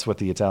 That's what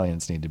the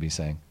Italians need to be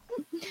saying.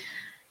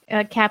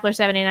 Kepler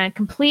 79,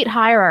 complete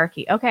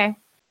hierarchy. Okay.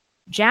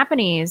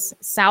 Japanese,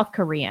 South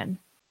Korean,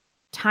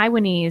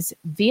 Taiwanese,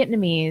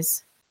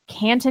 Vietnamese,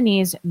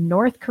 Cantonese,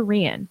 North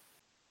Korean,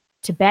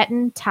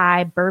 Tibetan,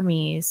 Thai,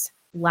 Burmese,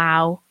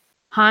 Lao,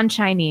 Han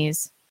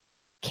Chinese,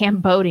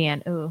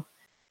 Cambodian,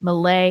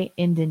 Malay,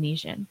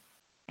 Indonesian,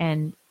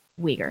 and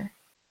Uyghur.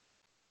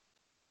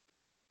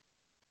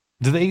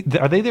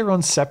 Are they their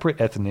own separate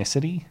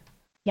ethnicity?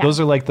 Yeah. Those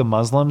are like the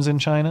Muslims in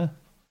China?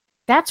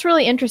 That's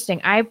really interesting.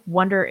 I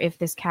wonder if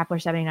this Kepler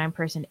 79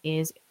 person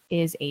is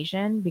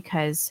Asian,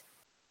 because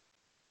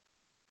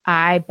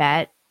I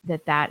bet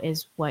that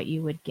is what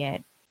you would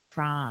get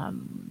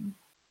from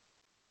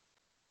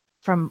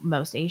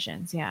most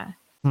Asians. Yeah.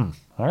 All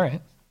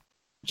right.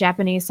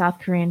 Japanese, South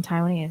Korean,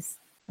 Taiwanese.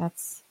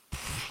 That's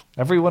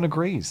everyone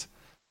agrees.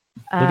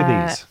 Look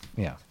at these.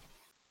 Yeah.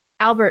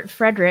 Albert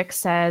Frederick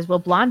says, will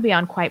Blonde be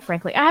on? Quite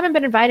frankly, I haven't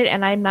been invited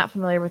and I'm not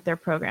familiar with their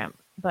program,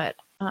 but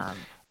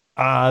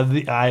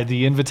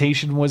the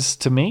invitation was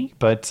to me,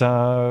 but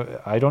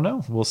I don't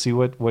know. We'll see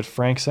what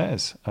Frank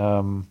says.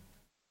 Who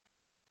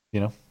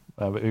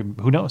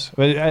knows?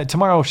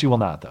 Tomorrow she will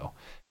not, though.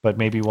 But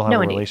maybe we'll have a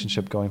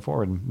relationship going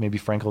forward, and maybe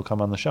Frank will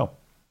come on the show.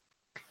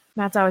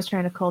 Matt's always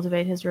trying to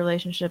cultivate his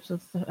relationships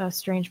with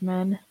strange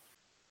men.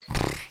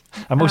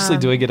 I'm mostly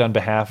doing it on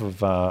behalf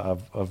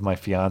of my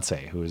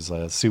fiance, who is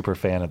a super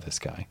fan of this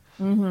guy.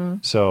 Mm-hmm.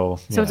 So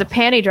it's a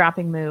panty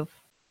dropping move.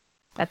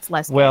 That's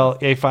less. Well,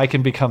 if I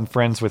can become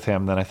friends with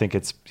him, then I think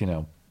it's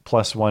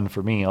 +1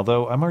 for me.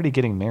 Although I'm already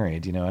getting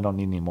married, I don't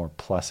need any more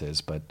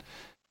pluses. But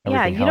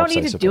yeah, you don't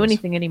need to do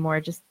anything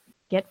anymore. Just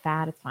get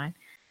fat. It's fine.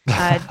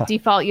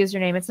 Default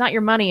username. It's not your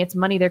money. It's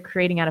money they're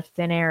creating out of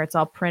thin air. It's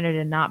all printed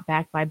and not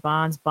backed by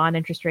bonds. Bond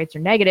interest rates are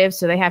negative,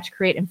 so they have to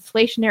create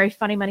inflationary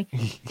funny money.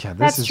 Yeah,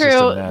 that's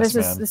true. This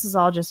is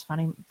all just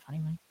funny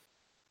money.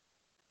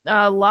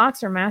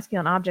 Locks are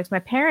masculine objects. My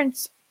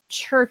parents'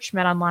 church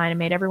met online and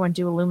made everyone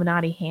do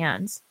Illuminati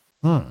hands.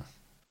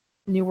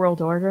 New World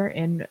Order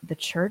in the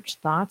church.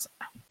 Thoughts?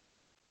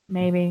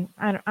 Maybe.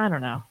 I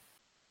don't know.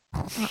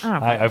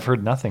 I've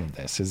heard nothing of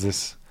this. Is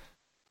this?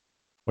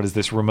 What is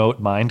this, remote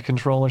mind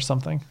control or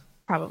something?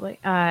 Probably.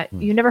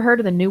 You never heard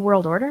of the New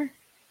World Order?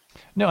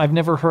 No, I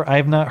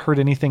have not heard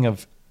anything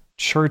of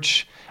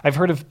church. I've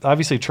heard of,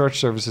 obviously, church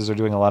services are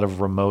doing a lot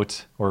of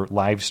remote or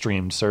live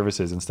streamed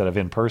services instead of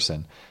in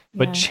person.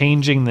 But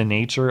changing the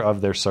nature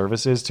of their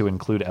services to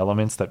include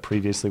elements that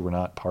previously were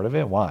not part of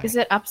it, why? Is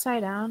it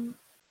upside down?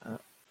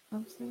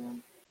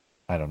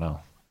 I don't know.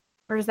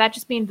 Or does that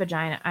just mean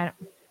vagina?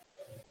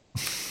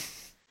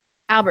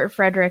 Albert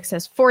Frederick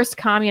says, forced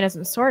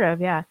communism, sort of,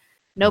 yeah.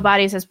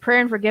 Nobody says prayer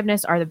and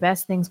forgiveness are the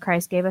best things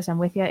Christ gave us. I'm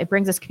with you. It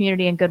brings us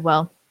community and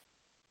goodwill.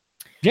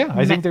 Yeah,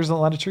 I think there's a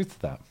lot of truth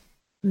to that.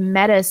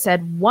 Meta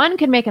said one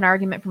could make an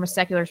argument from a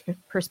secular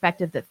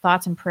perspective that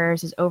thoughts and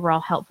prayers is overall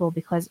helpful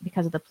because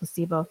of the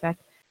placebo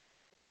effect.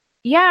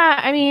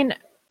 Yeah, I mean,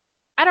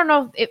 I don't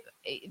know if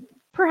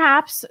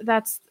perhaps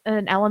that's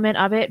an element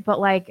of it, but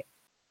like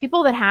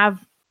people that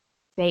have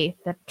faith,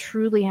 that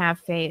truly have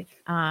faith,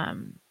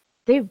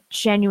 they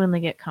genuinely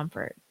get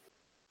comfort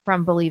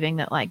from believing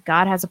that like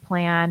God has a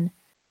plan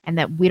and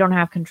that we don't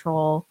have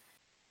control.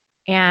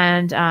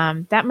 And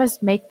that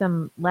must make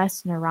them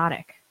less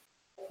neurotic.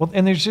 Well,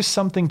 and there's just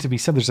something to be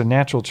said. There's a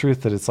natural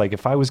truth that it's like,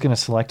 if I was going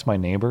to select my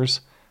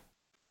neighbors,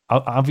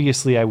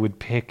 obviously I would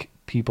pick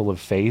people of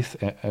faith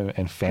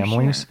and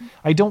families. Sure.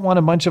 I don't want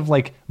a bunch of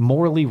like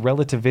morally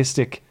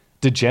relativistic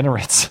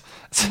degenerates.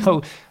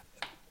 So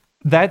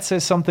that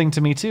says something to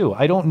me too.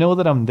 I don't know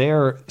that I'm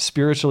there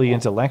spiritually,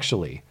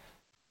 intellectually,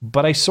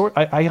 but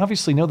I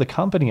obviously know the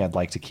company I'd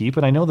like to keep,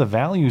 and I know the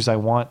values I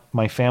want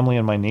my family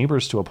and my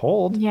neighbors to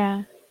uphold.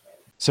 Yeah.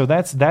 So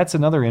that's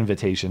another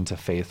invitation to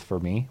faith for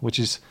me, which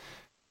is,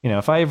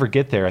 if I ever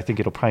get there, I think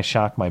it'll probably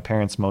shock my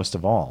parents most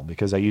of all,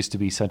 because I used to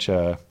be such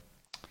a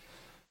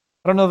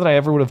I don't know that I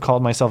ever would have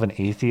called myself an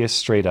atheist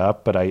straight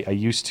up, but I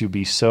used to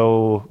be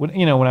so, when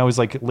I was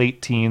like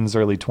late teens,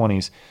 early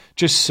 20s,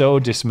 just so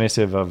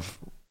dismissive of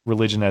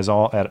religion as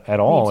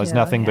all as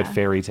nothing but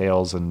fairy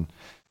tales and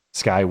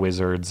sky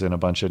wizards and a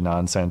bunch of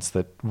nonsense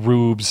that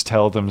rubes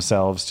tell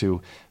themselves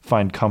to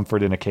find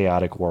comfort in a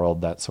chaotic world,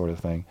 that sort of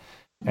thing.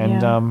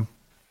 And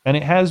and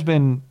it has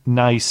been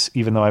nice,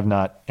 even though I've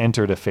not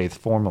entered a faith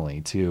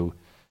formally,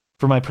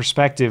 for my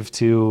perspective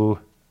to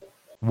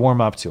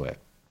warm up to it.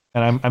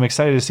 And I'm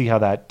excited to see how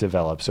that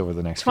develops over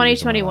the next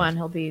 2021,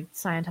 he'll be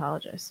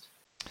Scientologist.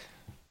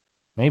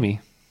 Maybe.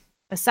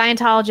 A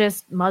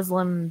Scientologist,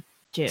 Muslim,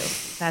 Jew.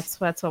 That's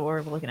what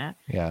we're looking at.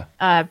 Yeah.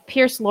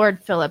 Pierce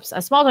Lord Phillips,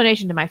 a small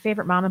donation to my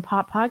favorite mom and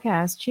pop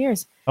podcast.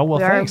 Cheers. Oh, well,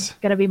 thanks.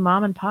 We're going to be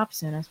mom and pop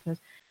soon, I suppose.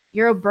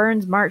 Euro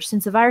Burns March.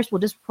 Since the virus will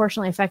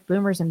disproportionately affect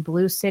boomers in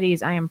blue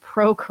cities, I am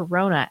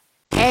pro-corona.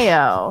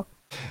 Ayo.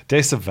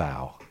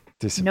 Disavow.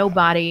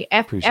 Nobody.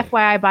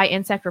 FYI, buy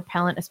insect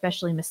repellent,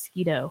 especially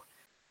mosquito.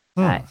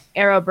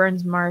 Arrow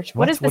Burns March.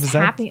 What is this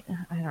happy?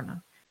 I don't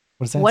know.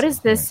 What is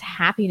this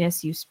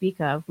happiness you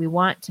speak of? We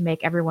want to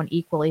make everyone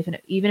equal, even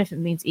if it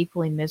means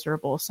equally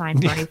miserable.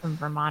 Signed, Bernie from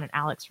Vermont and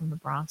Alex from the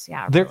Bronx.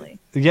 Yeah, really.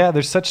 Yeah,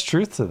 there's such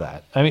truth to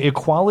that. I mean,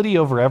 equality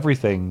over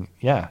everything.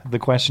 Yeah, the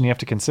question you have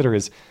to consider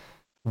is,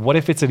 what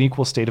if it's an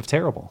equal state of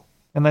terrible?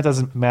 And that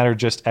doesn't matter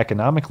just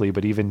economically,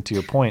 but even to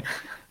your point,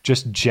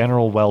 just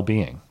general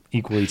well-being.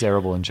 Equally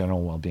terrible in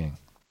general well-being.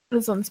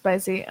 This one's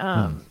spicy.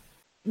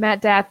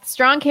 Matt Dath,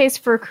 strong case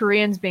for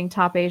Koreans being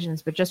top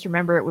Asians, but just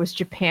remember it was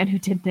Japan who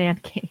did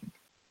Nanking.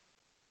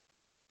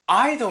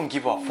 I don't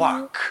give a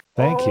fuck.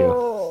 Thank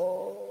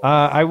you.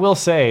 I will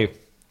say,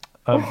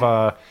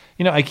 I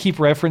keep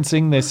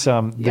referencing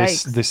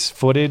this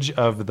footage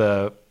of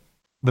the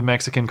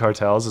Mexican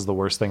cartels is the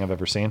worst thing I've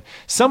ever seen.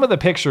 Some of the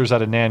pictures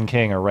out of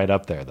Nanking are right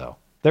up there, though.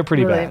 They're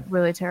pretty bad.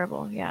 Really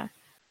terrible. Yeah.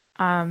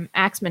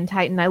 Axeman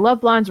Titan, I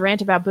love Blonde's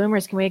rant about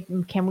boomers.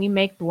 Can we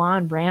make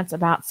Blonde rants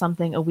about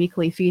something a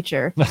weekly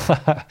feature?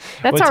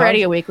 That's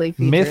already a weekly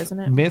feature, isn't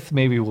it? Myth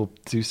maybe we'll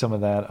do some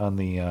of that on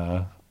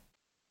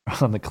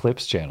the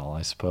Clips channel,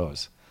 I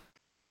suppose.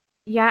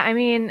 Yeah, I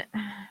mean,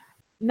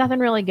 nothing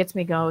really gets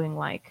me going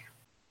like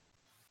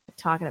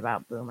talking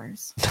about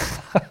boomers.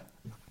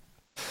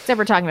 Except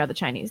we're talking about the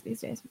Chinese these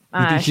days.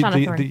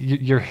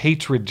 Your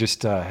hatred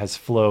just has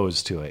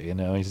flows to it, you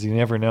know. You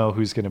never know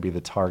who's going to be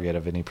the target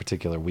of any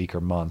particular week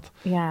or month.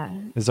 Yeah,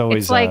 there's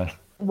always it's like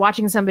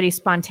watching somebody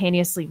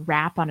spontaneously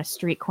rap on a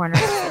street corner.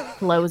 It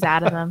flows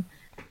out of them.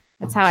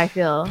 That's how I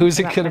feel. Who's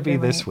it going to be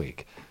this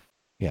week?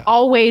 Yeah,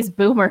 always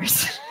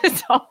boomers.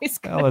 It's always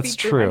going to be that's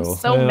true. I'm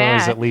so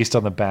mad. At least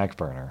on the back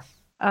burner.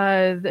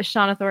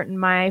 Shauna Thornton,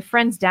 my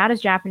friend's dad is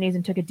Japanese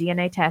and took a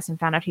DNA test and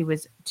found out he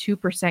was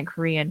 2%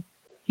 Korean.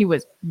 He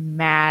was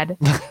mad.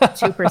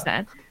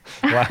 2%.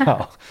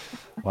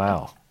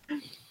 Wow.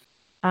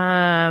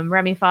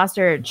 Remy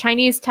Foster,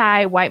 Chinese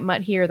Thai, white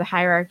mutt here. The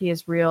hierarchy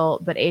is real,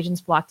 but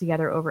Asians flock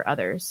together over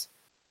others.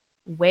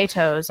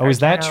 Weitos. Oh, is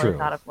that true?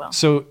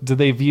 So do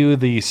they view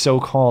the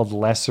so-called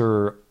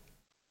lesser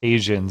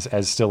Asians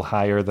as still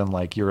higher than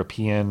like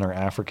European or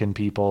African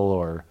people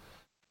or?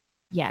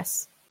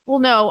 Yes. Well,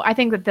 no, I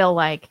think that they'll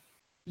like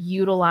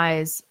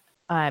utilize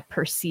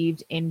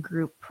perceived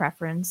in-group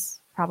preference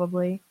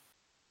probably.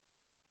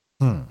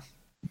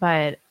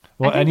 But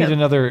I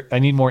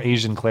need more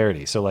Asian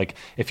clarity. So like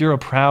if you're a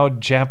proud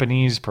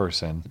Japanese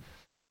person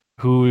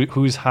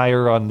who's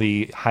higher on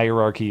the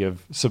hierarchy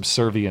of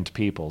subservient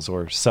peoples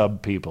or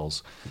sub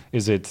peoples,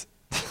 is it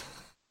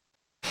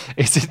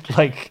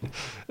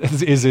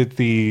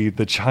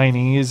the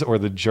Chinese or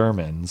the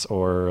Germans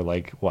or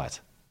like what?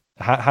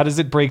 How does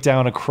it break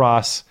down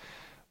across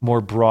more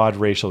broad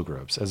racial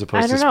groups as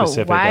opposed to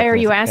specific? Why are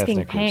you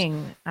asking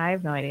Peng? I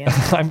have no idea.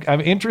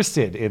 I'm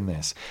interested in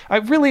this.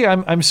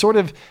 I'm sort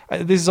of,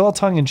 this is all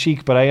tongue in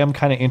cheek, but I am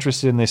kind of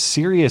interested in this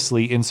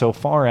seriously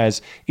insofar as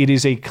it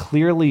is a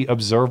clearly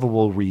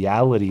observable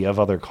reality of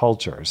other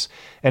cultures.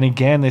 And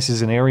again, this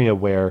is an area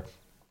where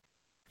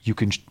you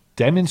can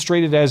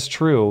demonstrate it as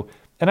true.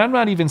 And I'm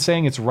not even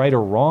saying it's right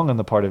or wrong on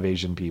the part of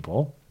Asian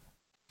people.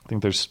 I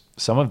think there's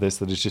some of this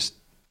that is just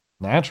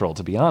natural,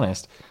 to be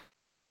honest.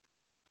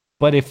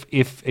 But if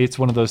it's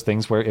one of those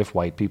things where if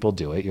white people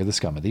do it, you're the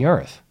scum of the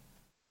earth.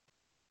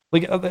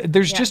 Like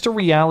there's just a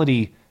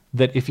reality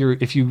that if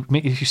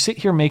you sit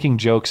here making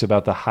jokes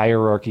about the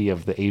hierarchy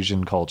of the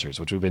Asian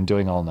cultures, which we've been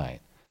doing all night,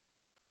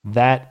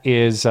 that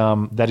is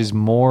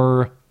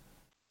more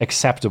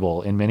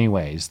acceptable in many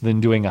ways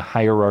than doing a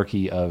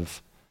hierarchy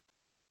of,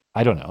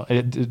 I don't know,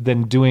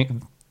 than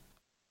doing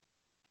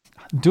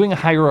a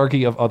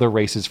hierarchy of other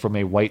races from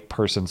a white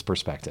person's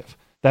perspective.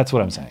 That's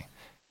what I'm saying.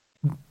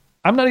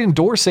 I'm not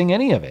endorsing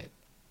any of it.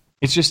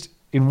 It's just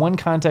in one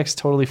context,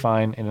 totally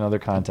fine. In another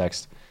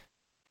context,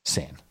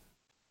 sin.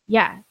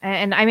 Yeah.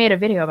 And I made a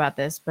video about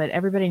this, but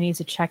everybody needs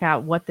to check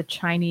out what the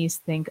Chinese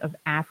think of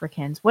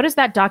Africans. What is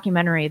that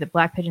documentary that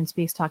Black Pigeon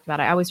Speaks talked about?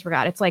 I always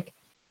forgot. It's like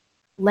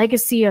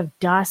Legacy of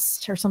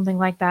Dust or something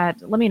like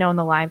that. Let me know in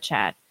the live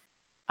chat.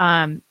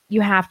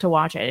 You have to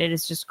watch it. It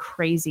is just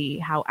crazy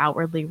how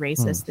outwardly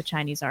racist the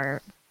Chinese are.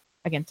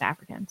 against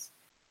Africans.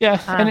 Yeah,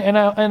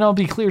 and I'll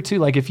be clear too.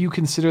 Like, if you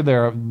consider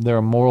there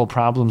are moral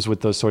problems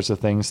with those sorts of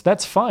things,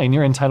 that's fine.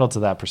 You're entitled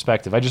to that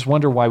perspective. I just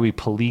wonder why we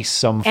police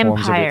some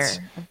forms of it.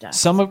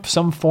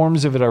 Some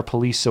forms of it are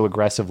policed so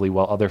aggressively,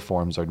 while other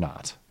forms are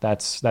not.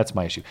 That's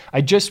my issue.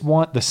 I just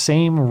want the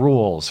same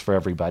rules for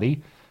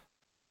everybody.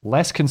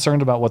 Less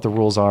concerned about what the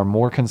rules are,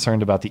 more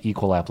concerned about the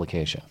equal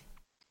application.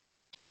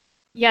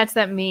 Yeah, it's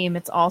that meme.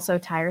 It's also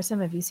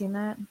tiresome. Have you seen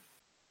that?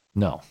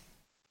 No.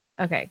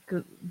 Okay,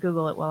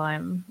 Google it while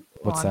I'm.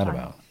 What's that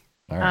about?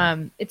 All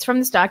right. It's from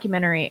this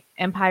documentary,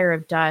 Empire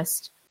of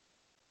Dust,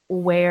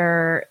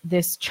 where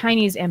this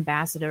Chinese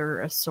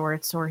ambassador of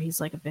sorts, or he's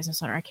like a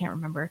business owner, I can't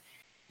remember.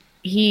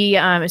 He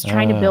is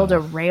trying to build a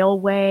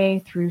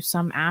railway through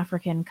some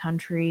African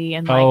country,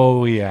 and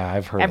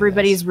I've heard.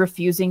 Everybody's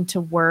refusing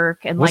to work,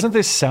 and wasn't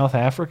this South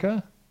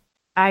Africa?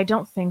 I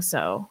don't think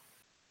so.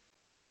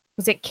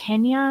 Was it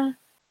Kenya?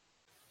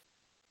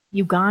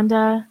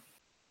 Uganda?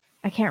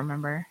 I can't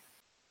remember.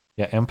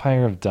 Yeah,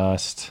 Empire of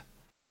Dust.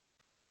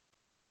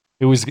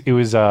 It was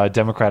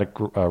Democratic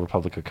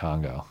Republic of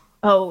Congo.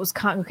 Oh, it was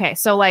okay.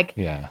 So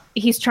yeah,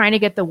 he's trying to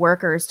get the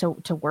workers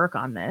to work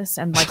on this,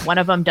 and one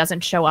of them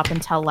doesn't show up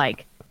until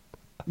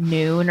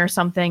noon or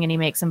something, and he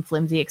makes some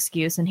flimsy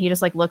excuse, and he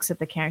just looks at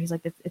the camera. He's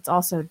like, "It's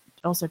also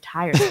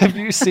tiresome." Have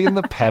you seen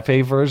the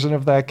Pepe version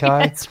of that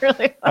guy? Yeah, it's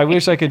really funny. I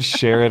wish I could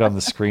share it on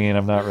the screen.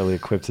 I'm not really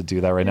equipped to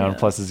do that right now, and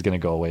plus it's going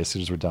to go away as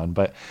soon as we're done.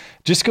 But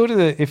just go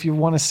to if you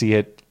want to see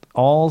it.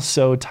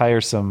 Also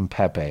tiresome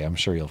Pepe. I'm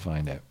sure you'll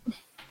find it.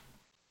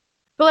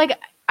 But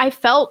I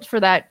felt for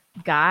that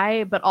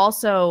guy, but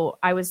also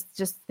I was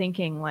just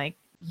thinking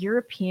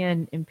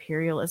European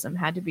imperialism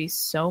had to be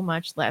so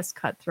much less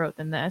cutthroat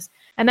than this.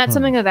 And that's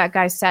something that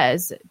guy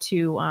says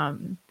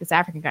to this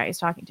African guy he's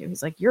talking to.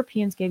 He's like,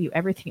 Europeans gave you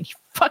everything and you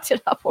fucked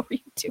it up. What were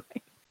you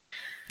doing?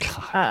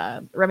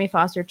 Remy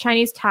Foster,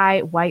 Chinese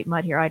Thai white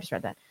mud here. I just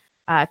read that.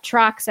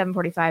 Troc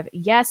 745.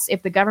 Yes,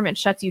 if the government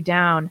shuts you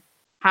down,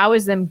 how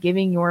is them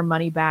giving your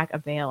money back a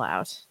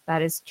bailout?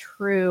 That is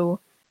true.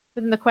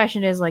 But then the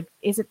question is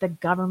is it the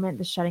government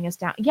that's shutting us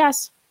down?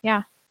 Yes.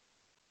 Yeah.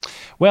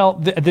 Well,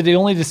 the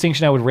only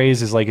distinction I would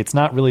raise is it's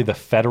not really the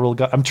federal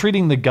I'm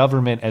treating the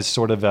government as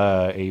sort of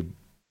a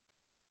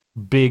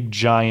big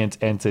giant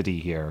entity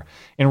here.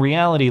 In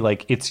reality,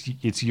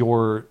 it's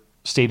your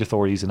state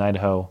authorities in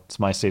Idaho. It's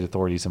my state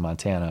authorities in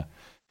Montana.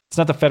 It's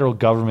not the federal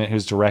government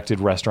who's directed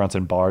restaurants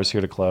and bars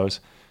here to close,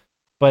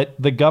 but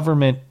the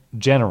government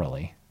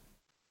generally.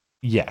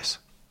 Yes,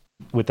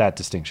 with that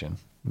distinction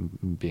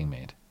being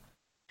made.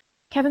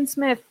 Kevin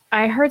Smith,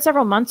 I heard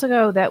several months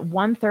ago that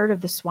 1/3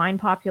 of the swine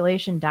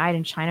population died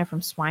in China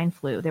from swine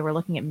flu. They were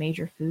looking at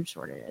major food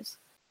shortages.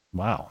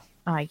 Wow.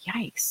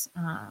 Yikes.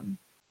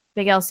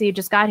 Big LC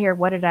just got here.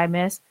 What did I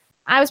miss?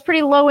 I was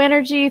pretty low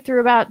energy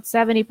through about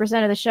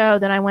 70% of the show.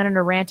 Then I went on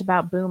a rant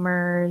about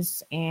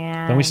boomers,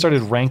 and then we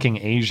started ranking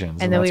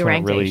Asians, and then that's we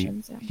ranked really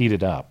Asians. Yeah.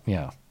 Heated up.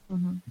 Yeah.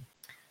 Mm-hmm.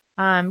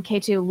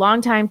 K2,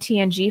 longtime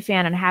TNG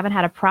fan, and haven't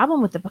had a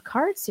problem with the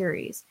Picard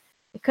series.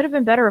 It could have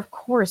been better, of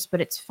course,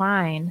 but it's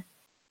fine.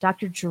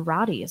 Dr.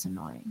 Girardi is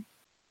annoying.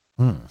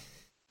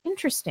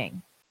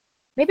 Interesting.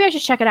 Maybe I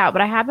should check it out,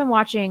 but I have been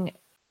watching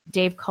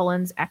Dave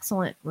Cullen's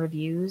excellent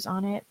reviews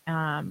on it.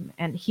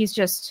 And he's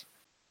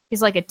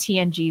like a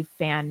TNG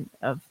fan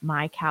of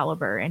my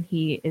caliber, and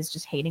he is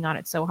just hating on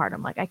it so hard.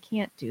 I'm like, I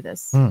can't do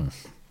this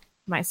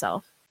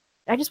myself.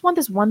 I just want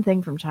this one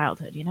thing from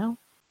childhood,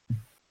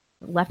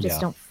 Leftists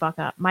don't fuck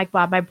up. Mike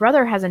Bob, my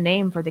brother has a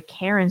name for the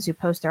Karens who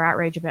post their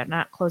outrage about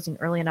not closing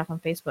early enough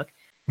on Facebook.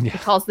 Yeah. He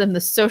calls them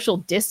the social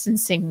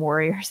distancing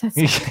warriors.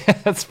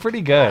 That's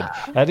pretty good.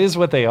 That is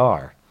what they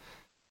are.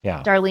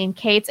 Yeah. Darlene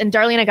Cates. And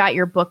Darlene, I got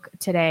your book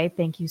today.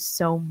 Thank you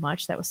so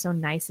much. That was so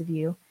nice of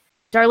you.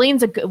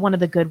 Darlene's one of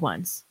the good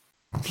ones.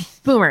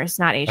 Boomers,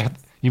 not Asians.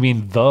 You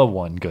mean the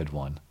one good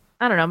one?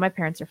 I don't know. My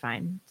parents are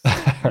fine.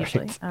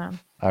 Usually. Right.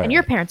 And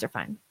your parents are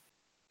fine.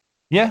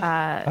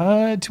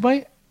 Yeah.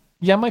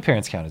 My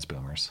parents count as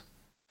boomers.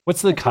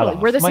 What's the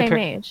cutoff? We're the same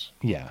age.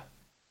 Yeah.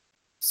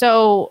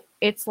 So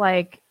it's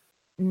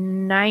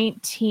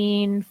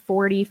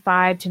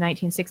 1945 to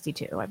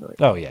 1962, I believe.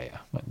 Oh, yeah.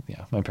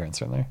 My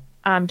parents are in there.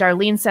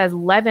 Darlene says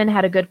Levin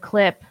had a good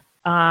clip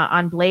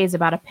on Blaze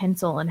about a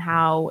pencil and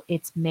how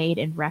it's made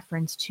in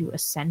reference to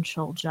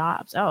essential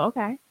jobs. Oh,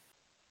 okay.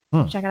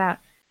 Check it out.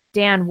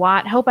 Dan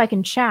Watt, hope I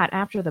can chat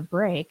after the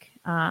break.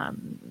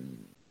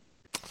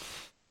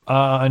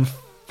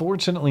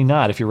 Unfortunately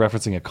not, if you're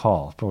referencing a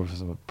call.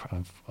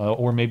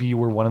 Or maybe you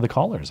were one of the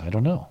callers. I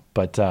don't know.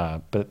 But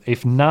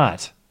if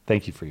not,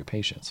 thank you for your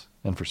patience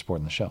and for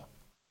supporting the show.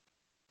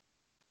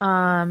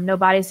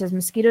 Nobody says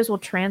mosquitoes will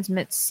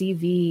transmit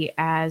CV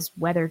as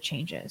weather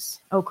changes.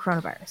 Oh,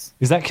 coronavirus.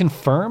 Is that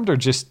confirmed or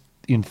just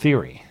in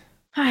theory?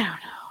 I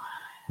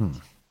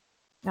don't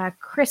know.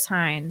 Chris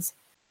Hines.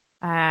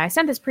 I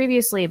sent this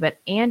previously, but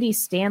Andy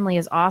Stanley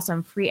is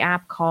awesome. Free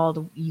app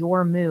called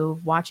Your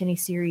Move. Watch any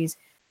series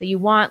that you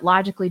want.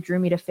 Logically drew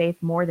me to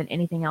faith more than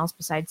anything else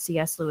besides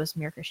C.S. Lewis,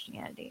 Mere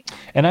Christianity.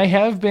 And I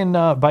have been,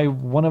 by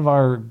one of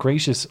our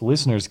gracious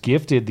listeners,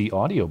 gifted the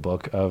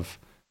audiobook of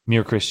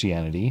Mere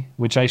Christianity,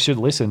 which I should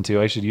listen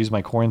to. I should use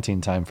my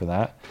quarantine time for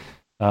that.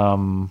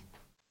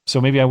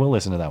 So maybe I will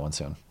listen to that one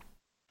soon.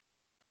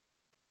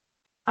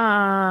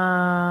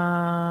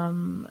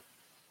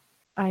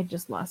 I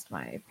just lost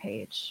my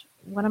page.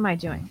 What am I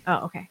doing?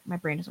 Oh, okay. My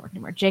brain doesn't work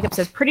anymore. Jacob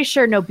says, pretty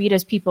sure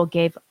Nobita's people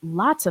gave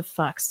lots of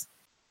fucks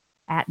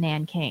at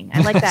Nanking.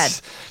 I like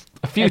that.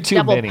 A few too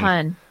double many.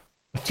 Pun.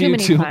 A few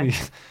too many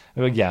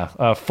puns.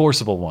 Yeah,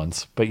 forcible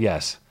ones. But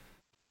yes.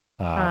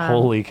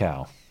 Holy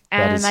cow.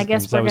 And I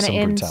guess we're going to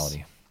end.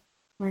 Brutality.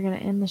 We're going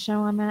to end the show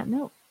on that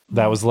note.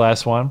 That was the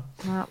last one?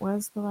 That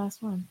was the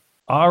last one.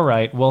 All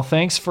right. Well,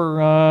 thanks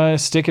for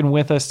sticking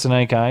with us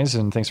tonight, guys,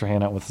 and thanks for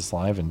hanging out with us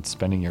live and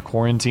spending your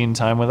quarantine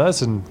time with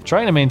us and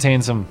trying to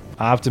maintain some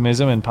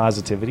optimism and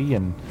positivity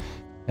and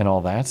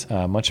all that.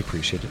 Much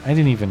appreciated. I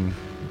didn't even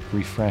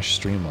refresh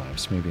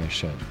Streamlabs. Maybe I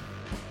should.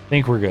 I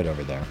think we're good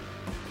over there.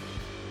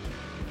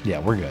 Yeah,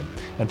 we're good.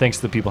 And thanks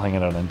to the people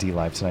hanging out on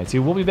DLive tonight,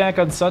 too. We'll be back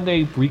on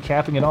Sunday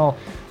recapping it all.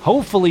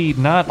 Hopefully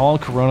not all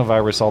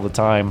coronavirus all the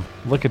time.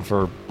 Looking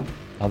for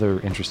other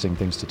interesting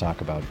things to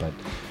talk about, but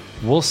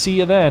we'll see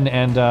you then.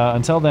 And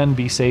until then,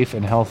 be safe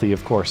and healthy,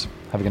 of course.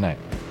 Have a good night.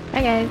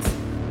 Bye, guys.